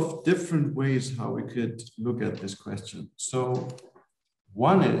couple of different ways how we could look at this question. So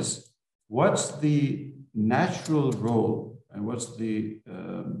one is, what's the natural role and what's the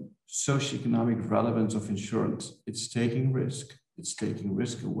socioeconomic relevance of insurance? It's taking risk. It's taking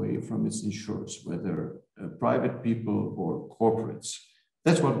risk away from its insurers, whether private people or corporates.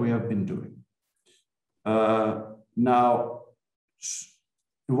 That's what we have been doing. Now,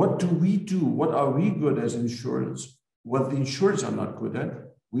 what do we do? What are we good as insurers? What the insurers are not good at,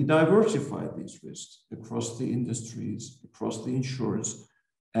 we diversify these risks across the industries, across the insurers,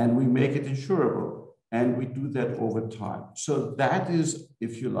 and we make it insurable. And we do that over time. So that is,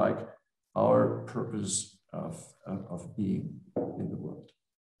 if you like, our purpose of being in the world.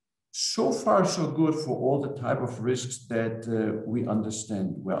 So far, so good for all the type of risks that we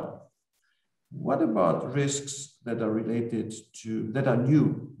understand well. What about risks that are related to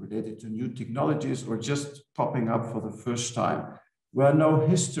new technologies or just popping up for the first time, where no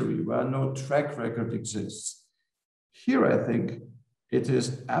history, where no track record exists? Here, I think it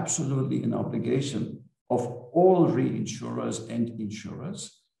is absolutely an obligation of all reinsurers and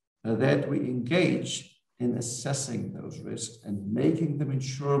insurers that we engage in assessing those risks and making them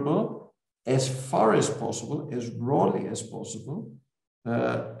insurable as far as possible, as broadly as possible,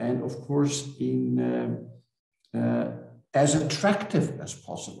 and of course as attractive as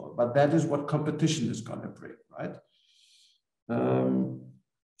possible. But that is what competition is going to bring, right?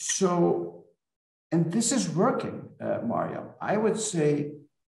 And this is working, Mariam. I would say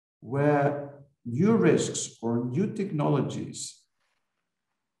where new risks or new technologies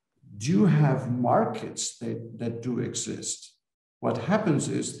do have markets that do exist, what happens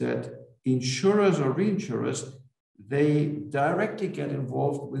is that insurers or reinsurers, they directly get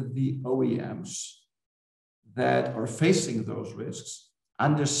involved with the OEMs that are facing those risks,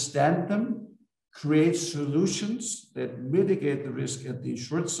 understand them, create solutions that mitigate the risk at the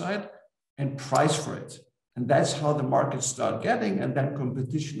insured side, and price for it. And that's how the markets start getting, and then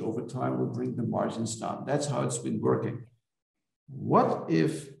competition over time will bring the margins down. That's how it's been working. What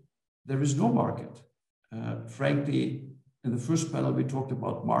if there is no market? Frankly, in the first panel, we talked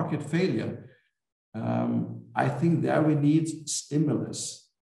about market failure. I think there we need stimulus,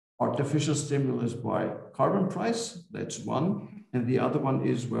 artificial stimulus by carbon price, that's one. And the other one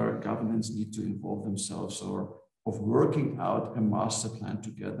is where governments need to involve themselves or of working out a master plan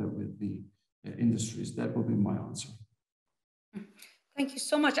together with the industries. That will be my answer. Thank you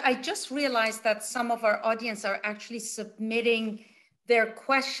so much. I just realized that some of our audience are actually submitting their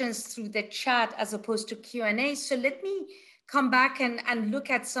questions through the chat as opposed to Q&A. So let me come back and look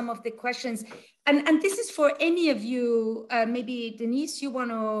at some of the questions. And this is for any of you, maybe Denise, you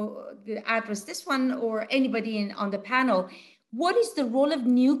want to address this one, or anybody on the panel. What is the role of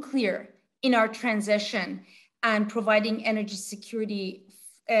nuclear in our transition and providing energy security,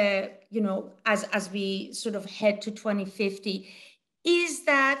 as we sort of head to 2050? Is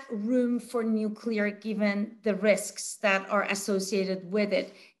that room for nuclear given the risks that are associated with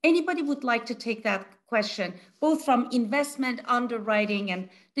it? Anybody would like to take that question, both from investment, underwriting, and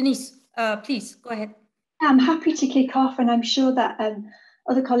Denise, please go ahead. I'm happy to kick off, and I'm sure that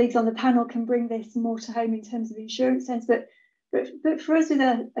other colleagues on the panel can bring this more to home in terms of insurance sense. But for us,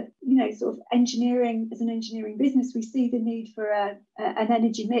 with sort of engineering, as an engineering business, we see the need for an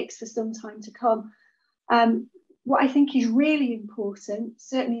energy mix for some time to come. What I think is really important,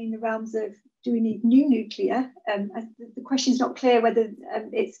 certainly in the realms of do we need new nuclear? The question is not clear whether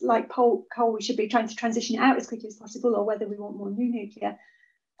it's like coal, we should be trying to transition it out as quickly as possible, or whether we want more new nuclear.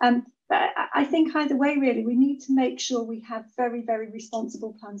 But I think either way, really, we need to make sure we have very, very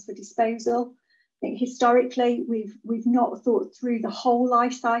responsible plans for disposal. I think historically, we've not thought through the whole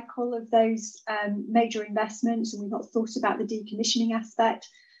life cycle of those major investments, and we've not thought about the decommissioning aspect.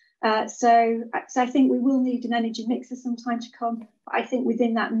 So I think we will need an energy mix for some time to come. But I think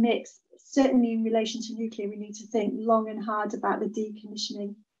within that mix, certainly in relation to nuclear, we need to think long and hard about the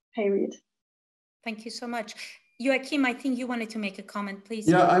decommissioning period. Thank you so much. Joachim, I think you wanted to make a comment, please.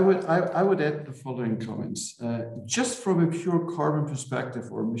 Yeah, I would add the following comments. Just from a pure carbon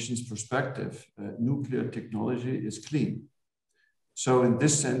perspective or emissions perspective, nuclear technology is clean. So in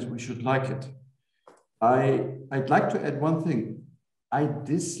this sense, we should like it. I'd like to add one thing. I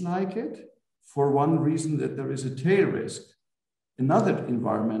dislike it for one reason, that there is a tail risk, another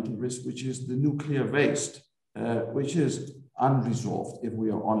environmental risk, which is the nuclear waste, which is unresolved, if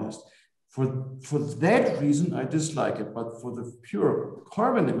we are honest. For that reason, I dislike it, but for the pure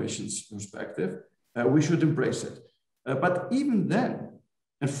carbon emissions perspective, we should embrace it. But even then,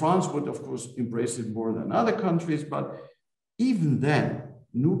 and France would, of course, embrace it more than other countries, but even then,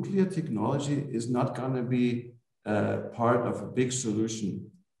 nuclear technology is not going to be part of a big solution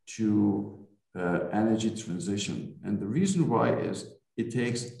to energy transition. And the reason why is it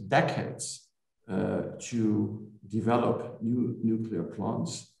takes decades to develop new nuclear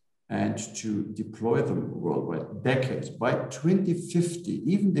plants and to deploy them worldwide, decades. By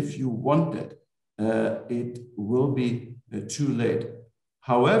 2050, even if you want it, it will be too late.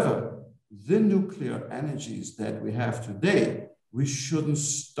 However, the nuclear energies that we have today, we shouldn't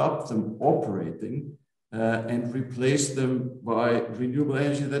stop them operating and replace them by renewable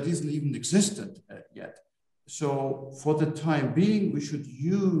energy that isn't even existent yet. So for the time being, we should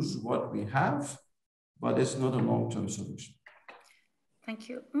use what we have, but it's not a long-term solution. Thank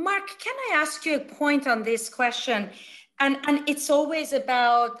you. Mark, can I ask you a point on this question? And it's always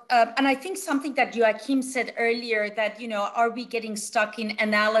about, and I think something that Joachim said earlier, that, you know, are we getting stuck in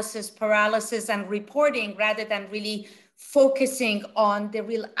analysis, paralysis, and reporting rather than really focusing on the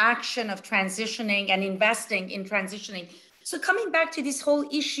real action of transitioning and investing in transitioning? So coming back to this whole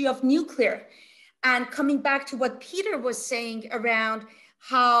issue of nuclear, and coming back to what Peter was saying around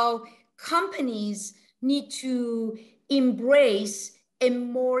how companies need to embrace a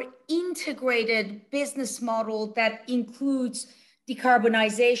more integrated business model that includes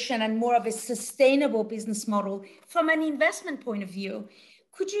decarbonization and more of a sustainable business model from an investment point of view.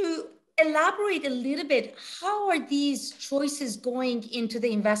 Could you elaborate a little bit? How are these choices going into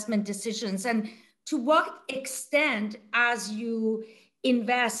the investment decisions, and to what extent, as you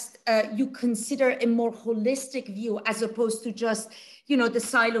invest, you consider a more holistic view as opposed to just, you know, the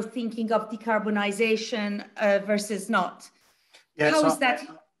silo thinking of decarbonization versus not? Yeah, how is that?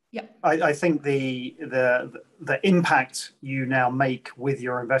 Yeah, I think the impact you now make with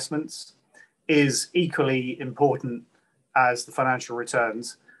your investments is equally important as the financial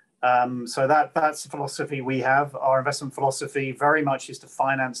returns. So that's the philosophy we have. Our investment philosophy very much is to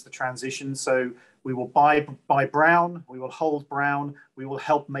finance the transition. So we will buy brown, we will hold brown, we will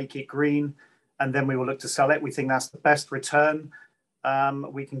help make it green, and then we will look to sell it. We think that's the best return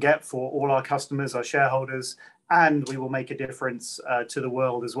we can get for all our customers, our shareholders, and we will make a difference to the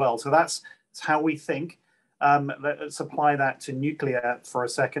world as well. So that's how we think. Let's apply that to nuclear for a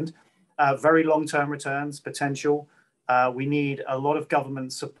second. Very long-term returns potential. We need a lot of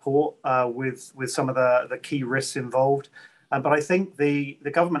government support with some of the key risks involved. But I think the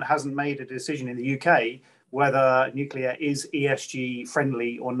government hasn't made a decision in the UK whether nuclear is ESG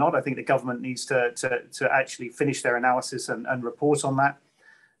friendly or not. I think the government needs to actually finish their analysis and report on that.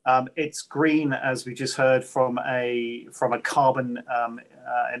 It's green, as we just heard, from a carbon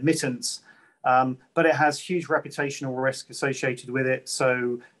emittance, but it has huge reputational risk associated with it.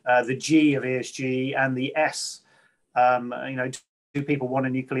 So the G of ESG and the S, you know, do people want a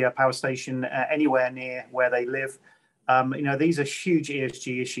nuclear power station anywhere near where they live? You know, these are huge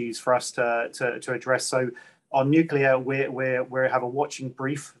ESG issues for us to address. So on nuclear, we have a watching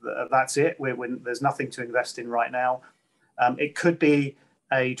brief. That's it. There's nothing to invest in right now. It could be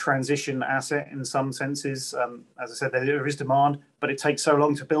a transition asset in some senses. As I said, there is demand, but it takes so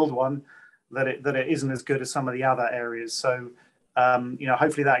long to build one that it isn't as good as some of the other areas. So, you know,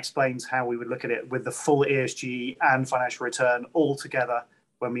 hopefully that explains how we would look at it with the full ESG and financial return all together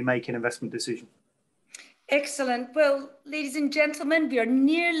when we make an investment decision. Excellent. Well, ladies and gentlemen, we are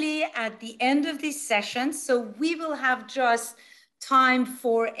nearly at the end of this session, so we will have just time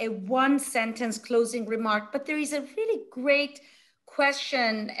for a one-sentence closing remark, but there is a really great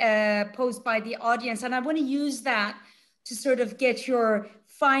question posed by the audience, and I want to use that to sort of get your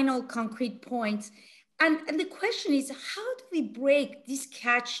final concrete points. And the question is, how do we break this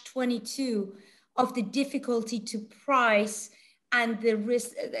catch-22 of the difficulty to price and the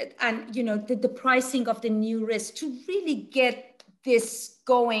risk, and the pricing of the new risk to really get this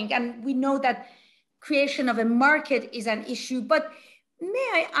going? And we know that creation of a market is an issue, but may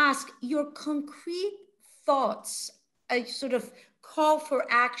I ask your concrete thoughts, a sort of call for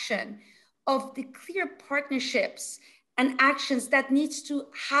action of the clear partnerships and actions that needs to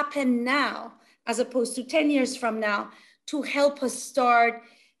happen now, as opposed to 10 years from now, to help us start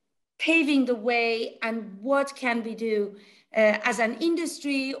paving the way, and what can we do as an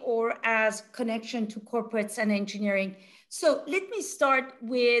industry or as connection to corporates and engineering? So let me start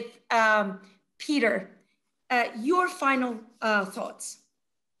with Peter, your final thoughts.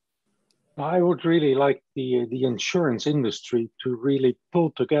 I would really like the insurance industry to really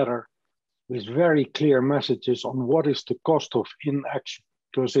pull together with very clear messages on what is the cost of inaction,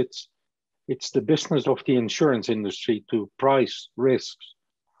 because it's the business of the insurance industry to price risks.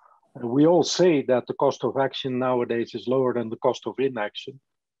 We all say that the cost of action nowadays is lower than the cost of inaction.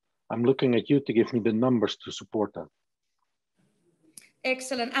 I'm looking at you to give me the numbers to support that.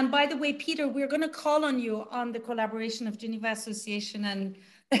 Excellent. And by the way, Peter, we're going to call on you on the collaboration of Geneva Association and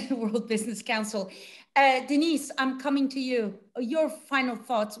World Business Council. Denise, I'm coming to you. Your final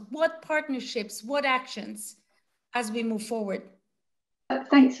thoughts. What partnerships, what actions as we move forward?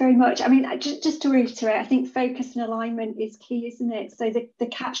 Thanks very much. I mean, just to reiterate, I think focus and alignment is key, isn't it? So the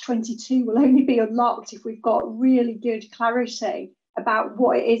catch-22 will only be unlocked if we've got really good clarity about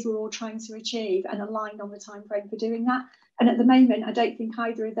what it is we're all trying to achieve and aligned on the time frame for doing that. And at the moment, I don't think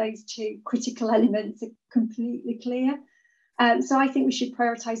either of those two critical elements are completely clear. So I think we should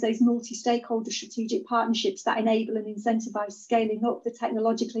prioritise those multi-stakeholder strategic partnerships that enable and incentivise scaling up the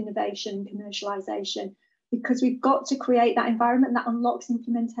technological innovation and commercialisation, because we've got to create that environment that unlocks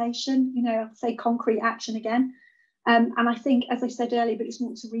implementation, I'll say concrete action again. And I think, as I said earlier, but just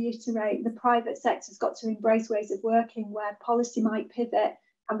want to reiterate, the private sector's got to embrace ways of working where policy might pivot,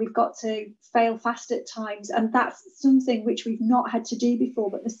 and we've got to fail fast at times. And that's something which we've not had to do before,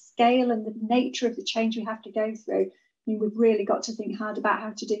 but the scale and the nature of the change we have to go through, we've really got to think hard about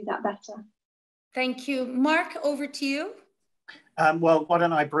how to do that better. Thank you. Mark, over to you. Well, why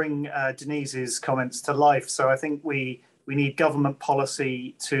don't I bring Denise's comments to life? So I think we need government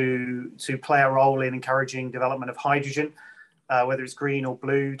policy to play a role in encouraging development of hydrogen, whether it's green or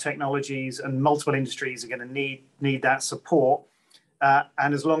blue technologies, and multiple industries are going to need that support.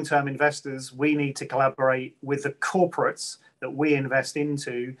 And as long-term investors, we need to collaborate with the corporates that we invest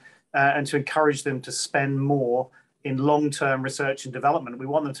into and to encourage them to spend more in long-term research and development. We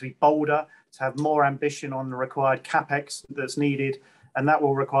want them to be bolder, to have more ambition on the required CapEx that's needed, and that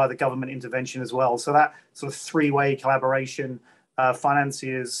will require the government intervention as well. So that sort of three-way collaboration,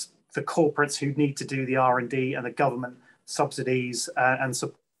 financiers, the corporates who need to do the R&D, and the government subsidies and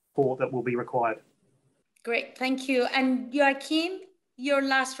support that will be required. Great, thank you. And Joachim, your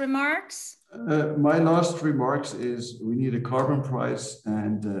last remarks? My last remarks is we need a carbon price,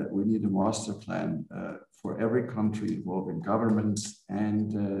 and we need a master plan for every country involving governments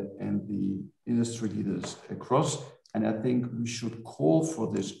and the industry leaders across. And I think we should call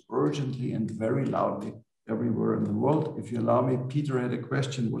for this urgently and very loudly everywhere in the world. If you allow me, Peter had a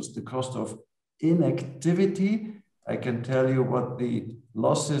question, what's the cost of inactivity? I can tell you what the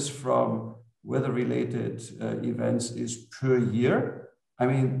losses from weather-related events is per year. I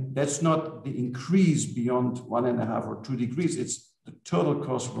mean, that's not the increase beyond 1.5 or 2 degrees. It's the total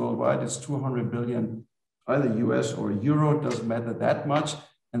cost worldwide. It's 200 billion, either US or Euro, doesn't matter that much.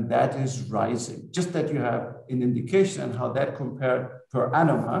 And that is rising. Just that you have an indication on how that compared per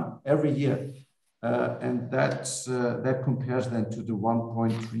annum every year. And that compares then to the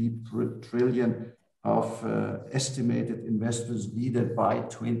 1.3 trillion of estimated investments needed by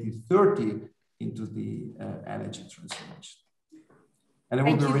 2030 into the energy transformation. And it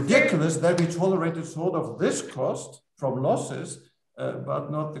would be ridiculous that we tolerated sort of this cost from losses,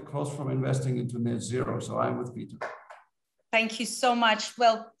 but not the cost from investing into net zero. So I'm with Peter. Thank you so much.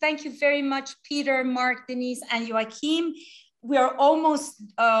 Well, thank you very much, Peter, Mark, Denise, and Joachim. We are almost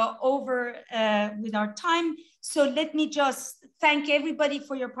over with our time. So let me just thank everybody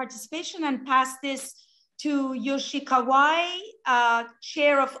for your participation and pass this to Yoshi Kawai,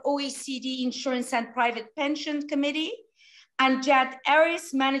 Chair of OECD Insurance and Private Pension Committee, and Jad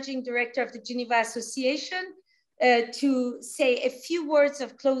Aris, Managing Director of the Geneva Association, to say a few words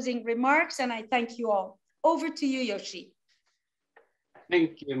of closing remarks, and I thank you all. Over to you, Yoshi.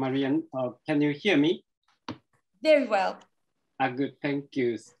 Thank you, Marianne. Can you hear me? Very well. Good, thank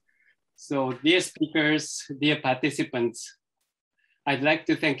you. So dear speakers, dear participants, I'd like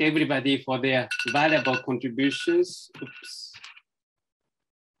to thank everybody for their valuable contributions.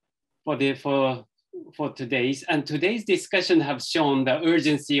 For today's discussion have shown the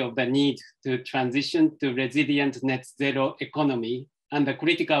urgency of the need to transition to resilient net zero economy and the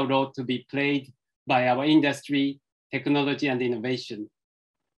critical role to be played by our industry, technology, and innovation.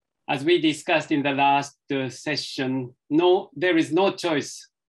 As we discussed in the last session, there is no choice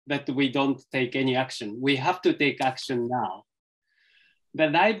that we don't take any action. We have to take action now. The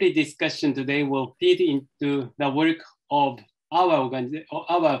lively discussion today will feed into the work of our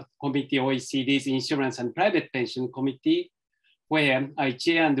committee, OECD's Insurance and Private Pension Committee, where I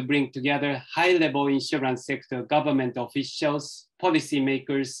chair and bring together high-level insurance sector government officials,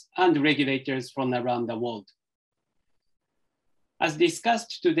 policymakers, and regulators from around the world. As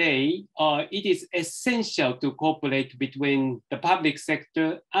discussed today, it is essential to cooperate between the public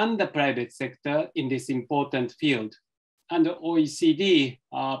sector and the private sector in this important field. And the OECD,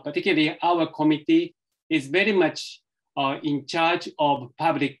 particularly our committee, is very much in charge of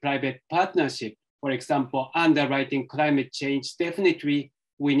public-private partnership. For example, underwriting climate change, definitely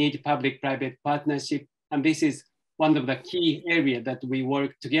we need public-private partnership. And this is one of the key areas that we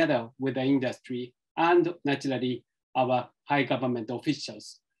work together with the industry and naturally our high government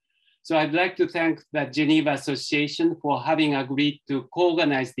officials. So I'd like to thank the Geneva Association for having agreed to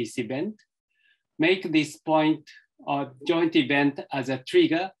co-organize this event, make this point a joint event as a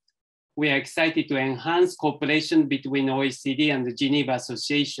trigger. We are excited to enhance cooperation between OECD and the Geneva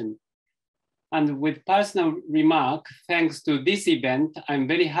Association. And with personal remark, thanks to this event, I'm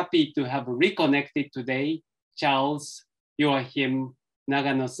very happy to have reconnected today, Charles, Joachim,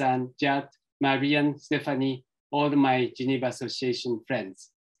 Nagano-san, Jad, Marianne, Stephanie, all my Geneva Association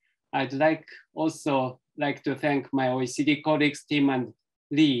friends. I'd also like to thank my OECD colleagues, Tim and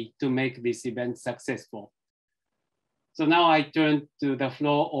Lee, to make this event successful. So now I turn to the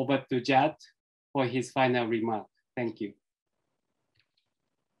floor over to Jad for his final remark. Thank you.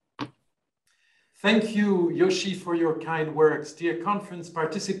 Thank you, Yoshi, for your kind words. Dear conference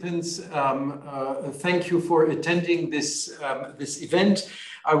participants, thank you for attending this event.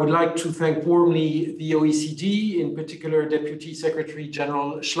 I would like to thank warmly the OECD, in particular Deputy Secretary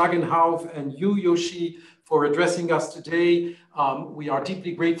General Schlagenhauf, and you, Yoshi, for addressing us today. We are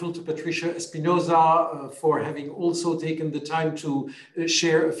deeply grateful to Patricia Espinosa for having also taken the time to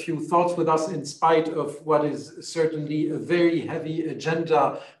share a few thoughts with us in spite of what is certainly a very heavy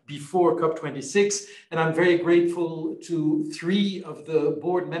agenda before COP26. And I'm very grateful to 3 of the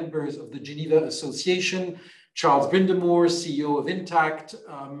board members of the Geneva Association, Charles Brindamour, CEO of Intact,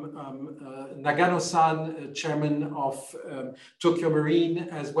 Nagano-san, chairman of Tokio Marine,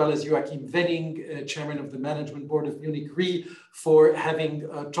 as well as Joachim Wenning, chairman of the management board of Munich Re, for having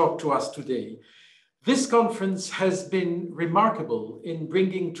talked to us today. This conference has been remarkable in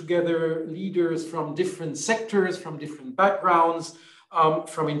bringing together leaders from different sectors, from different backgrounds,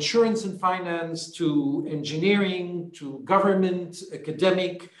 from insurance and finance to engineering, to government,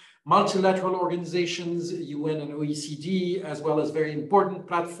 academic, multilateral organizations, UN and OECD, as well as very important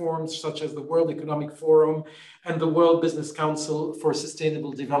platforms such as the World Economic Forum and the World Business Council for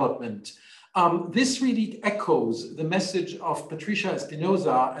Sustainable Development. This really echoes the message of Patricia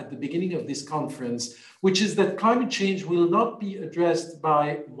Espinosa at the beginning of this conference, which is that climate change will not be addressed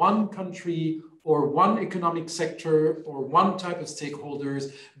by one country or one economic sector or one type of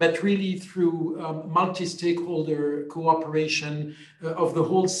stakeholders, but really through multi-stakeholder cooperation of the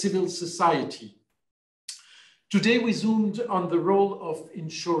whole civil society. Today, we zoomed on the role of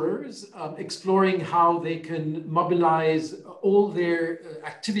insurers, exploring how they can mobilize all their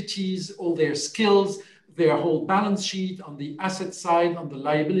activities, all their skills, their whole balance sheet on the asset side, on the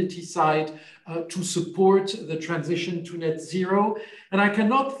liability side, to support the transition to net zero. And I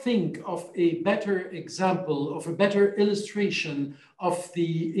cannot think of a better example, of a better illustration of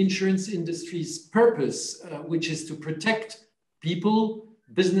the insurance industry's purpose, which is to protect people,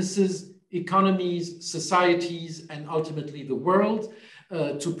 businesses, economies, societies, and ultimately the world,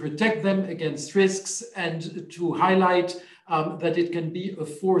 to protect them against risks and to highlight that it can be a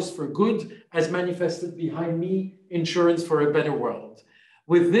force for good, as manifested behind me, Insurance for a Better World.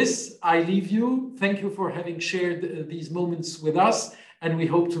 With this, I leave you. Thank you for having shared these moments with us, and we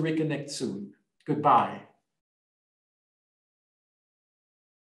hope to reconnect soon. Goodbye.